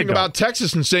 like talking about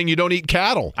Texas and saying you don't eat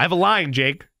cattle. I have a line,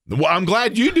 Jake. Well, I'm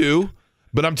glad you do,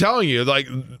 but I'm telling you, like,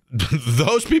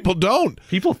 those people don't.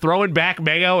 People throwing back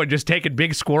mayo and just taking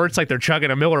big squirts like they're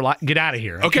chugging a Miller Lite. Get out of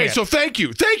here. Okay, so thank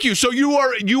you. So you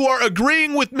are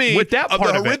agreeing with me with that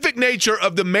part of the horrific nature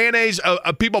of the mayonnaise,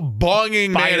 of people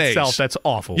bonging by mayonnaise. itself. That's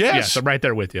awful. Yes, I'm right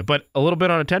there with you. But a little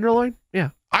bit on a tenderloin, yeah.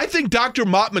 I think Dr.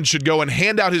 Mottman should go and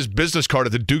hand out his business card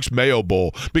at the Duke's Mayo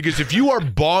Bowl because if you are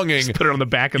bonging... Just put it on the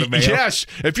back of the mayo. Yes.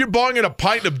 If you're bonging a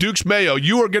pint of Duke's Mayo,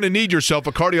 you are going to need yourself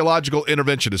a cardiological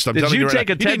interventionist. I'm telling you right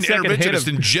now. You need an interventionist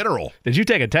in general. Did you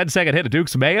take a 10-second hit of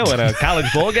Duke's Mayo in a college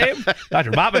bowl game?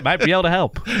 Dr. Mottman might be able to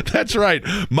help. That's right.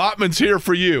 Mottman's here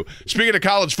for you. Speaking of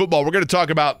college football, we're going to talk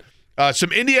about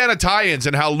some Indiana tie-ins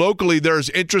and how locally there's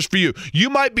interest for you. You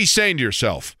might be saying to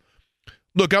yourself,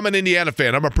 look, I'm an Indiana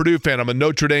fan. I'm a Purdue fan. I'm a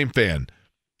Notre Dame fan.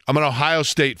 I'm an Ohio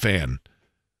State fan.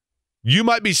 You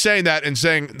might be saying that and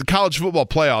saying the college football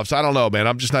playoffs, I don't know, man.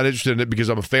 I'm just not interested in it because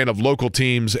I'm a fan of local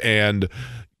teams and,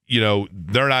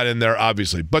 they're not in there,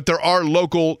 obviously. But there are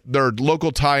local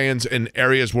tie-ins in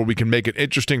areas where we can make it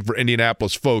interesting for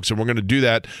Indianapolis folks, and we're going to do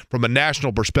that from a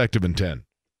national perspective in 10.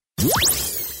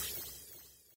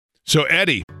 So,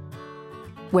 Eddie.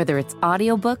 Whether it's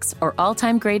audiobooks or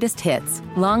all-time greatest hits,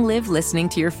 long live listening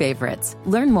to your favorites.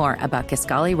 Learn more about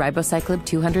Kisqali Ribociclib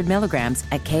 200 milligrams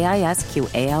at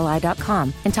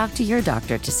KISQALI.com and talk to your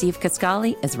doctor to see if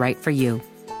Kisqali is right for you.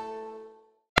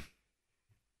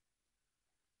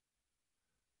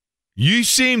 You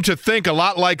seem to think a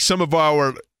lot like some of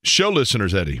our show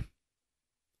listeners, Eddie.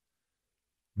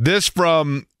 This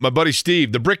from my buddy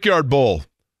Steve. The Brickyard Bowl.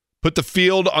 Put the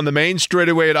field on the main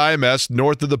straightaway at IMS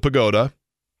north of the pagoda.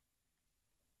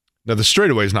 Now, the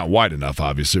straightaway is not wide enough,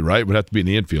 obviously, right? It would have to be in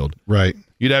the infield. Right.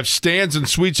 You'd have stands and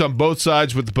suites on both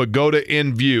sides with the pagoda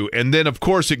in view. And then, of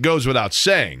course, it goes without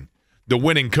saying, the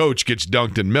winning coach gets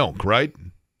dunked in milk, right?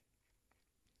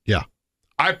 Yeah.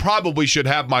 I probably should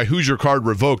have my Hoosier card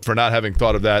revoked for not having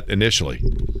thought of that initially,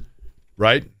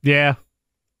 right? Yeah.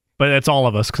 But it's all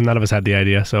of us because none of us had the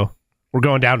idea. So we're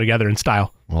going down together in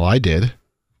style. Well, I did.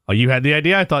 Oh, you had the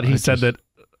idea? I thought he said that.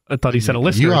 I thought he said a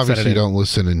listener. You obviously don't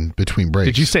listen in between breaks.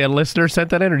 Did you say a listener sent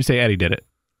that in, or did you say Eddie did it?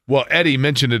 Well, Eddie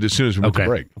mentioned it as soon as we went to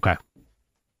break. Okay.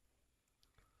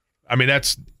 I mean,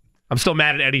 I'm still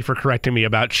mad at Eddie for correcting me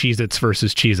about Cheez-Its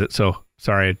versus Cheez-It, so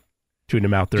sorry I tuned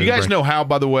him out there. Do you guys know how,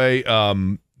 by the way,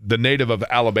 the native of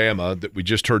Alabama that we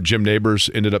just heard Jim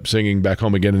Nabors ended up singing Back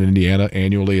Home Again in Indiana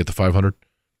annually at the 500.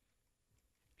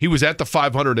 He was at the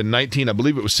 500 in I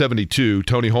believe it was 72.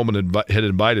 Tony Holman had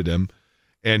invited him,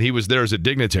 and he was there as a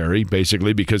dignitary,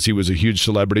 basically, because he was a huge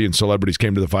celebrity, and celebrities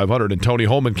came to the 500. And Tony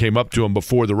Holman came up to him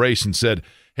before the race and said,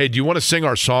 "Hey, do you want to sing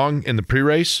our song in the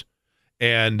pre-race?"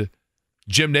 And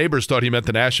Jim Nabors thought he meant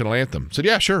the national anthem. Said,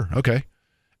 "Yeah, sure, okay."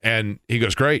 And he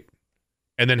goes, "Great."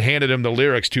 And then handed him the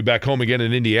lyrics to Back Home Again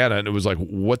in Indiana, and it was like,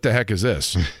 what the heck is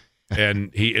this? And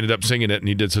he ended up singing it, and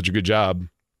he did such a good job,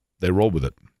 they rolled with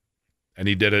it. And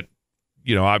he did it,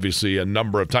 obviously a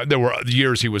number of times. There were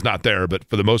years he was not there, but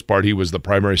for the most part, he was the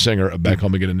primary singer of Back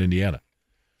Home Again in Indiana.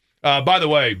 By the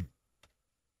way,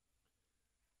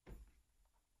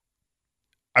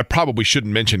 I probably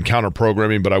shouldn't mention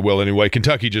counter-programming, but I will anyway.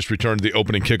 Kentucky just returned the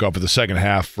opening kickoff of the second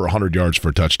half for 100 yards for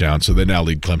a touchdown, so they now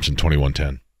lead Clemson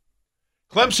 21-10.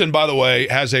 Clemson, by the way,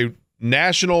 has a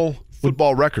national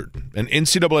football record, an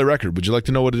NCAA record. Would you like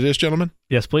to know what it is, gentlemen?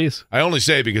 Yes, please. I only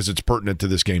say because it's pertinent to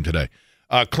this game today.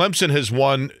 Clemson has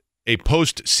won a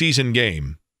postseason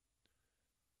game,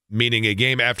 meaning a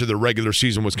game after the regular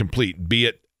season was complete, be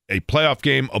it a playoff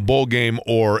game, a bowl game,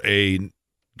 or a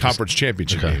conference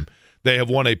championship game. They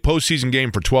have won a postseason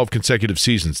game for 12 consecutive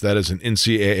seasons. That is an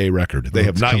NCAA record. They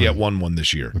have not yet won one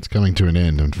this year. It's coming to an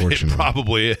end, unfortunately. It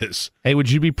probably is. Hey,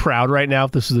 would you be proud right now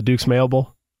if this is the Duke's Mayo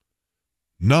Bowl?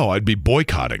 No, I'd be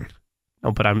boycotting.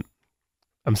 No, but I'm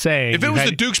saying if it was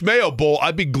the Duke's Mayo Bowl,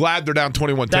 I'd be glad they're down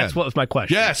 21-10. That's what was my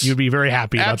question. Yes, you'd be very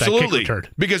happy about that kick return,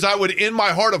 because I would, in my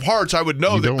heart of hearts, I would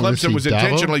know that Clemson was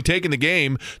intentionally taking the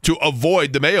game to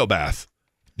avoid the Mayo bath.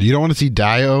 You don't want to see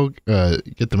Dio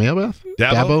get the Mayo bath?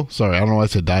 Dabo? Sorry, I don't know why I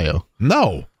said Dio.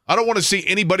 No. I don't want to see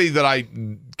anybody that I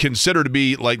consider to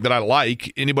be like that I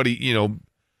like. Anybody,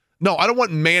 No, I don't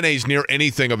want mayonnaise near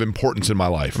anything of importance in my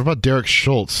life. What about Derek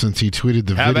Schultz since he tweeted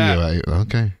the video?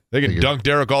 Okay. They can dunk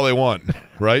Derek all they want,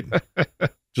 right?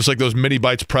 Just like those mini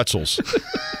bites pretzels.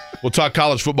 We'll talk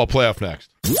college football playoff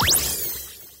next.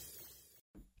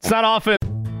 It's not often.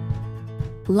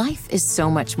 Life is so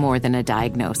much more than a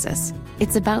diagnosis.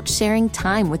 It's about sharing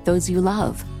time with those you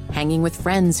love, hanging with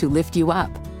friends who lift you up,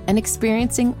 and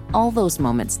experiencing all those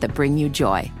moments that bring you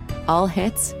joy. All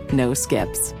hits, no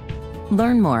skips.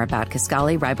 Learn more about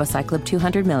Kisqali Ribociclib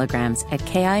 200 milligrams at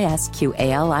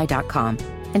KISQALI.com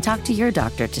and talk to your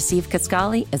doctor to see if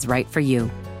Kisqali is right for you.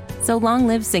 So long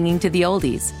live singing to the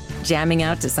oldies, jamming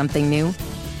out to something new,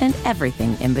 and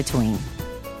everything in between.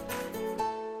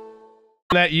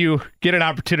 That you get an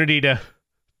opportunity to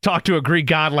talk to a Greek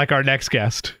god like our next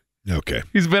guest. Okay.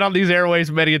 He's been on these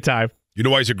airways many a time. You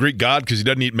know why he's a Greek god? Because he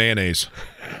doesn't eat mayonnaise.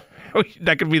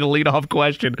 That could be the leadoff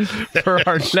question for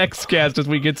our next guest as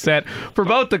we get set for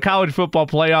both the college football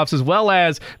playoffs as well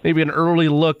as maybe an early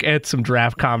look at some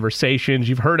draft conversations.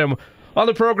 You've heard him on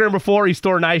the program before. He's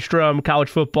Thor Nystrom, college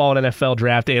football and NFL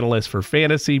draft analyst for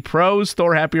Fantasy Pros.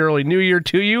 Thor, happy early New Year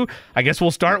to you. I guess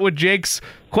we'll start with Jake's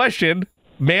question.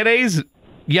 Mayonnaise,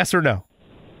 yes or no?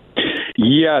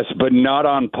 Yes, but not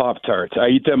on Pop-Tarts. I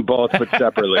eat them both, but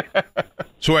separately.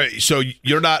 So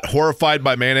you're not horrified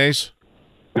by mayonnaise?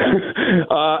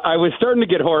 I was starting to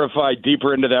get horrified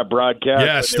deeper into that broadcast.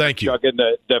 Yes, thank you. Chugging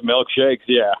the milkshakes,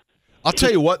 yeah. I'll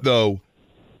tell you what, though,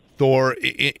 Thor,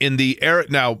 in the era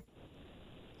now,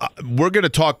 we're going to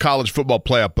talk college football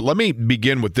playoff, but let me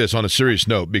begin with this on a serious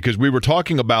note, because we were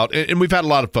talking about, and we've had a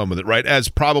lot of fun with it, right, as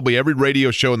probably every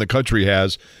radio show in the country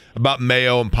has, about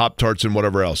Mayo and Pop-Tarts and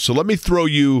whatever else. So let me throw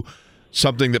you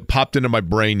something that popped into my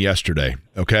brain yesterday,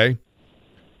 okay?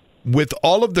 With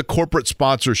all of the corporate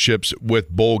sponsorships with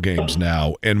bowl games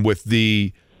now, and with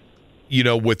the,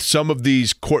 with some of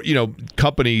these,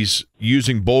 companies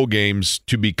using bowl games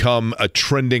to become a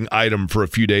trending item for a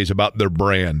few days about their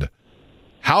brand,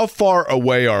 how far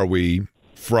away are we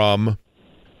from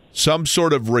some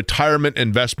sort of retirement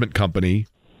investment company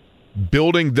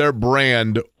building their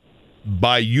brand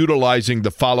by utilizing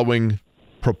the following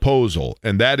proposal?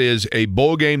 And that is a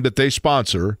bowl game that they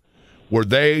sponsor where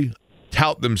they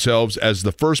tout themselves as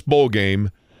the first bowl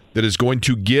game that is going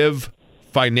to give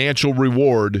financial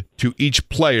reward to each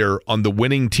player on the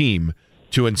winning team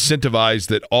to incentivize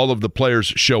that all of the players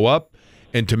show up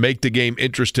and to make the game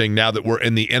interesting now that we're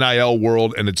in the NIL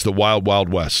world and it's the wild,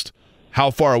 wild west. How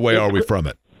far away are we from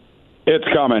it? It's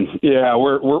coming. Yeah,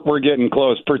 we're getting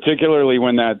close, particularly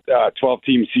when that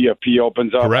 12-team CFP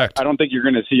opens up. Correct. I don't think you're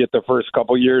going to see it the first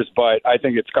couple years, but I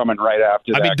think it's coming right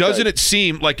after that. I mean, doesn't it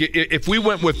seem like if we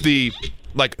went with the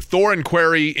Thor and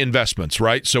Query Investments,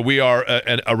 right? So we are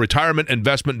a retirement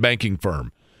investment banking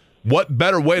firm. What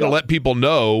better way to let people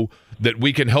know that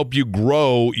we can help you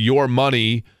grow your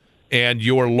money and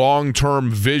your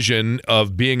long-term vision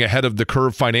of being ahead of the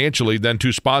curve financially than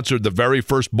to sponsor the very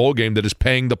first bowl game that is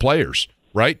paying the players,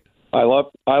 right? I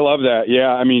love that.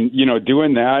 Yeah, I mean,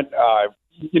 doing that,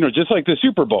 just like the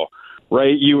Super Bowl,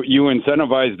 right? You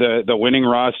incentivize the winning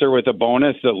roster with a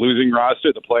bonus, the losing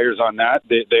roster, the players on that,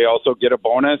 they also get a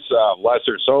bonus, less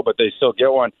or so, but they still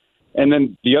get one. And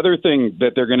then the other thing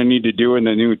that they're going to need to do in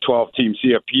the new 12-team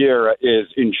CFP era is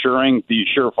ensuring the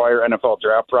surefire NFL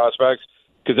draft prospects,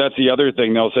 because that's the other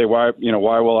thing. They'll say, why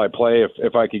will I play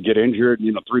if I could get injured,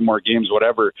 3 more games,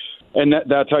 whatever. And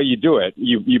that's how you do it.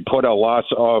 You put a loss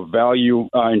of value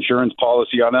insurance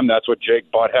policy on them. That's what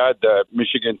Jake Butt had, the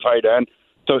Michigan tight end.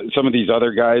 So some of these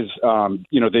other guys,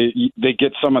 they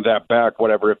get some of that back,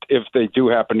 whatever, if they do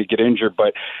happen to get injured.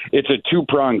 But it's a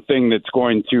two-pronged thing that's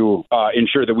going to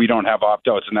ensure that we don't have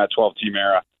opt-outs in that 12-team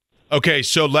era. Okay,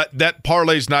 so that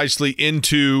parlays nicely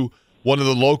into one of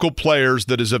the local players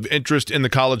that is of interest in the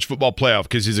college football playoff,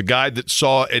 because he's a guy that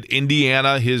saw at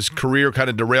Indiana his career kind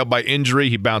of derailed by injury.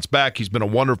 He bounced back. He's been a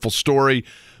wonderful story.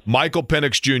 Michael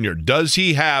Penix Jr., does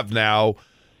he have now –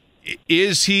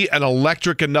 is he an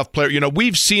electric enough player?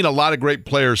 We've seen a lot of great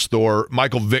players, Thor.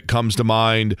 Michael Vick comes to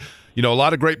mind. A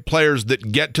lot of great players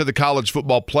that get to the college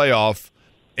football playoff,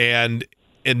 and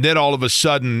then all of a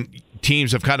sudden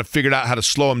teams have kind of figured out how to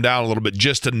slow him down a little bit,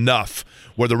 just enough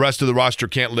where the rest of the roster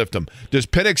can't lift him. Does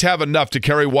Penix have enough to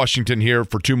carry Washington here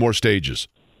for 2 more stages?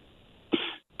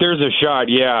 There's a shot,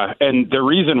 yeah. And the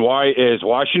reason why is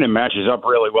Washington matches up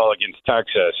really well against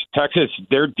Texas. Texas,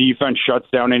 their defense shuts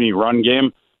down any run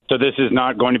game. So this is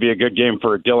not going to be a good game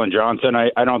for Dylan Johnson,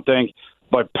 I don't think.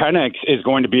 But Penix is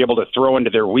going to be able to throw into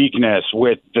their weakness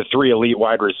with the 3 elite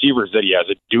wide receivers that he has.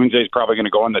 Dunze is probably going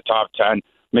to go in the top 10.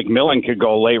 McMillan could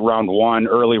go late round 1,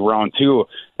 early round 2.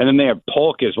 And then they have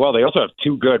Polk as well. They also have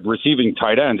 2 good receiving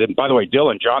tight ends. And by the way,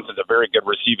 Dylan Johnson's a very good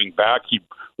receiving back. He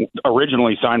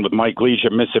originally signed with Mike Leach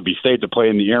at Mississippi State to play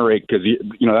in the air raid because,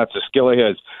 that's a skill of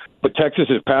his. But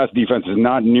Texas's pass defense is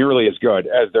not nearly as good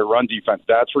as their run defense.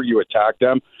 That's where you attack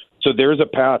them. So there's a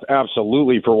path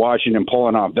absolutely for Washington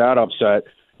pulling off that upset.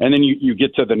 And then you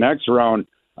get to the next round.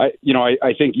 I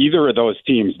think either of those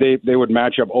teams they would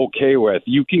match up okay with.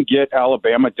 You can get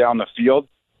Alabama down the field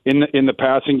in the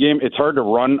passing game. It's hard to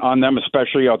run on them,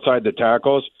 especially outside the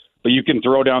tackles, but you can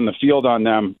throw down the field on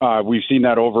them. We've seen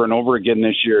that over and over again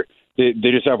this year. They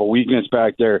just have a weakness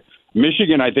back there.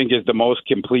 Michigan, I think, is the most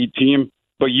complete team,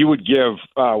 but you would give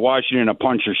Washington a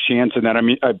puncher's chance in that. I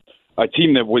mean, a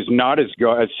team that was not as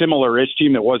good, a similar-ish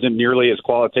team that wasn't nearly as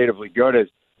qualitatively good as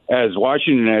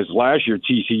Washington as last year,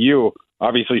 TCU,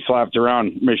 obviously slapped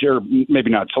around Michigan, or maybe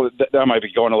not, that might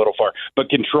be going a little far, but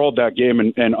controlled that game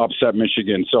and upset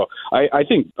Michigan. So I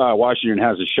think Washington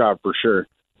has a shot for sure.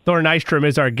 Thor Nystrom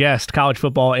is our guest, college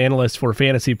football analyst for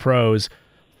Fantasy Pros.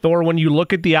 Thor, when you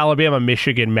look at the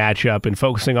Alabama-Michigan matchup and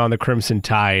focusing on the Crimson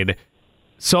Tide,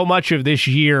 so much of this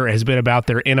year has been about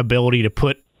their inability to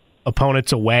put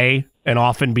opponents away and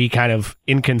often be kind of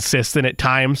inconsistent at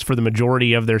times for the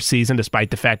majority of their season,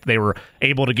 despite the fact that they were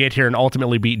able to get here and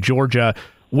ultimately beat Georgia.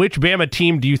 Which Bama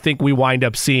team do you think we wind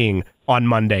up seeing on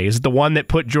Monday? Is it the one that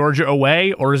put Georgia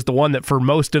away, or is it the one that for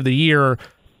most of the year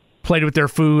played with their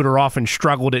food or often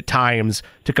struggled at times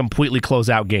to completely close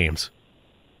out games?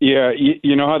 Yeah,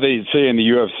 you know how they say in the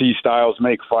UFC, styles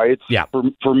make fights? Yeah.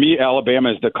 For me,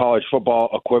 Alabama is the college football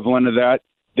equivalent of that.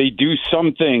 They do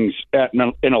some things at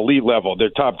an elite level. They're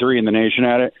top 3 in the nation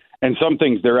at it. And some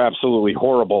things they're absolutely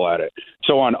horrible at it.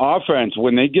 So on offense,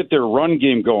 when they get their run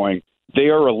game going, they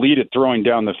are elite at throwing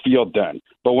down the field then.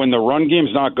 But when the run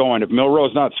game's not going, if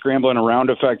Milroe's not scrambling around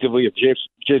effectively, if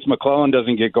Chase McClellan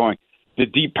doesn't get going, the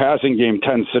deep passing game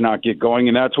tends to not get going.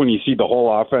 And that's when you see the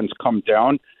whole offense come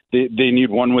down. They need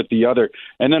one with the other.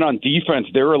 And then on defense,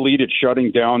 they're elite at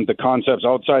shutting down the concepts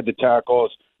outside the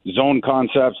tackles, zone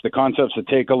concepts, the concepts that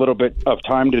take a little bit of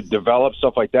time to develop,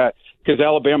 stuff like that, because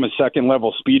Alabama's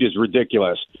second-level speed is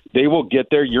ridiculous. They will get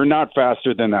there. You're not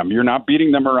faster than them. You're not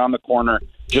beating them around the corner.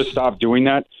 Just stop doing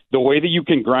that. The way that you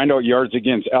can grind out yards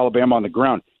against Alabama on the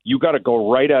ground, you got to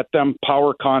go right at them,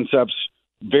 power concepts,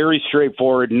 very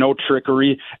straightforward, no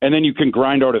trickery, and then you can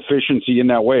grind out efficiency in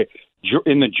that way.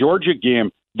 In the Georgia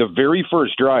game, the very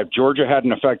first drive, Georgia had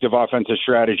an effective offensive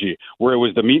strategy where it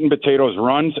was the meat and potatoes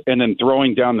runs and then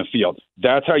throwing down the field.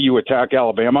 That's how you attack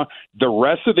Alabama. The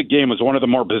rest of the game was one of the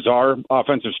more bizarre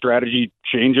offensive strategy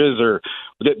changes or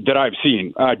that I've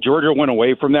seen. Georgia went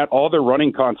away from that. All their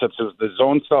running concepts was the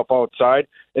zone stuff outside,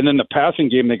 and then the passing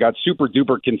game, they got super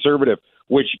duper conservative,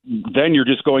 which then you're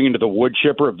just going into the wood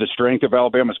chipper of the strength of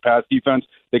Alabama's pass defense.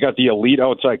 They got the elite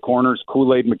outside corners,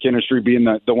 Kool-Aid McKinstry being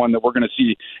the one that we're going to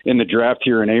see in the draft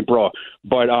here in April.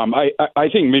 But I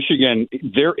think Michigan,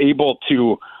 they're able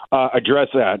to address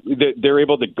that. They're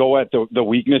able to go at the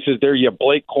weaknesses there. You have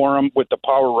Blake Corum with the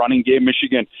power running game.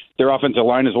 Michigan, their offensive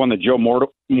line has won the Joe Moore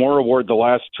Award the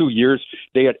last 2 years.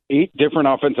 They had 8 different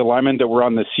offensive linemen that were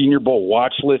on the Senior Bowl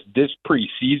watch list this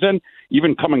preseason.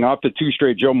 Even coming off the 2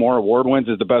 straight Joe Moore Award wins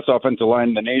as the best offensive line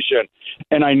in the nation.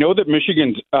 And I know that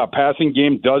Michigan's passing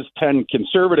game does tend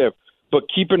conservative, but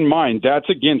keep in mind that's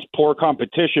against poor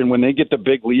competition. When they get the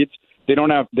big leads, they don't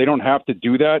have to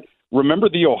do that. Remember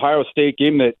the Ohio State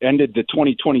game that ended the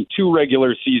 2022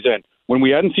 regular season when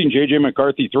we hadn't seen J.J.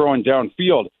 McCarthy throwing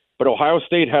downfield, but Ohio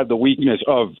State had the weakness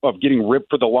of getting ripped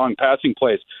for the long passing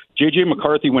plays. J.J.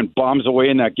 McCarthy went bombs away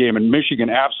in that game, and Michigan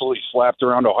absolutely slapped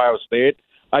around Ohio State.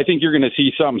 I think you're going to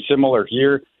see something similar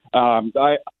here.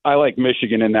 I like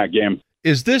Michigan in that game.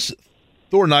 Is this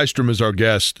Thor Nystrom is our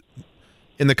guest?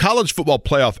 In the college football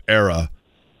playoff era,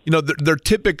 there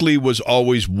typically was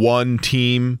always one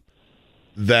team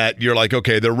that you're like,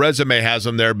 okay, their resume has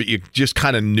them there, but you just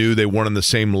kind of knew they weren't on the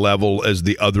same level as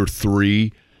the other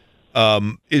 3.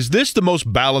 Is this the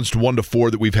most balanced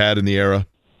 1-4 that we've had in the era?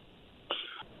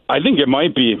 I think it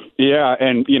might be. Yeah,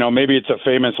 and maybe it's a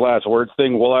famous last words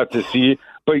thing. We'll have to see.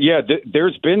 But yeah,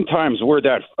 there's been times where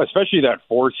especially that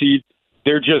 4 seed,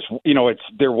 they're just,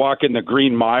 they're walking the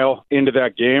green mile into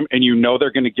that game, and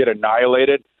they're going to get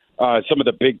annihilated. Some of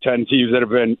the Big Ten teams that have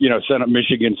been, sent up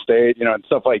Michigan State, and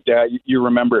stuff like that. You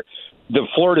remember if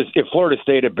Florida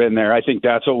State had been there, I think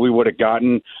that's what we would have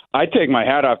gotten. I take my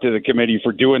hat off to the committee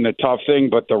for doing the tough thing,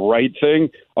 but the right thing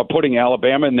of putting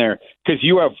Alabama in there, because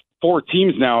you have 4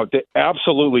 teams now that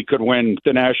absolutely could win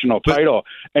the national title.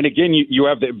 And again, you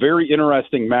have the very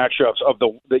interesting matchups of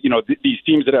these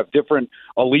teams that have different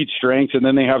elite strengths, and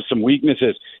then they have some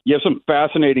weaknesses. You have some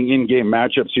fascinating in-game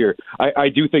matchups here. I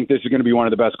do think this is going to be one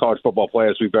of the best college football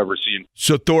players we've ever seen.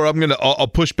 So Thor, I'll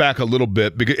push back a little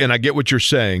bit, and I get what you're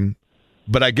saying,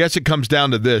 but I guess it comes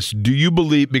down to this. Do you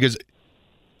believe, because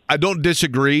I don't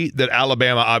disagree that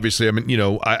Alabama, obviously,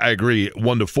 I agree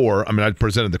 1-4. I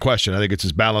presented the question. I think it's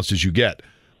as balanced as you get.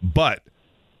 But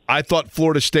I thought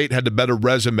Florida State had the better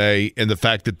resume in the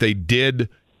fact that they did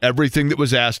everything that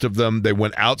was asked of them. They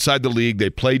went outside the league. They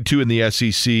played 2 in the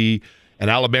SEC, and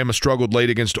Alabama struggled late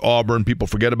against Auburn. People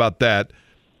forget about that.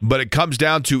 But it comes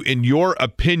down to, in your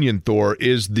opinion, Thor,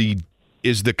 is the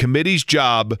committee's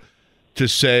job to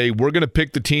say we're going to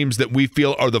pick the teams that we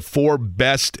feel are the 4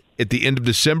 best at the end of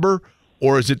December,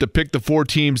 or is it to pick the 4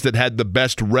 teams that had the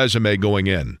best resume going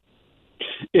in?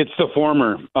 It's the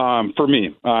former for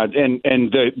me. And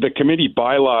the committee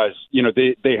bylaws,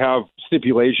 they have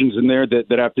stipulations in there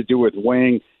that have to do with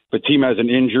weighing if a team has an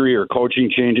injury or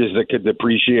coaching changes that could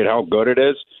depreciate how good it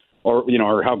is,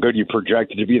 or how good you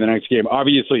project it to be the next game.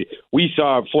 Obviously, we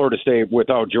saw Florida State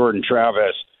without Jordan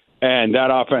Travis, and that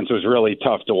offense was really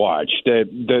tough to watch.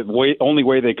 The only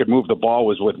way they could move the ball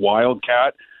was with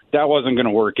Wildcat. That wasn't going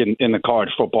to work in the college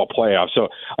football playoff. So,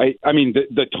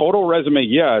 the total resume,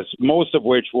 yes, most of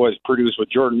which was produced with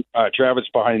Jordan Travis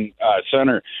behind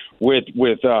center. With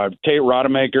Tate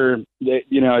Rodemaker,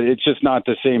 it's just not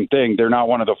the same thing. They're not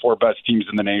one of the 4 best teams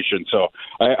in the nation. So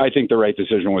I think the right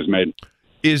decision was made.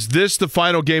 Is this the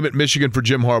final game at Michigan for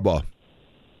Jim Harbaugh?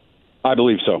 I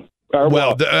believe so.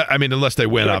 Unless they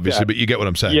win, obviously, but you get what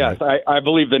I'm saying. Yes, right? I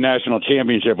believe the national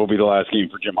championship will be the last game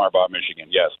for Jim Harbaugh at Michigan,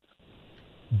 yes.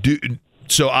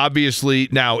 So obviously,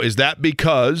 now, is that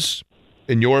because,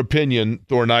 in your opinion,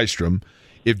 Thor Nystrom,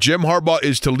 if Jim Harbaugh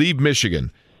is to leave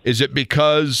Michigan, is it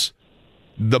because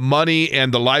the money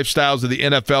and the lifestyles of the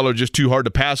NFL are just too hard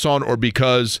to pass on, or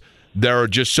because there are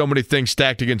just so many things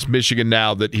stacked against Michigan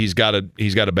now that he's got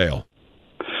to bail?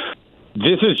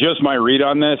 This is just my read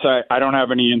on this. I don't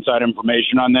have any inside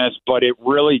information on this, but it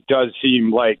really does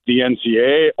seem like the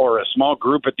NCAA or a small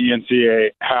group at the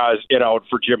NCAA has it out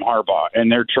for Jim Harbaugh, and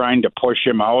they're trying to push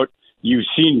him out. You've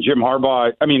seen Jim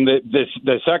Harbaugh.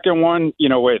 The second one,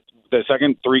 with the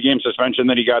second 3-game suspension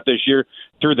that he got this year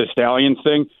through the Stallions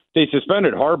thing, they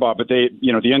suspended Harbaugh, but the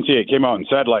NCAA came out and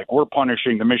said, we're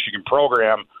punishing the Michigan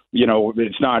program.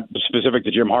 It's not specific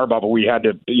to Jim Harbaugh, but we had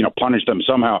to, punish them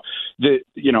somehow.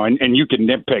 And you can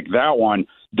nitpick that one.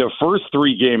 The first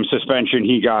 3-game suspension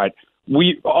he got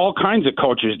all kinds of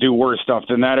coaches do worse stuff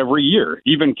than that every year,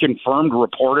 even confirmed,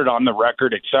 reported on the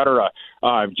record, etc.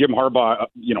 Jim Harbaugh,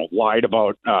 lied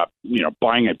about,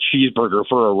 buying a cheeseburger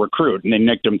for a recruit, and they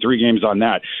nicked him 3 games on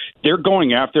that. They're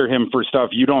going after him for stuff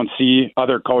you don't see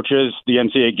other coaches, the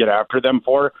NCAA, get after them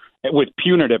for, with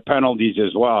punitive penalties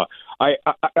as well. I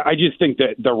just think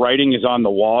that the writing is on the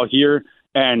wall here,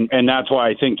 and that's why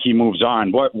I think he moves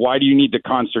on. Why do you need the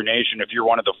consternation if you're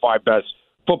one of the 5 best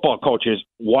football coaches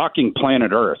walking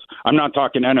planet Earth? I'm not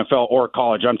talking NFL or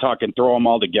college. I'm talking throw them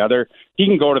all together. He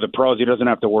can go to the pros. He doesn't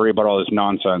have to worry about all this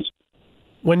nonsense.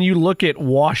 When you look at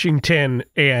Washington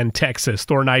and Texas,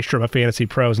 Thor Nystrom, a Fantasy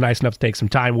Pro, is nice enough to take some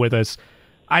time with us.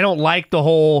 I don't like the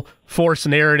whole forced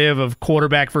narrative of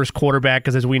quarterback versus quarterback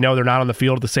because, as we know, they're not on the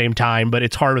field at the same time, but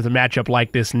it's hard with a matchup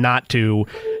like this not to.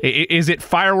 Is it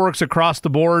fireworks across the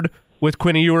board with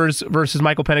Quinn Ewers versus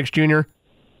Michael Penix Jr.?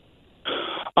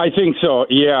 I think so,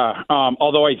 yeah.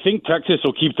 Although I think Texas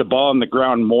will keep the ball on the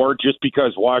ground more just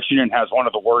because Washington has one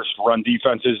of the worst run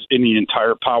defenses in the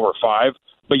entire Power 5.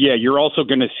 But, yeah, you're also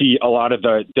going to see a lot of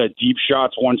the deep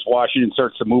shots once Washington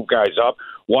starts to move guys up.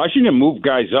 Washington moved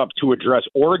guys up to address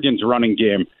Oregon's running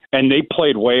game, and they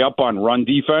played way up on run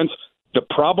defense. The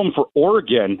problem for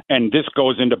Oregon, and this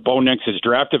goes into Bo Nix's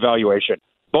draft evaluation,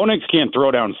 Bo Nix can't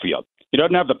throw downfield. He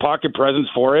doesn't have the pocket presence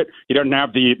for it. He doesn't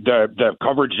have the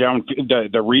coverage down,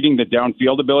 the reading, the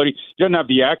downfield ability. He doesn't have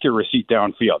the accuracy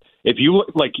downfield. If you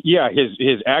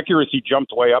his accuracy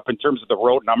jumped way up in terms of the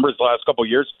road numbers the last couple of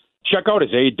years. Check out his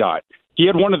ADOT. He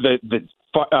had one of the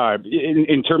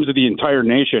in terms of the entire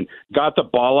nation, got the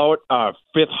ball out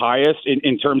 5th highest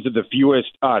in terms of the fewest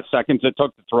seconds it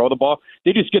took to throw the ball.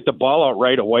 They just get the ball out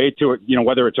right away to,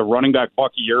 whether it's a running back,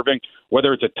 Bucky Irving,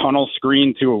 whether it's a tunnel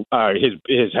screen to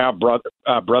his half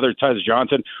brother, Tez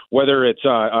Johnson, whether it's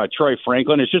Troy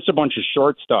Franklin. It's just a bunch of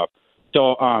short stuff.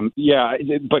 So,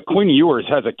 but Quinn Ewers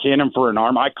has a cannon for an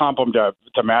arm. I comp him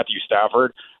to Matthew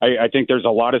Stafford. I think there's a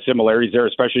lot of similarities there,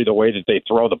 especially the way that they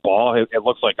throw the ball. It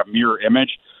looks like a mirror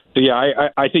image. So,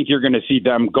 I think you're going to see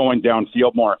them going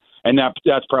downfield more, and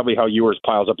that's probably how Ewers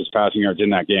piles up his passing yards in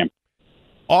that game.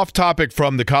 Off topic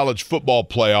from the college football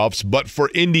playoffs, but for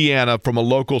Indiana from a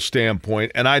local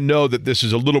standpoint, and I know that this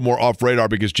is a little more off radar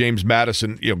because James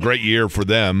Madison, great year for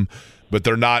them, but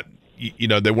they're not,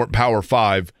 they weren't Power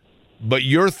 5. But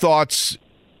your thoughts,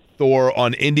 Thor,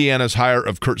 on Indiana's hire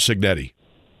of Curt Cignetti?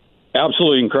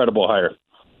 Absolutely incredible hire.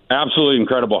 Absolutely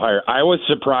incredible hire. I was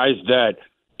surprised that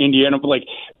Indiana,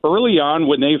 early on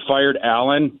when they fired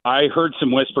Allen, I heard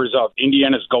some whispers of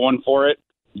Indiana's going for it.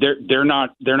 They're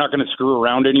not going to screw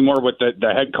around anymore with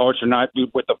the head coach or not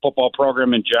with the football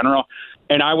program in general.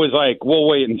 And I was like, we'll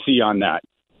wait and see on that.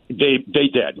 They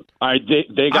did.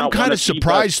 They got. I'm kind of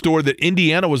surprised, Thor, that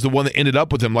Indiana was the one that ended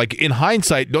up with him. Like, in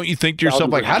hindsight, don't you think to yourself,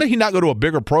 how did he not go to a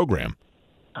bigger program?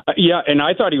 Yeah, and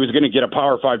I thought he was going to get a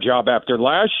Power 5 job after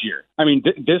last year. I mean,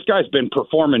 this guy's been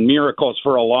performing miracles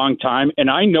for a long time, and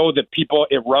I know that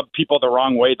it rubbed people the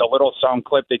wrong way. The little sound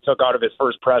clip they took out of his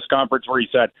first press conference where he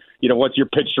said, what's your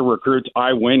pitch to recruits?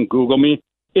 I win, Google me.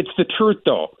 It's the truth,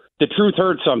 though. The truth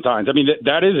hurts sometimes. I mean,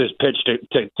 that is his pitch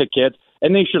to kids.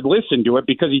 And they should listen to it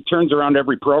because he turns around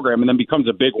every program and then becomes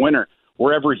a big winner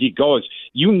wherever he goes.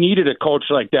 You needed a coach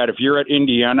like that if you're at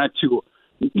Indiana to,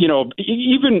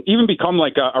 even become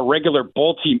like a regular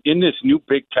bowl team in this new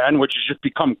Big Ten, which has just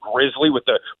become grisly with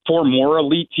the 4 more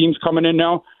elite teams coming in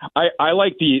now. I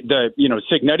like the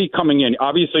Cignetti coming in,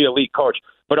 obviously elite coach,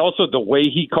 but also the way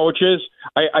he coaches.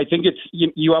 I think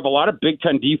you have a lot of Big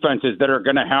Ten defenses that are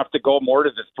going to have to go more to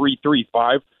the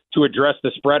 3-3-5 to address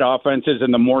the spread offenses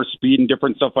and the more speed and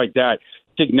different stuff like that.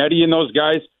 Cignetti and those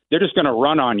guys, they're just going to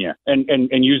run on you and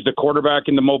use the quarterback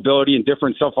and the mobility and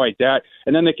different stuff like that.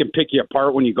 And then they can pick you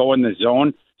apart when you go in the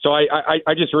zone. So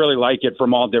I just really like it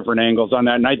from all different angles on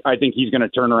that. And I think he's going to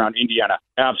turn around Indiana.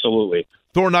 Absolutely.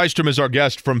 Thor Nystrom is our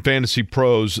guest from Fantasy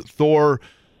Pros. Thor,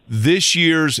 this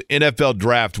year's NFL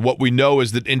draft, what we know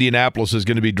is that Indianapolis is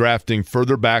going to be drafting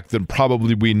further back than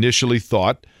probably we initially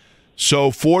thought.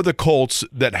 So for the Colts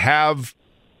that have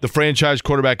the franchise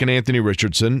quarterback in Anthony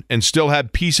Richardson and still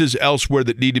have pieces elsewhere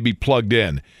that need to be plugged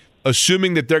in,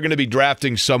 assuming that they're going to be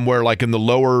drafting somewhere like in the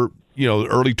lower,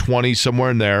 early 20s,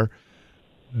 somewhere in there,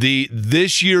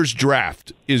 this year's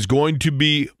draft is going to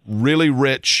be really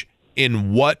rich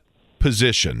in what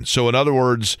position? So in other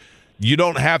words, you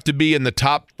don't have to be in the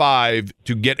top 5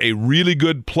 to get a really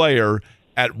good player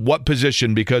at what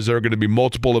position because there are going to be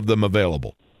multiple of them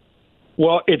available.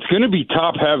 Well, it's going to be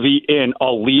top-heavy in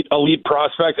elite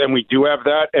prospects, and we do have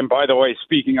that. And by the way,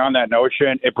 speaking on that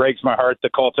notion, it breaks my heart the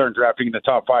Colts aren't drafting in the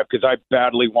top 5 because I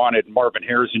badly wanted Marvin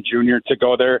Harrison Jr. to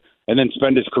go there and then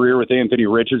spend his career with Anthony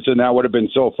Richardson. That would have been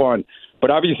so fun.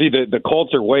 But obviously, the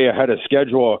Colts are way ahead of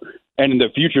schedule, and the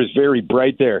future is very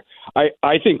bright there.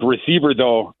 I think receiver,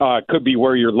 though, could be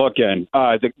where you're looking.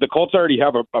 The Colts already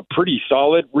have a pretty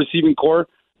solid receiving core.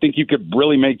 I think you could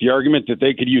really make the argument that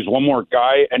they could use one more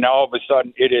guy, and now all of a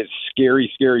sudden it is scary,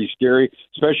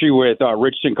 especially with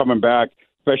Richardson coming back,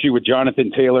 especially with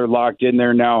Jonathan Taylor locked in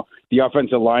there now, the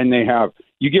offensive line they have.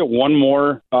 You get one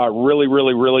more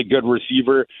really good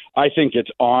receiver. I think it's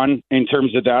on in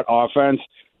terms of that offense,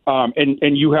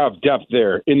 and you have depth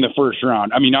there in the first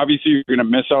round. I mean, obviously you're going to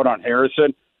miss out on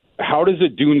Harrison. How does a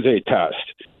Dunze test?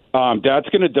 That's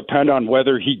going to depend on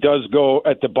whether he does go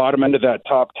at the bottom end of that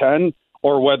top 10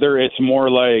 or whether it's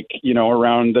more like,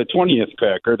 around the 20th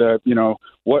pick or the,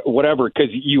 whatever,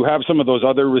 because you have some of those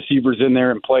other receivers in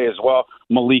there in play as well.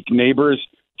 Malik Neighbors,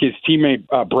 his teammate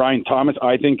Brian Thomas,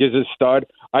 I think is a stud.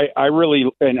 I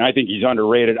think he's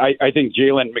underrated. I think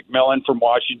Jalen McMillan from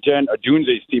Washington,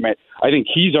 Dunze's teammate, I think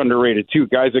he's underrated too.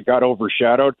 Guys that got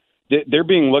overshadowed. They're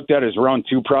being looked at as round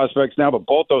 2 prospects now, but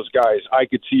both those guys I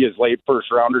could see as late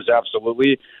first rounders,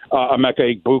 absolutely.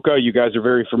 Emeka Egbuka, you guys are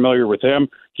very familiar with him.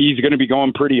 He's going to be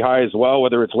going pretty high as well,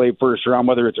 whether it's late first round,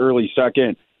 whether it's early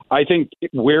second. I think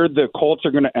where the Colts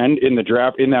are going to end in the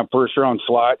draft in that first round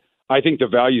slot, I think the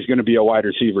value is going to be a wide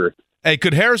receiver. Hey,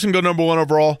 could Harrison go number 1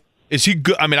 overall? Is he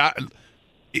good? I mean,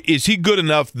 is he good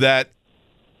enough that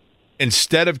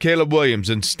instead of Caleb Williams,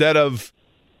 instead of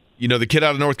the kid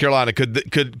out of North Carolina,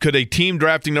 could a team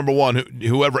drafting number 1,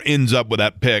 whoever ends up with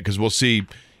that pick, because we'll see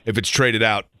if it's traded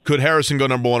out, could Harrison go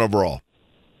number 1 overall?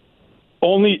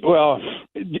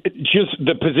 Just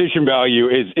the position value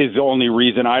is the only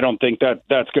reason I don't think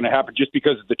that's going to happen, just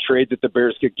because of the trade that the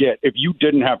Bears could get. If you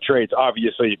didn't have trades,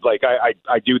 obviously,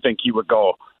 I do think he would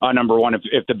go number 1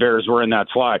 if the Bears were in that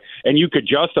slot. And you could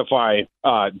justify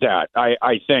that,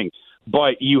 I think.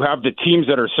 But you have the teams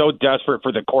that are so desperate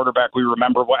for the quarterback. We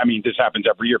remember this happens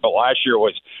every year, but last year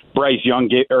was Bryce Young,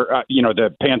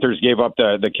 the Panthers gave up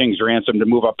the King's ransom to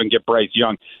move up and get Bryce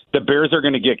Young. The Bears are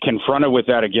going to get confronted with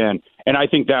that again. And I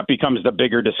think that becomes the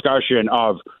bigger discussion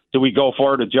of, do we go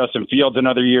forward with Justin Fields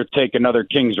another year, take another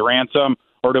King's ransom,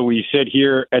 or do we sit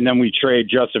here and then we trade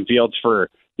Justin Fields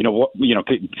for,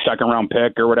 second round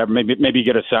pick or whatever, maybe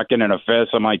get a second and a fifth,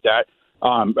 something like that.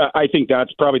 I think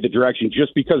that's probably the direction,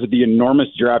 just because of the enormous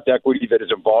draft equity that is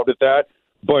involved with that.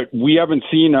 But we haven't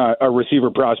seen a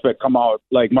receiver prospect come out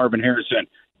like Marvin Harrison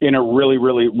in a really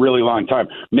long time.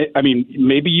 I mean,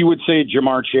 maybe you would say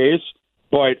Jamar Chase,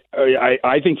 but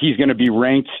I think he's going to be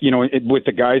ranked, with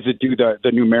the guys that do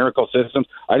the numerical systems.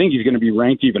 I think he's going to be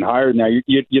ranked even higher than that.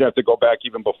 You'd have to go back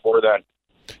even before that.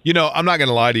 I'm not going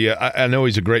to lie to you. I know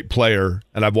he's a great player,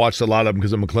 and I've watched a lot of him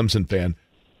because I'm a Clemson fan.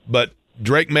 But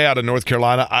Drake May out of North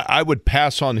Carolina, I would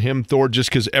pass on him, Thor, just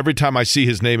because every time I see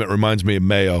his name, it reminds me of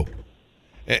Mayo.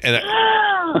 And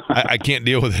I can't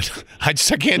deal with it. I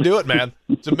can't do it, man.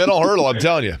 It's a middle hurdle, I'm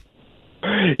telling you.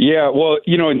 Yeah, well,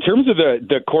 in terms of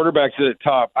the quarterbacks at the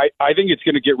top, I think it's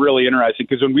going to get really interesting,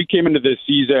 because when we came into this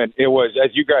season, it was,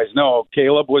 as you guys know,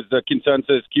 Caleb was the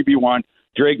consensus QB1,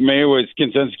 Drake May was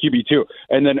consensus QB2,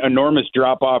 and then enormous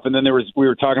drop-off, and then we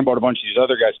were talking about a bunch of these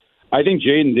other guys. I think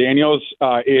Jaden Daniels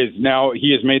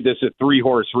he has made this a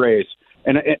 3-horse race,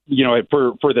 and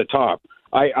for the top.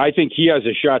 I think he has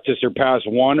a shot to surpass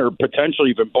one or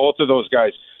potentially even both of those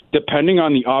guys, depending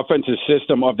on the offensive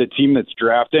system of the team that's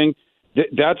drafting.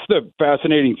 That's the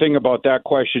fascinating thing about that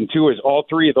question too, is all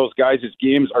 3 of those guys'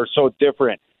 games are so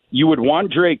different. You would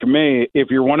want Drake May if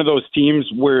you're one of those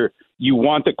teams where you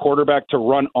want the quarterback to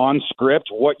run on script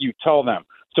what you tell them.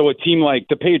 So a team like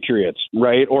the Patriots,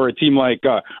 right, or a team like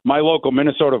my local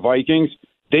Minnesota Vikings,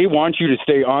 they want you to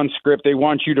stay on script. They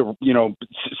want you to,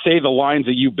 say the lines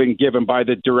that you've been given by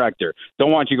the director.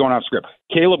 Don't want you going off script.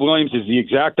 Caleb Williams is the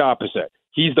exact opposite.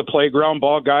 He's the playground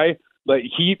ball guy. Like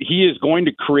he is going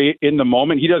to create in the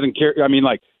moment. He doesn't care. I mean,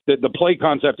 the play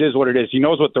concept is what it is. He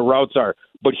knows what the routes are,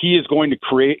 but he is going to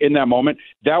create in that moment.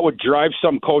 That would drive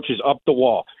some coaches up the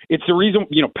wall. It's the reason,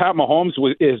 Pat Mahomes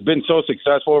has been so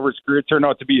successful over his career. It turned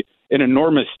out to be an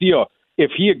enormous steal.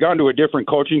 If he had gone to a different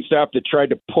coaching staff that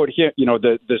tried to put him,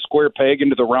 the square peg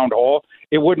into the round hole,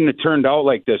 it wouldn't have turned out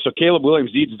like this. So Caleb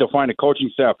Williams needs to find a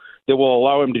coaching staff that will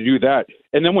allow him to do that.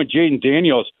 And then with Jaden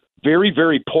Daniels, very,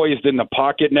 very poised in the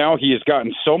pocket now. He has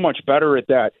gotten so much better at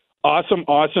that.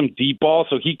 Awesome deep ball,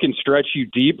 so he can stretch you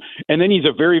deep. And then he's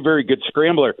a very, very good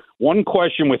scrambler. One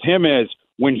question with him is,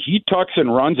 when he tucks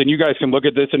and runs, and you guys can look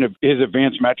at this in his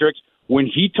advanced metrics, when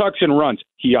he tucks and runs,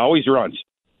 he always runs.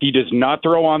 He does not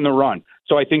throw on the run.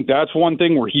 So I think that's one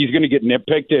thing where he's going to get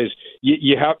nitpicked is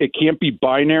it can't be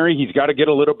binary. He's got to get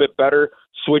a little bit better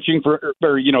switching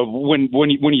when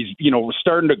he's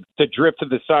starting to drift to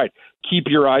the side. Keep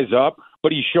your eyes up,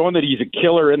 but he's showing that he's a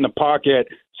killer in the pocket,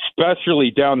 especially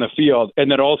down the field,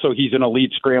 and that also he's an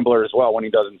elite scrambler as well when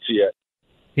he doesn't see it.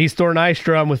 He's Thor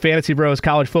Nystrom with Fantasy Bros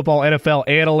college football NFL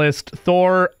analyst.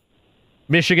 Thor,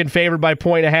 Michigan favored by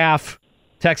 1.5,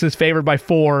 Texas favored by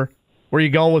 4. Where are you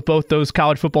going with both those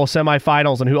college football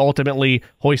semifinals and who ultimately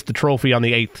hoists the trophy on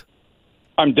the 8th?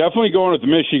 I'm definitely going with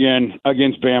Michigan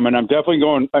against Bama, and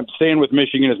I'm staying with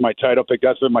Michigan as my title pick.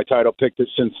 That's been my title pick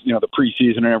since the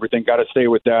preseason and everything. Got to stay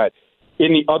with that.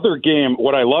 In the other game,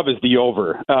 what I love is the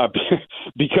over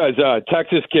because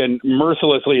Texas can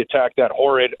mercilessly attack that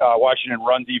horrid Washington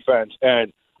run defense,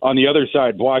 and on the other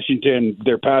side, Washington,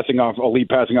 their elite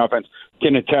passing offense,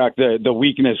 can attack the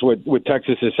weakness with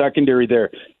Texas' secondary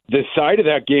there. The side of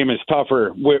that game is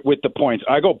tougher with the points.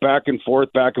 I go back and forth.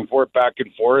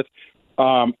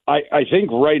 I think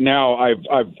right now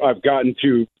I've gotten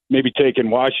to maybe taking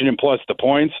Washington plus the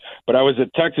points, but I was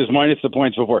at Texas minus the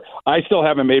points before. I still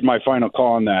haven't made my final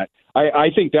call on that. I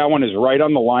think that one is right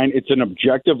on the line. It's an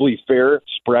objectively fair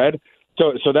spread.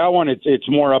 So that one, it's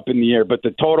more up in the air. But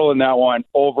the total in that one,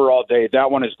 overall day,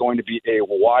 that one is going to be a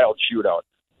wild shootout.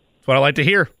 That's what I like to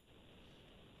hear.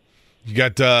 You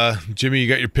got, Jimmy, you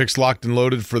got your picks locked and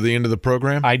loaded for the end of the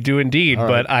program? I do indeed, All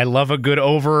but right. I love a good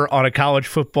over on a college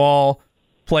football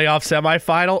playoff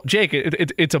semifinal. Jake,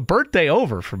 it's a birthday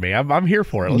over for me. I'm here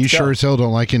for it. You sure as hell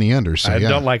don't like any unders. So I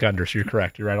don't like unders. You're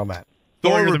correct. You're right on that.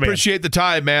 Thor, we appreciate the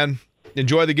time, man.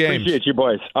 Enjoy the games. Appreciate you,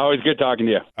 boys. Always good talking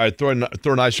to you. All right, Thor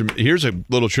Nystrom. Here's a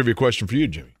little trivia question for you,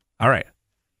 Jimmy. All right.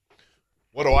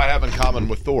 What do I have in common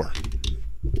with Thor?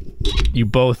 You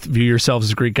both view yourselves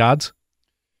as Greek gods?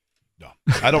 No,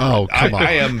 I don't. Oh, come on.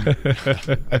 I am.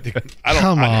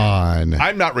 Come on.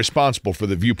 I'm not responsible for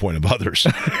the viewpoint of others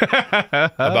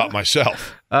about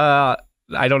myself. I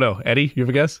don't know. Eddie, you have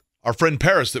a guess? Our friend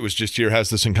Paris that was just here has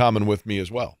this in common with me as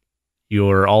well.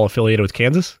 You're all affiliated with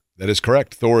Kansas? That is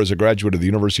correct. Thor is a graduate of the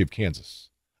University of Kansas.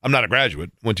 I'm not a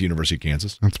graduate. Went to University of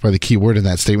Kansas. That's probably the key word in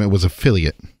that statement was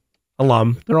affiliate.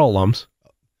 Alum. They're all alums.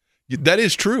 That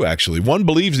is true, actually. One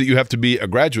believes that you have to be a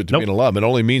graduate to be an alum. It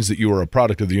only means that you are a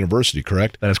product of the university,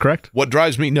 correct? That is correct. What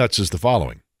drives me nuts is the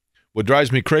following. What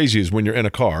drives me crazy is when you're in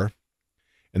a car,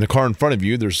 and the car in front of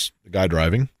you, there's a guy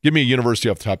driving. Give me a university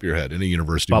off the top of your head. Any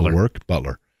university will work.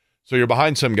 Butler. So you're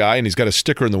behind some guy, and he's got a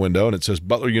sticker in the window, and it says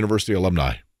Butler University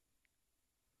alumni.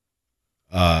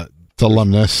 It's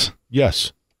alumnus.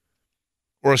 Yes.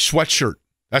 Or a sweatshirt.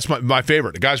 That's my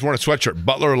favorite. The guy's wearing a sweatshirt.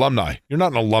 Butler alumni. You're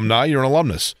not an alumni. You're an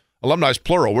alumnus. Alumni is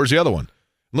plural. Where's the other one?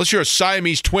 Unless you're a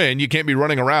Siamese twin, you can't be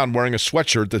running around wearing a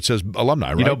sweatshirt that says alumni,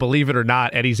 right? You know, believe it or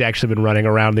not, Eddie's actually been running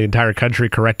around the entire country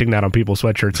correcting that on people's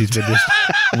sweatshirts. He's been just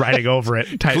writing over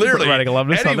it. Clearly, writing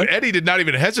alumnus on it. Eddie did not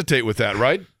even hesitate with that,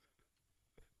 right?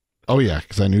 Oh, yeah,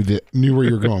 because I knew where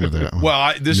you were going with it.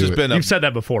 Well, this has been... You've said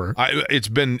that before. It's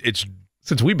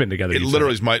since we've been together. It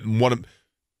literally is one of...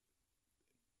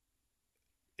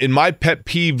 In my pet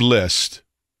peeve list,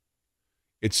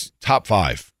 it's top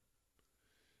 5.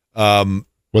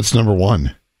 What's number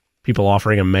 1? People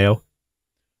offering him mayo.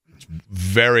 It's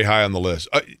very high on the list.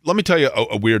 Let me tell you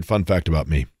a weird fun fact about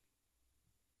me.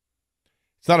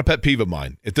 It's not a pet peeve of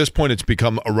mine. At this point, it's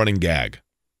become a running gag.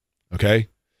 Okay?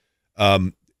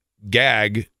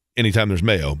 Gag anytime there's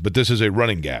mayo, but this is a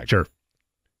running gag. Sure.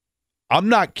 I'm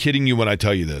not kidding you when I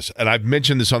tell you this, and I've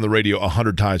mentioned this on the radio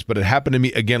 100 times, but it happened to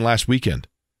me again last weekend.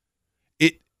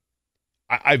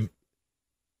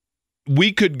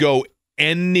 We could go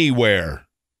anywhere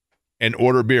and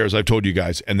order beer, as I've told you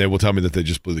guys, and they will tell me that they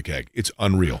just blew the keg. It's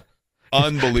unreal.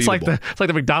 Unbelievable. It's like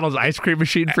the McDonald's ice cream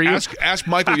machine for you. Ask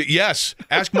Michael. Yes,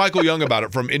 ask Michael Young about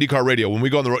it from IndyCar Radio. When we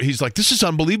go on the road, he's like, "This is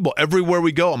unbelievable. Everywhere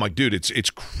we go." I'm like, "Dude, it's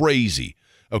crazy."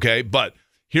 Okay, but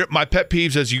here, my pet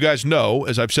peeves, as you guys know,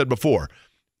 as I've said before,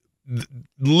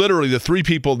 literally the 3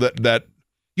 people that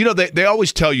you know, they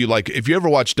always tell you, like, if you ever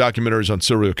watch documentaries on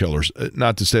serial killers,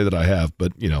 not to say that I have,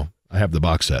 but you know, I have the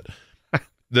box set.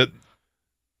 That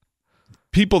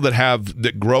people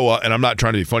that grow up, and I'm not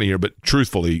trying to be funny here, but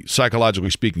truthfully, psychologically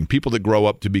speaking, people that grow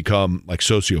up to become like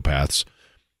sociopaths,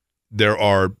 there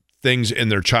are things in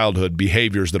their childhood,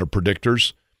 behaviors that are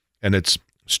predictors, and it's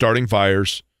starting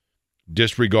fires,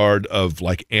 disregard of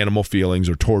like animal feelings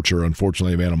or torture,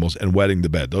 unfortunately, of animals, and wetting the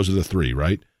bed. Those are the 3,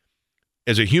 right?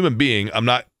 As a human being, I'm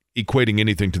not equating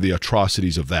anything to the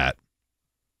atrocities of that,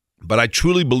 but I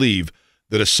truly believe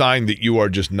that a sign that you are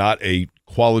just not a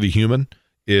quality human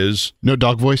is No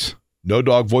dog voice? no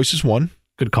dog voice is one.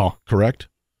 Good call. Correct.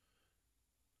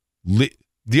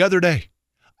 The other day,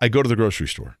 I go to the grocery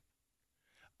store.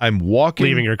 I'm walking.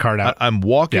 Leaving your cart out. I'm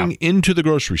walking into the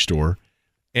grocery store,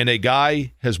 and a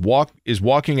guy is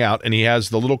walking out, and he has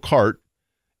the little cart,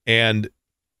 and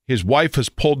his wife has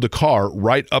pulled the car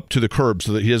right up to the curb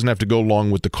so that he doesn't have to go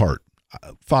along with the cart.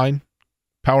 Fine.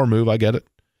 Power move. I get it.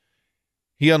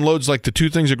 He unloads like the two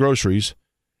things of groceries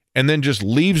and then just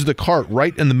leaves the cart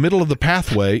right in the middle of the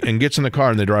pathway and gets in the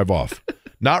car and they drive off.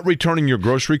 Not returning your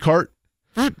grocery cart,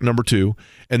 number 2.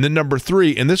 And then number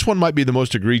 3, and this one might be the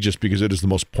most egregious because it is the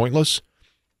most pointless,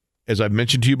 as I've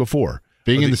mentioned to you before.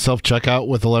 Being in the self-checkout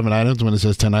with 11 items when it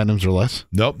says 10 items or less?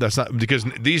 Nope, that's not, because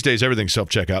these days everything's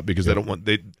self-checkout because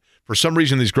for some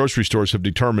reason these grocery stores have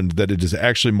determined that it is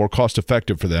actually more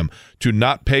cost-effective for them to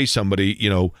not pay somebody,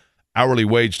 hourly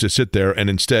wage to sit there and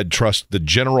instead trust the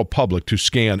general public to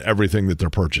scan everything that they're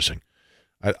purchasing.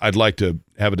 I'd like to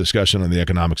have a discussion on the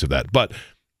economics of that. But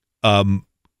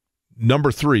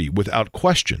number 3, without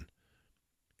question,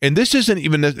 and this isn't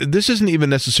even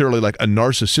necessarily like a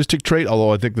narcissistic trait,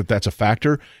 although I think that that's a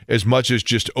factor as much as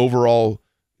just overall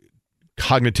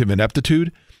cognitive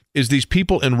ineptitude, is these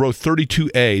people in row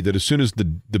 32A that as soon as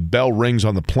the bell rings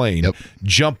on the plane,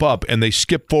 jump up and they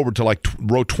skip forward to like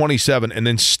row 27 and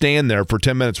then stand there for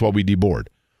 10 minutes while we deboard.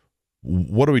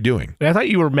 What are we doing? I thought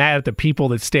you were mad at the people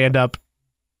that stand up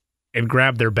and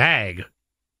grab their bag.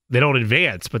 They don't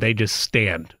advance, but they just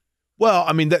stand. Well,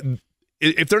 I mean,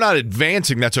 if they're not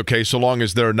advancing, that's okay, so long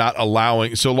as they're not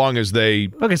allowing, so long as they...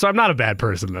 Okay, so I'm not a bad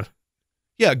person then.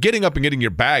 Yeah, getting up and getting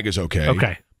your bag is okay.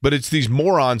 Okay. But it's these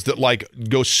morons that like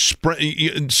go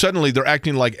sprint. Suddenly they're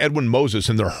acting like Edwin Moses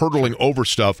and they're hurtling over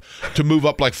stuff to move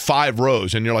up like 5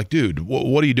 rows. And you're like, dude,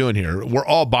 what are you doing here? We're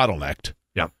all bottlenecked.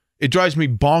 Yeah. It drives me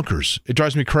bonkers. It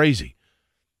drives me crazy.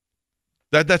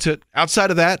 That's it. Outside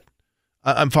of that,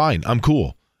 I'm fine. I'm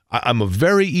cool. I'm a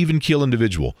very even keel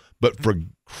individual. But for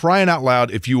crying out loud,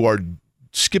 if you are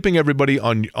skipping everybody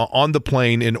on the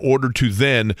plane in order to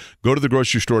then go to the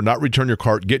grocery store, not return your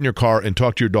cart, get in your car, and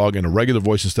talk to your dog in a regular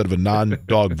voice instead of a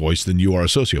non-dog voice, then you are a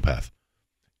sociopath.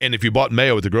 And if you bought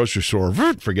mayo at the grocery store,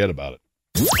 forget about it.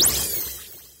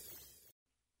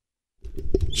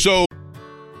 So,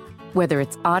 Whether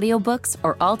it's audiobooks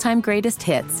or all-time greatest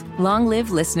hits, long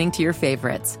live listening to your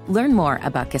favorites. Learn more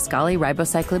about Kisqali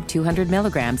Ribociclib 200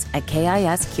 milligrams at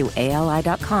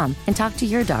KISQALI.com and talk to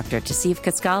your doctor to see if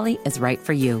Kisqali is right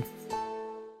for you.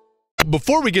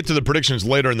 before we get to the predictions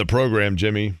later in the program,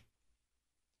 Jimmy,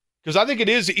 because I think it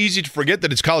is easy to forget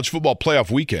that it's college football playoff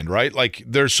weekend, right? Like,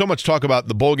 there's so much talk about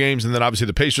the bowl games and then obviously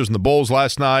the Pacers and the Bulls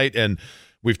last night, and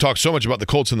we've talked so much about the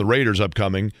Colts and the Raiders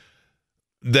upcoming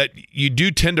that you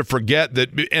do tend to forget that.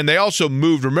 And they also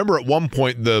moved. Remember at one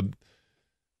point,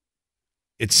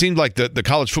 it seemed like the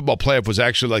college football playoff was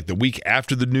actually like the week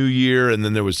after the new year, and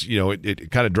then there was,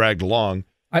 it kind of dragged along.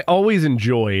 I always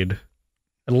enjoyed,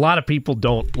 and a lot of people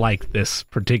don't like this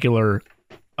particular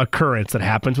occurrence that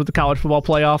happens with the college football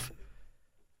playoff.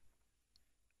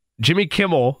 Jimmy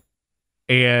Kimmel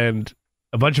and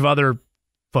a bunch of other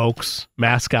folks,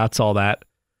 mascots, all that.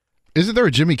 Isn't there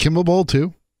a Jimmy Kimmel Bowl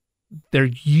too? There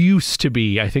used to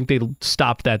be. I think they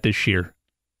stopped that this year.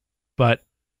 But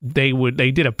they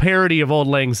did a parody of Old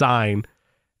Lang Syne,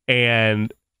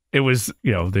 and it was,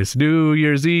 this New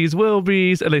Year's Eve will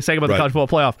be, and they sang about the college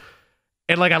football playoff.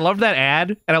 And I loved that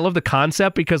ad, and I love the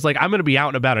concept because I'm going to be out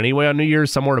and about anyway on New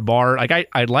Year's, somewhere at a bar.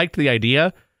 I liked the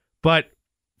idea, but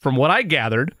from what I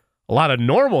gathered, a lot of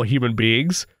normal human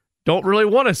beings don't really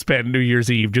want to spend New Year's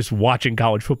Eve just watching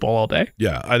college football all day.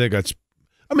 Yeah, I think that's,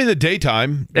 the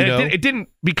daytime. It didn't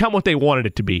become what they wanted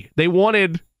it to be. They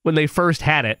wanted, when they first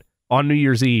had it on New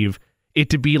Year's Eve, it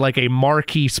to be like a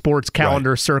marquee sports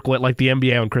calendar circlet like the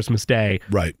NBA on Christmas Day.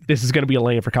 Right. This is going to be a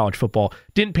lane for college football.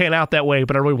 Didn't pan out that way,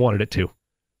 but I really wanted it to.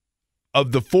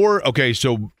 Of the four, okay,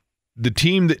 so the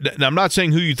team that, and I'm not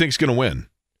saying who you think is going to win.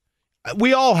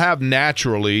 We all have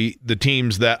naturally the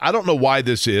teams that, I don't know why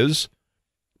this is,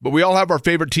 but we all have our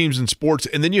favorite teams in sports,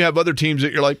 and then you have other teams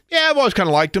that you're like, yeah, I've always kind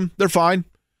of liked them. They're fine.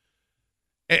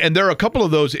 And there are a couple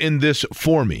of those in this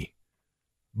for me.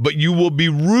 But you will be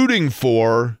rooting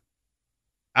for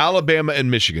Alabama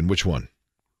and Michigan. Which one?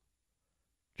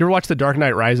 You ever watch The Dark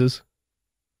Knight Rises?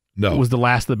 No. It was the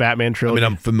last of the Batman trilogy.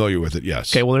 I'm familiar with it,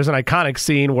 yes. Okay, well, there's an iconic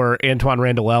scene where Antoine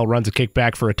Randall runs a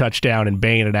kickback for a touchdown, and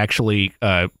Bane had actually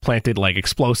planted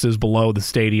explosives below the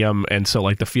stadium, and so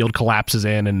the field collapses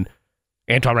in, and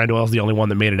Antoine Randall is the only one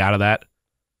that made it out of that.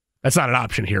 That's not an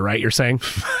option here, right? You're saying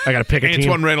I got to pick a team.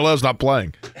 Antoine Randall's not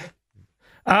playing.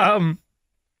 But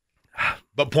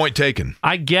point taken.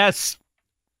 I guess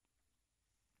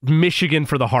Michigan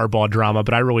for the Harbaugh drama,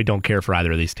 but I really don't care for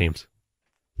either of these teams.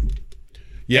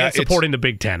 Yeah, and supporting the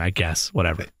Big Ten, I guess.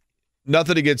 Whatever.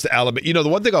 Nothing against Alabama. The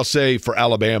one thing I'll say for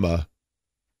Alabama,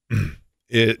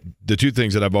 the two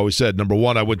things that I've always said. Number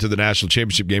one, I went to the national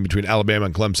championship game between Alabama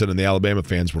and Clemson, and the Alabama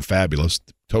fans were fabulous.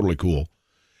 Totally cool.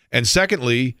 And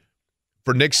secondly,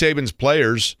 for Nick Saban's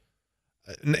players,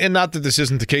 and not that this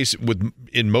isn't the case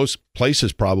in most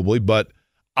places probably, but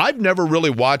I've never really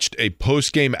watched a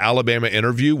post-game Alabama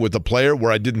interview with a player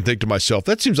where I didn't think to myself,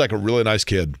 that seems like a really nice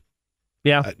kid.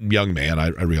 Yeah. Young man, I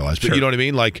realize. But sure. You know what I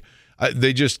mean? Like, I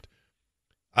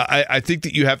think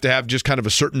that you have to have just kind of a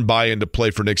certain buy-in to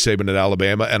play for Nick Saban at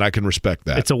Alabama, and I can respect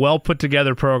that. It's a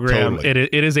well-put-together program. Totally.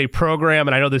 It is a program,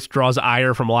 and I know this draws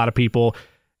ire from a lot of people.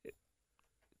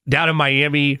 Down in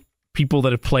Miami, people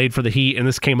that have played for the Heat, and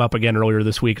this came up again earlier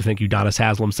this week. I think Udonis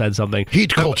Haslam said something.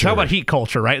 Heat culture. Talk about heat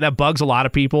culture, right? That bugs a lot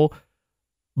of people.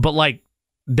 But, like,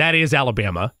 that is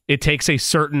Alabama. It takes a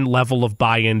certain level of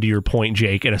buy-in, to your point,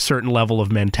 Jake, and a certain level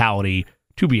of mentality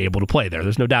to be able to play there.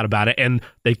 There's no doubt about it. And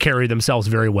they carry themselves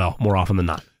very well more often than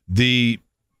not. The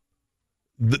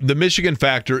Michigan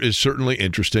factor is certainly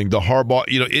interesting. The Harbaugh,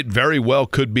 it very well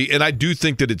could be. And I do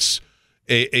think that it's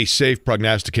a safe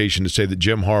prognostication to say that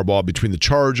Jim Harbaugh, between the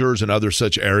Chargers and other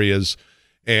such areas,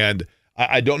 and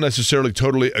I don't necessarily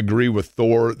totally agree with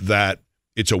Thor that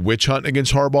it's a witch hunt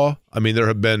against Harbaugh. I mean, there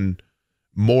have been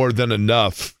more than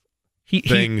enough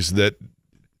things that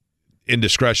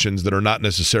indiscretions that are not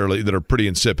necessarily, that are pretty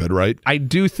insipid, right? I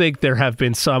do think there have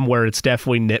been some where it's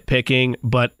definitely nitpicking,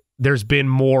 but there's been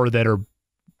more that are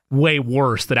way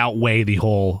worse that outweigh the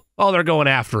whole, they're going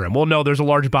after him. Well, no, there's a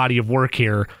large body of work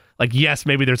here. Like, yes,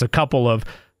 maybe there's a couple of,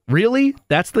 really?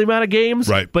 That's the amount of games?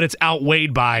 Right. But it's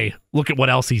outweighed by, look at what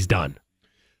else he's done.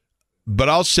 But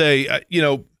I'll say,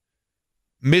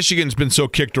 Michigan's been so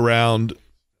kicked around.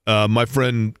 My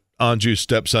friend Anju's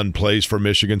stepson plays for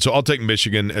Michigan, so I'll take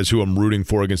Michigan as who I'm rooting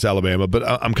for against Alabama, but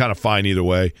I'm kind of fine either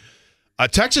way.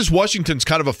 Texas-Washington's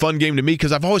kind of a fun game to me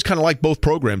because I've always kind of liked both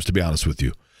programs, to be honest with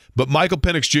you. But Michael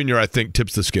Penix Jr., I think,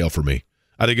 tips the scale for me.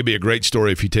 I think it'd be a great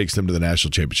story if he takes them to the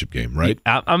national championship game, right?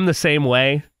 I'm the same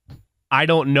way. I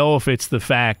don't know if it's the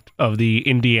fact of the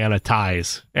Indiana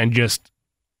ties and just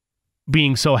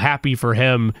being so happy for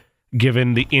him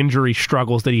given the injury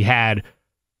struggles that he had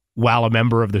while a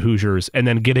member of the Hoosiers, and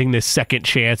then getting this second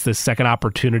chance, this second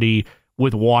opportunity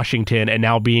with Washington, and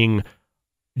now being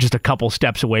just a couple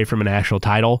steps away from a national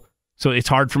title. So it's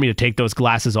hard for me to take those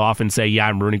glasses off and say, yeah,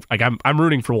 I'm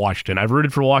rooting for Washington. I've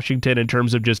rooted for Washington in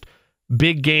terms of just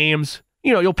big games.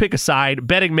 You'll pick a side.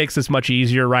 Betting makes this much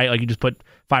easier, right? Like, you just put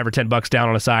 $5 or $10 down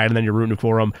on a side, and then you're rooting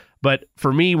for them. But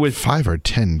for me, with $5 or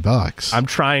 $10, I'm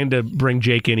trying to bring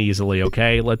Jake in easily.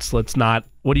 Okay, let's not.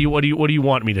 What do you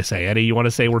want me to say, Eddie? You want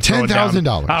to say we're throwing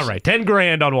 $10,000? All right,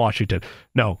 $10,000 on Washington.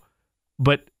 No,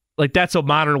 but like, that's a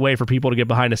modern way for people to get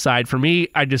behind a side. For me,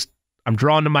 I'm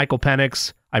drawn to Michael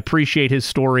Penix. I appreciate his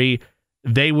story.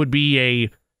 They would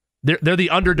be they're the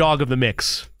underdog of the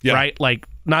mix, right? Like,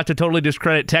 not to totally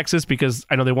discredit Texas, because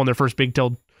I know they won their first Big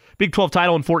 12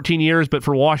 title in 14 years, but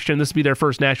for Washington, this would be their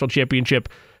first national championship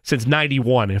since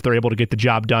 91 if they're able to get the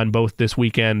job done both this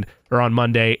weekend or on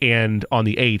Monday and on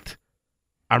the 8th.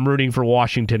 I'm rooting for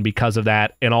Washington because of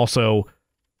that, and also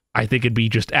I think it'd be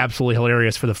just absolutely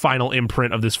hilarious for the final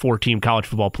imprint of this 4-team college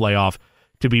football playoff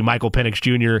to be Michael Penix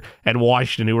Jr. and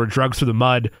Washington, who were drugged through the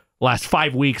mud last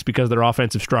 5 weeks because of their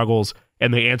offensive struggles,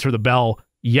 and they answer the bell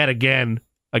yet again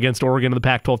against Oregon in the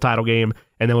Pac-12 title game,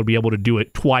 and then would be able to do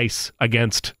it twice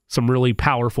against some really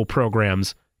powerful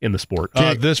programs in the sport.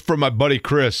 This from my buddy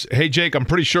Chris. Hey, Jake, I'm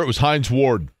pretty sure it was Hines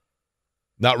Ward,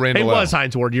 not Randall It was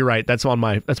Hines Ward. You're right. That's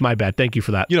my bad. Thank you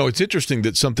for that. It's interesting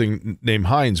that something named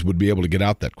Hines would be able to get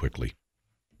out that quickly,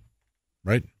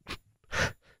 right?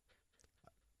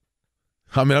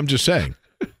 I mean, I'm just saying.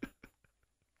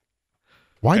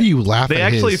 Why do you laugh? They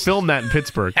actually filmed that in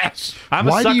Pittsburgh. Yes. I'm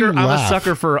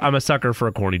a sucker for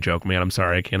a corny joke, man. I'm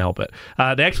sorry, I can't help it.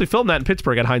 They actually filmed that in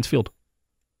Pittsburgh at Heinz Field.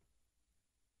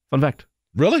 Fun fact.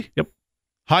 Really? Yep.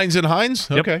 Hines and Hines?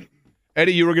 Yep. Okay.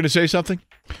 Eddie, you were going to say something?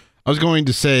 I was going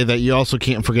to say that you also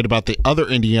can't forget about the other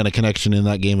Indiana connection in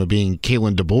that game of being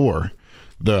Kalen DeBoer,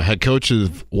 the head coach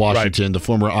of Washington, right, the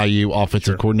former IU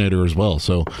offensive coordinator as well.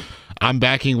 So I'm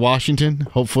backing Washington.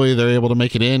 Hopefully they're able to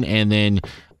make it in. And then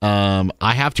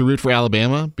I have to root for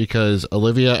Alabama because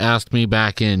Olivia asked me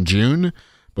back in June,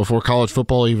 before college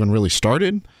football even really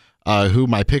started, who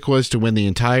my pick was to win the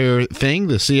entire thing,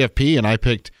 the CFP, and I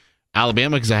picked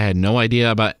Alabama because I had no idea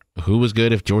about who was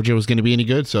good, if Georgia was going to be any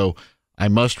good. So I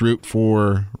must root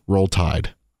for Roll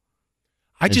Tide.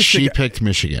 She picked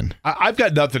Michigan. I've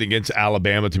got nothing against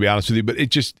Alabama, to be honest with you, but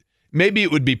maybe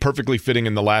it would be perfectly fitting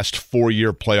in the last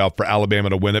 4-year playoff for Alabama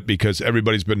to win it because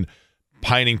everybody's been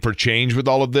pining for change with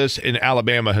all of this, and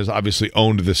Alabama has obviously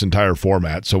owned this entire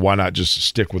format, so why not just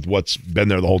stick with what's been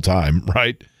there the whole time,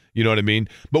 right? You know what I mean?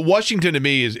 But Washington to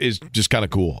me is just kind of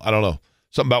cool. I don't know.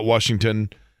 Something about Washington.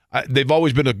 They've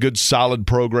always been a good, solid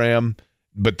program,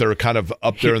 but they're kind of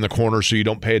up there in the corner, so you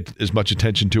don't pay as much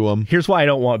attention to them. Here's why I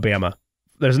don't want Bama.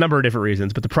 There's a number of different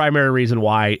reasons, but the primary reason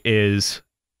why is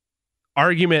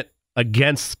argument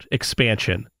against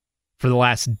expansion for the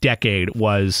last decade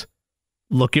was,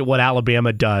 look at what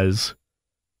Alabama does.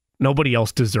 Nobody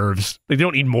else deserves. They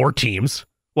don't need more teams.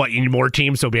 What, you need more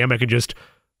teams so Bama can just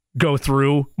go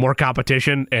through more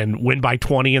competition and win by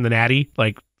 20 in the Natty?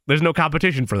 Like, there's no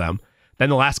competition for them. Then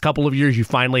the last couple of years, you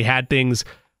finally had things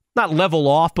not level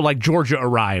off, but like Georgia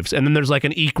arrives, and then there's like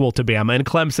an equal to Bama, and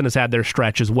Clemson has had their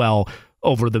stretch as well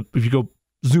over the, if you go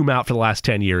zoom out for the last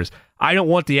 10 years. I don't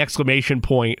want the exclamation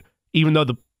point, even though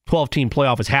the 12-team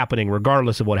playoff is happening,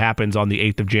 regardless of what happens on the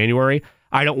 8th of January.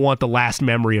 I don't want the last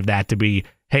memory of that to be,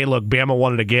 hey, look, Bama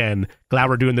won it again. Glad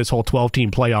we're doing this whole 12-team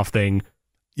playoff thing.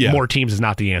 Yeah. More teams is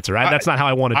not the answer. That's not how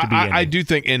I want it to be. I do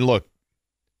think, and look,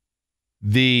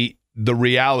 the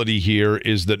reality here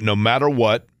is that no matter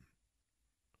what,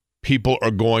 people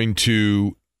are going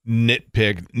to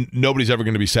nitpick. Nobody's ever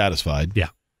going to be satisfied. Yeah.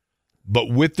 But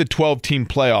with the 12-team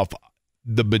playoff,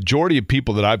 the majority of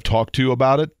people that I've talked to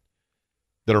about it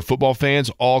that are football fans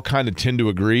all kind of tend to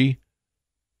agree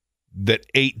that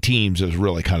 8 teams is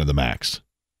really kind of the max,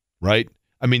 right?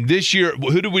 I mean, this year,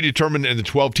 who did we determine in the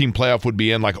 12-team playoff would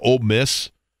be in, like Ole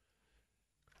Miss?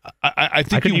 I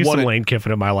think I could use some Lane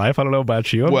Kiffin in my life. I don't know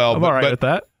about you. I'm all right with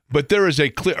that. But there is a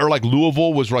clear, or like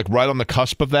Louisville was like right on the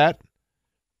cusp of that.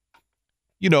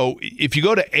 You know, if you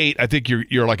go to 8, I think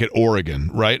you're like at Oregon,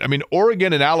 right? I mean,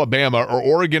 Oregon and Alabama or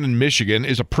Oregon and Michigan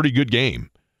is a pretty good game.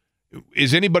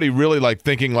 Is anybody really like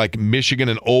thinking like Michigan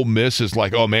and Ole Miss is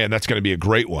like, oh man, that's going to be a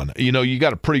great one? You know, you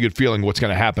got a pretty good feeling what's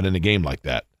going to happen in a game like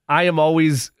that. I am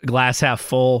always glass half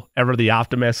full, ever the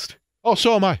optimist. Oh,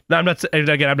 so am I. No, I'm not trying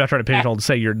to pigeonhole and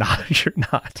say you're not. You're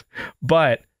not.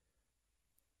 But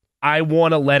I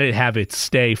want to let it have its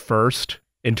stay first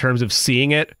in terms of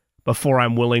seeing it before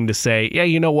I'm willing to say, yeah,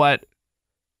 you know what?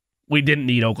 We didn't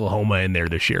need Oklahoma in there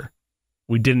this year.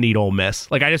 We didn't need Ole Miss.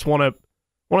 Like, I just want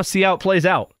to see how it plays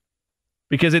out.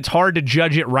 Because it's hard to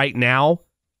judge it right now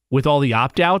with all the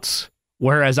opt-outs,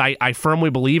 whereas I firmly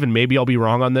believe, and maybe I'll be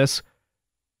wrong on this,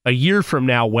 a year from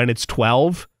now when it's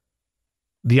 12,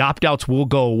 the opt-outs will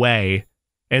go away.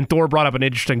 And Thor brought up an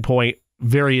interesting point,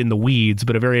 very in the weeds,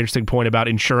 but a very interesting point about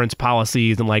insurance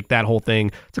policies and like that whole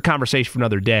thing. It's a conversation for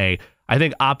another day. I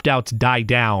think opt-outs die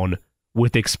down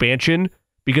with expansion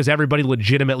because everybody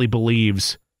legitimately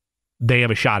believes they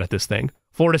have a shot at this thing.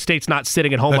 Florida State's not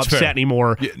sitting at home upset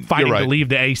anymore, fighting to leave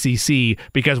the ACC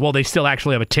because, well, they still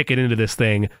actually have a ticket into this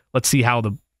thing. Let's see how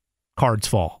the cards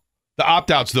fall. The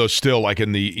opt-outs, though, still like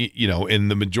in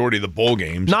the majority of the bowl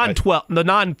games. The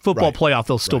non-football playoff,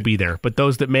 they'll still be there. But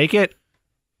those that make it,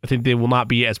 I think they will not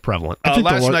be as prevalent. I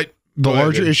think the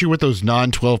larger issue with those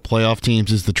non-12 playoff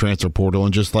teams is the transfer portal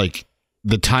and just like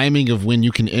the timing of when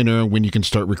you can enter, when you can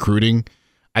start recruiting,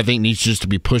 I think needs just to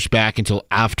be pushed back until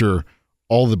after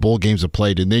all the bowl games have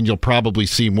played, and then you'll probably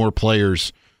see more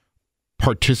players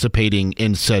participating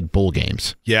in said bowl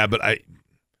games. Yeah, but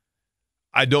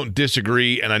I don't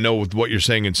disagree, and I know with what you're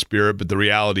saying in spirit, but the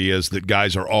reality is that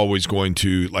guys are always going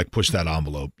to like push that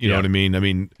envelope. You know what I mean? I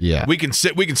mean, we can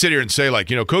sit here and say like,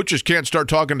 you know, coaches can't start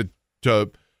talking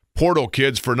to portal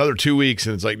kids for another 2 weeks,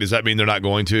 and it's like, does that mean they're not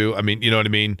going to? I mean, you know what I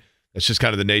mean? That's just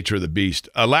kind of the nature of the beast.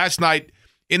 Last night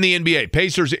in the NBA,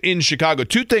 Pacers in Chicago.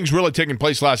 2 things really taking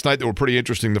place last night that were pretty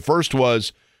interesting. The first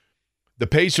was the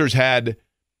Pacers had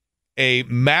a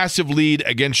massive lead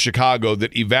against Chicago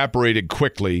that evaporated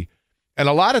quickly. And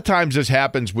a lot of times this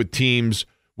happens with teams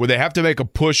where they have to make a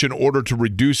push in order to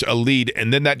reduce a lead,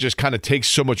 and then that just kind of takes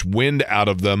so much wind out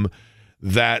of them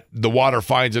that the water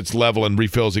finds its level and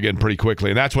refills again pretty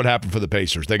quickly. And that's what happened for the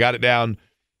Pacers. They got it down.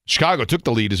 Chicago took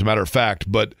the lead, as a matter of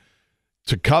fact, but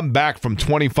to come back from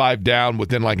 25 down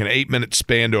within like an 8-minute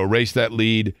span to erase that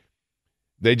lead,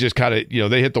 they just kind of,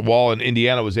 they hit the wall, and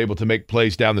Indiana was able to make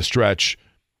plays down the stretch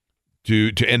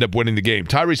to end up winning the game.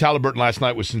 Tyrese Halliburton last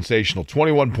night was sensational.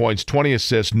 21 points, 20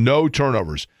 assists, no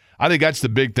turnovers. I think that's the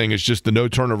big thing, is just the no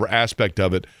turnover aspect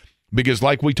of it, because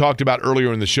like we talked about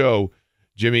earlier in the show,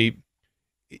 Jimmy,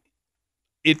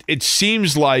 it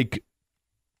seems like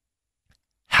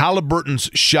Halliburton's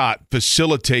shot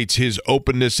facilitates his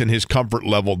openness and his comfort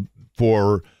level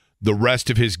for the rest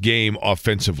of his game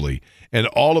offensively. And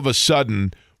all of a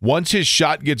sudden, once his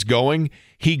shot gets going,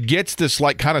 he gets this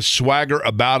like kind of swagger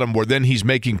about him where then he's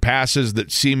making passes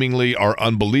that seemingly are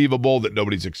unbelievable, that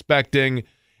nobody's expecting,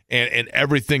 and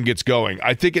everything gets going.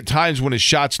 I think at times when his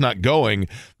shot's not going,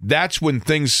 that's when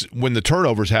the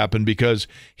turnovers happen, because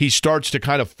he starts to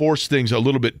kind of force things a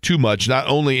little bit too much, not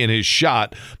only in his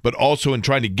shot, but also in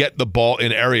trying to get the ball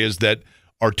in areas that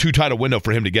are too tight a window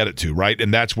for him to get it to, right?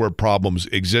 And that's where problems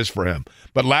exist for him.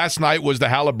 But last night was the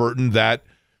Halliburton that,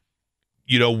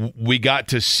 we got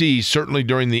to see certainly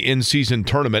during the in-season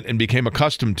tournament and became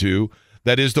accustomed to,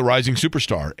 that is the rising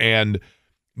superstar.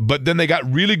 But then they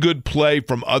got really good play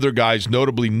from other guys,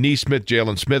 notably Nesmith,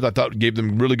 Jalen Smith, I thought gave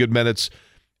them really good minutes.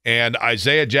 And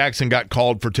Isaiah Jackson got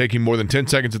called for taking more than 10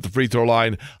 seconds at the free throw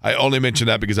line. I only mention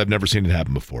that because I've never seen it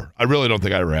happen before. I really don't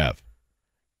think I ever have.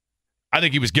 I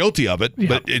think he was guilty of it,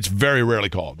 but it's very rarely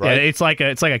called, right? Yeah, it's like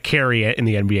a carry in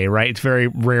the NBA, right? It's very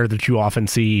rare that you often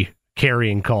see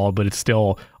carrying called, but it's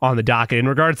still on the docket. In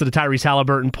regards to the Tyrese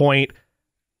Halliburton point,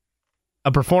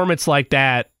 a performance like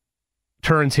that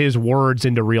turns his words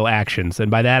into real actions. And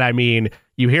by that, I mean,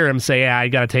 you hear him say, I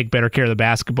got to take better care of the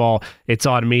basketball. It's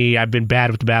on me. I've been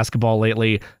bad with the basketball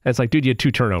lately. And it's like, dude, you had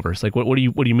 2 turnovers. Like, what do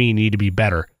you mean you need to be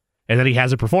better? And then he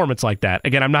has a performance like that.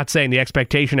 Again, I'm not saying the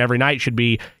expectation every night should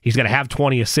be he's going to have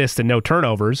 20 assists and no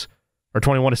turnovers, or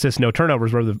 21 assists, no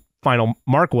turnovers, where the final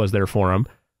mark was there for him.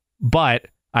 But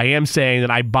I am saying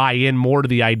that I buy in more to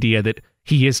the idea that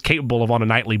he is capable of, on a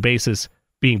nightly basis,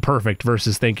 being perfect,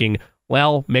 versus thinking,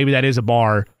 well, maybe that is a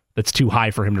bar that's too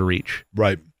high for him to reach.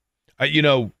 Right.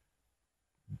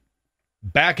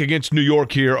 Back against New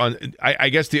York here, I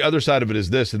guess the other side of it is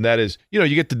this, and that is, you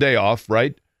get the day off,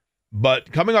 right?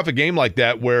 But coming off a game like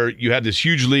that where you had this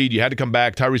huge lead, you had to come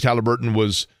back, Tyrese Halliburton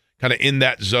was kind of in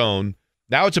that zone.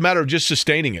 Now it's a matter of just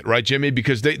sustaining it, right, Jimmy?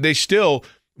 Because they still,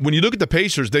 when you look at the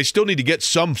Pacers, they still need to get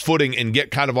some footing and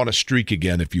get kind of on a streak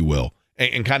again, if you will,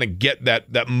 and kind of get that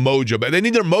mojo back. They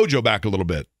need their mojo back a little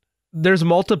bit. There's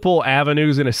multiple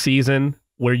avenues in a season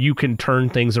where you can turn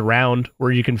things around,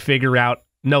 where you can figure out,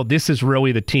 no, this is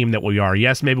really the team that we are.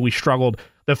 Yes, maybe we struggled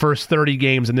the first 30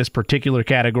 games in this particular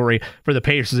category. For the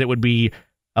Pacers, it would be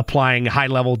applying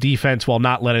high-level defense while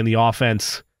not letting the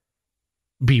offense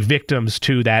be victims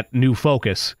to that new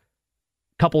focus.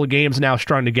 Couple of games now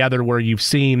strung together where you've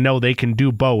seen, no, they can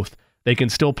do both. They can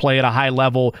still play at a high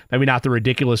level, maybe not the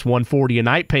ridiculous 140 a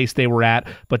night pace they were at,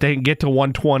 but they can get to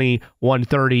 120,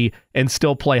 130, and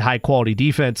still play high-quality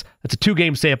defense. That's a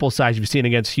 2-game sample size you've seen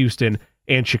against Houston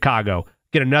and Chicago.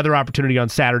 Get another opportunity on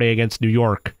Saturday against New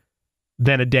York,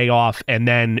 then a day off, and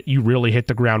then you really hit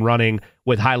the ground running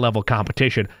with high-level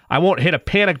competition. I won't hit a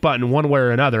panic button one way or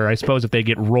another. I suppose if they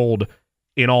get rolled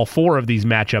in all 4 of these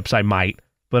matchups, I might.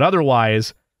 But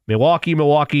otherwise, Milwaukee,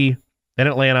 then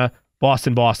Atlanta,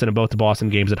 Boston, and both the Boston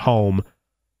games at home.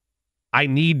 I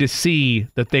need to see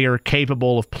that they are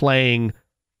capable of playing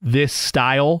this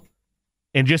style.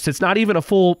 And just, it's not even a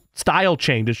full style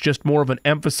change. It's just more of an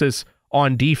emphasis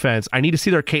on defense. I need to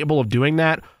see they're capable of doing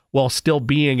that while still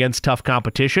being against tough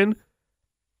competition.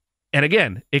 And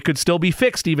again, it could still be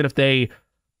fixed even if they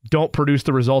don't produce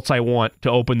the results I want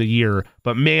to open the year.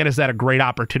 But man, is that a great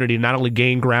opportunity to not only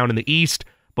gain ground in the East,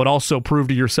 but also prove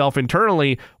to yourself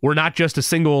internally, we're not just a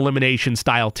single elimination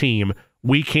style team.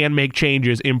 We can make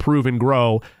changes, improve, and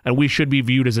grow, and we should be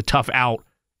viewed as a tough out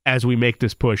as we make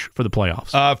this push for the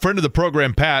playoffs. Friend of the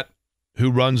program, Pat,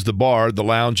 who runs the bar, the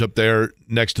lounge up there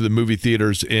next to the movie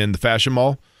theaters in the Fashion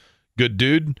Mall. Good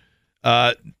dude.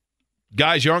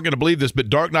 Guys, you aren't going to believe this, but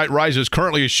Dark Knight Rises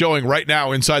currently is showing right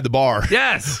now inside the bar.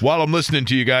 Yes. While I'm listening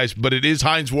to you guys, but it is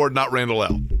Hines Ward, not Randall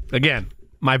L. Again,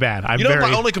 my bad.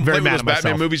 My only complaint with those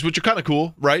Batman movies, which are kind of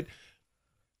cool, right?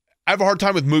 I have a hard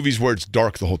time with movies where it's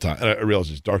dark the whole time. I realize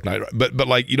it's Dark Knight, but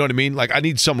like, you know what I mean? Like, I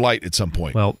need some light at some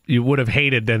point. Well, you would have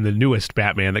hated then the newest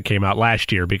Batman that came out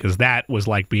last year, because that was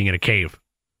like being in a cave.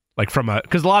 Like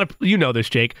because a lot of, you know this,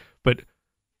 Jake, but a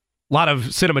lot of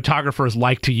cinematographers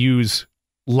like to use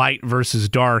light versus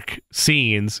dark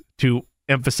scenes to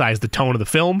emphasize the tone of the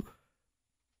film.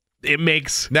 It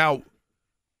makes... Now,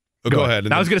 go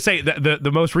ahead. I was going to say,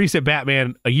 the most recent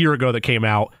Batman a year ago that came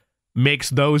out makes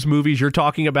those movies you're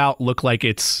talking about look like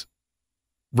it's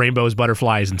rainbows,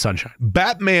 butterflies, and sunshine.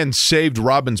 Batman saved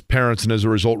Robin's parents, and as a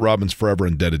result, Robin's forever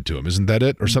indebted to him. Isn't that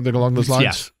it? Or something along those lines?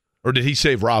 Yes. Or did he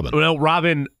save Robin? Well,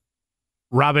 Robin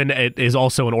is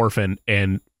also an orphan,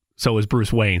 and so is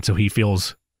Bruce Wayne, so he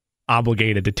feels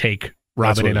obligated to take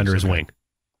Robin in under his wing.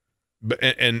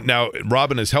 And now,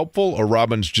 Robin is helpful, or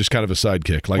Robin's just kind of a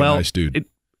sidekick, like a nice dude?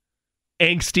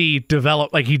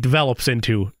 Angsty he develops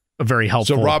into a very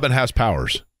helpful... So Robin has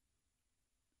powers?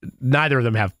 Neither of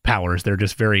them have powers. They're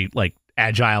just very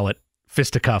agile at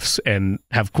fisticuffs and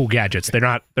have cool gadgets. They're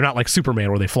not like Superman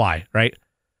where they fly, right?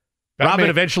 Robin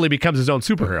eventually becomes his own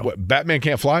superhero. What, Batman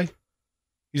can't fly?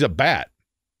 He's a bat.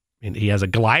 And he has a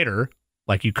glider,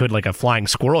 like you could, like a flying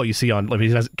squirrel you see on. Like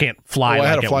he can't fly. I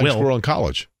had like a flying will. squirrel in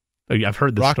college. I've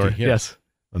heard this Rocky, story. yeah. Yes.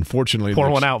 Unfortunately, pour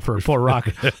one out for poor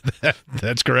Rocky.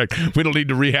 That's correct. We don't need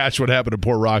to rehash what happened to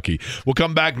poor Rocky. We'll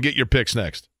come back and get your picks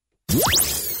next.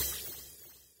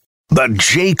 The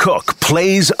Jay Cook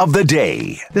Plays of the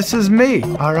Day. This is me,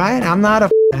 all right? I'm not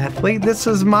a athlete. This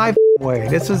is my way.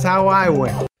 This is how I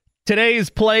win. Today's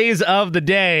Plays of the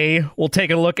Day, we'll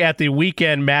take a look at the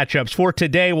weekend matchups. For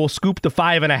today, we'll scoop the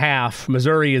 5.5.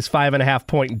 Missouri is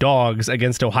 5.5-point dogs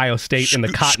against Ohio State in the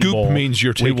Cotton Bowl. Scoop means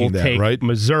you're taking we will that, take right?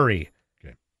 Missouri.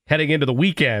 Okay. Heading into the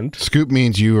weekend. Scoop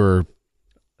means you are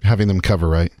having them cover,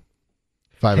 right?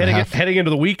 5.5. Heading into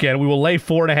the weekend, we will lay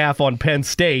 4.5 on Penn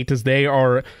State as they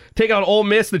are taking on Ole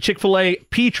Miss, the Chick-fil-A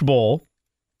Peach Bowl.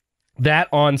 That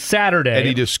on Saturday.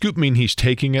 Eddie, does scoop mean he's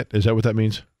taking it? Is that what that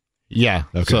means? Yeah.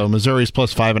 Okay. So Missouri's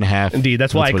plus 5.5. Indeed.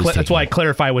 That's why I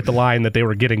clarify with the line that they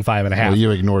were getting 5.5. Well,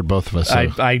 you ignored both of us.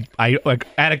 So. I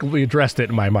adequately addressed it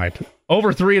in my mind.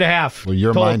 Over 3.5. Well,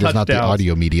 your mind is not the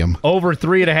audio medium. Over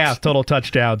 3.5 total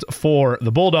touchdowns for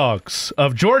the Bulldogs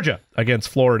of Georgia against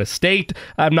Florida State.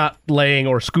 I'm not laying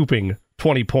or scooping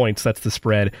 20 points. That's the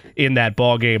spread in that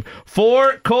ball game.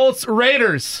 For Colts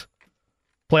Raiders.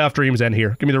 Playoff dreams end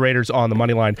here. Give me the Raiders on the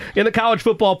money line. In the college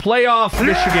football playoff,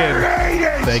 Michigan.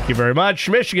 Raiders! Thank you very much.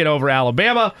 Michigan over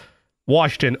Alabama.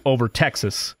 Washington over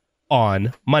Texas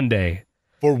on Monday.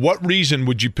 For what reason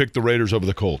would you pick the Raiders over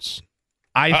the Colts?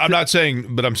 I'm not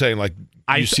saying, but I'm saying, like,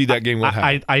 you see that game what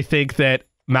happened. I think that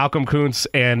Malcolm Kuntz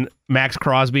and Max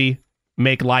Crosby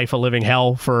make life a living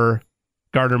hell for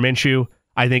Gardner Minshew.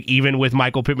 I think even with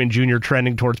Michael Pittman Jr.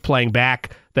 trending towards playing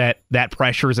back, that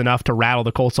pressure is enough to rattle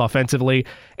the Colts offensively.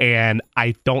 And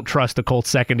I don't trust the Colts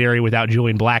secondary without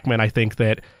Julian Blackmon. I think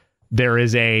that there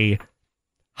is a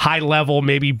high level,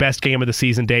 maybe best game of the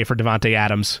season day for Devontae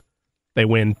Adams. They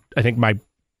win. I think my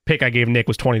pick I gave Nick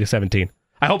was 20-17.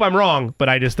 I hope I'm wrong, but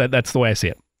that's the way I see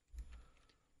it.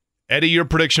 Eddie, your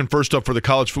prediction first up for the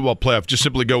college football playoff. Just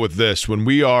simply go with this. When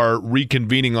we are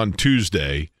reconvening on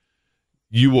Tuesday,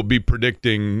 you will be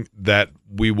predicting that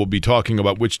we will be talking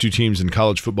about which two teams in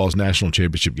college football's national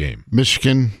championship game.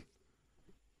 Michigan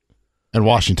and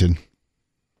Washington.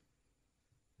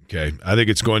 Okay. I think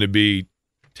it's going to be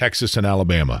Texas and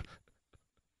Alabama.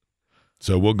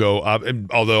 So we'll go,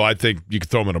 although I think you could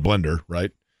throw them in a blender,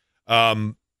 right?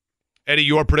 Eddie,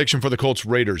 your prediction for the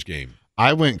Colts-Raiders game.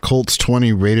 I went Colts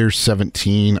 20, Raiders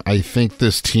 17. I think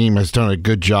this team has done a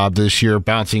good job this year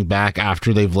bouncing back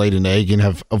after they've laid an egg and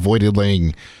have avoided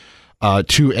laying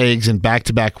 2 eggs in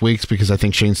back-to-back weeks because I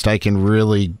think Shane Steichen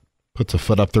really puts a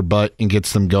foot up their butt and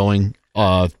gets them going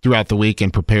throughout the week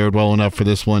and prepared well enough for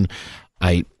this one.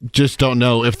 I just don't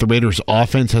know if the Raiders'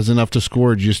 offense has enough to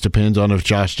score. It just depends on if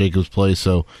Josh Jacobs plays.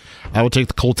 So I will take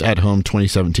the Colts at home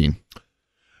 2017.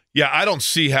 Yeah, I don't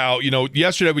see how,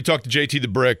 yesterday we talked to JT the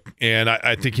Brick, and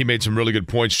I think he made some really good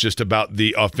points just about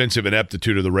the offensive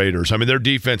ineptitude of the Raiders. I mean, their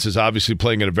defense is obviously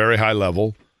playing at a very high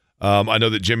level. I know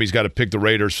that Jimmy's got to pick the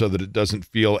Raiders so that it doesn't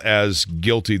feel as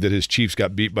guilty that his Chiefs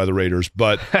got beat by the Raiders.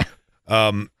 But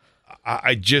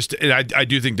I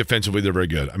do think defensively they're very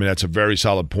good. I mean, that's a very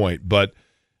solid point. But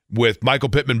with Michael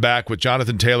Pittman back, with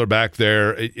Jonathan Taylor back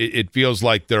there, it feels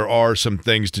like there are some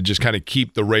things to just kind of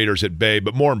keep the Raiders at bay.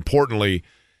 But more importantly,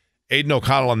 Aiden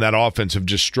O'Connell and that offense have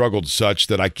just struggled such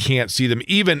that I can't see them.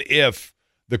 Even if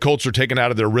the Colts are taken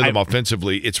out of their rhythm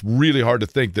offensively, it's really hard to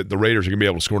think that the Raiders are going to be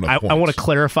able to score enough points. I want to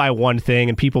clarify one thing,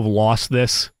 and people have lost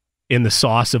this in the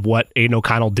sauce of what Aiden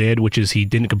O'Connell did, which is he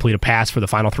didn't complete a pass for the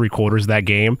final 3 quarters of that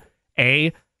game.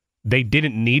 A, they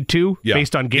didn't need to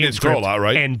based on game script. Throw a lot,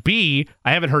 right? And B,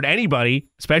 I haven't heard anybody,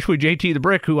 especially JT the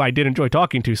Brick, who I did enjoy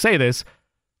talking to, say this.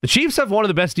 The Chiefs have one of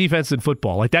the best defenses in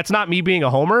football. Like, that's not me being a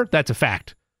homer. That's a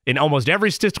fact. In almost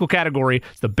every statistical category,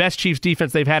 it's the best Chiefs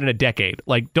defense they've had in a decade.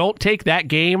 Like, don't take that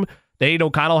game that Aiden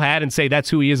O'Connell had and say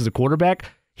that's who he is as a quarterback.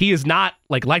 He is not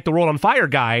like the world on fire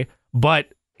guy,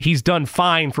 but he's done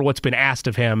fine for what's been asked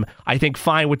of him. I think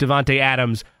fine with Devontae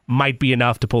Adams might be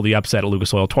enough to pull the upset at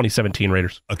Lucas Oil. 2017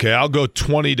 Raiders. Okay, I'll go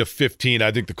 20-15.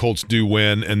 I think the Colts do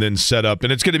win and then set up.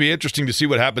 And it's going to be interesting to see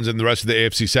what happens in the rest of the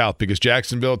AFC South because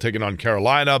Jacksonville taking on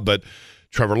Carolina, but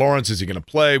Trevor Lawrence, is he going to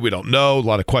play? We don't know. A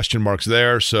lot of question marks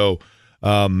there. So,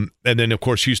 and then, of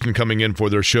course, Houston coming in for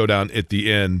their showdown at the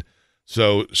end.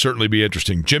 So, certainly be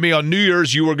interesting. Jimmy, on New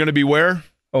Year's, you are going to be where?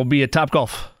 I'll be at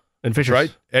Topgolf in Fishers.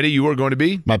 Right. Eddie, you are going to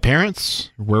be? My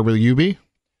parents. Where will you be?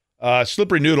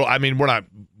 Slippery Noodle. I mean,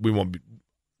 we won't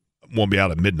be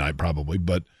out at midnight probably,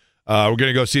 but We're going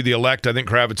to go see the Elect. I think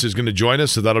Kravitz is going to join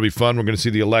us, so that'll be fun. We're going to see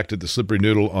the Elect at the Slippery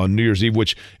Noodle on New Year's Eve,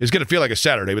 which is going to feel like a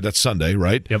Saturday, but that's Sunday,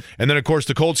 right? Yep. And then, of course,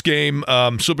 the Colts game.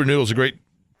 Slippery Noodle is a great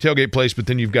tailgate place, but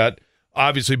then you've got,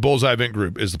 obviously, Bullseye Event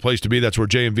Group is the place to be. That's where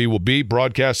J&V will be,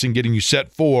 broadcasting, getting you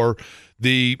set for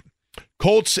the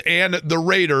Colts and the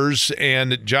Raiders,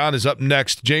 and John is up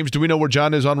next. James, do we know where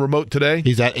John is on remote today?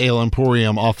 He's at Ale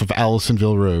Emporium off of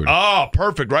Allisonville Road. Oh,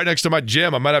 perfect. Right next to my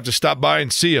gym. I might have to stop by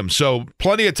and see him. So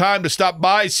plenty of time to stop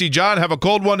by, see John, have a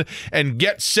cold one, and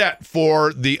get set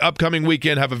for the upcoming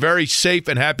weekend. Have a very safe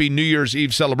and happy New Year's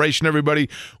Eve celebration, everybody.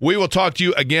 We will talk to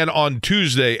you again on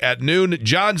Tuesday at noon.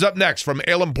 John's up next from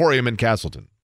Ale Emporium in Castleton.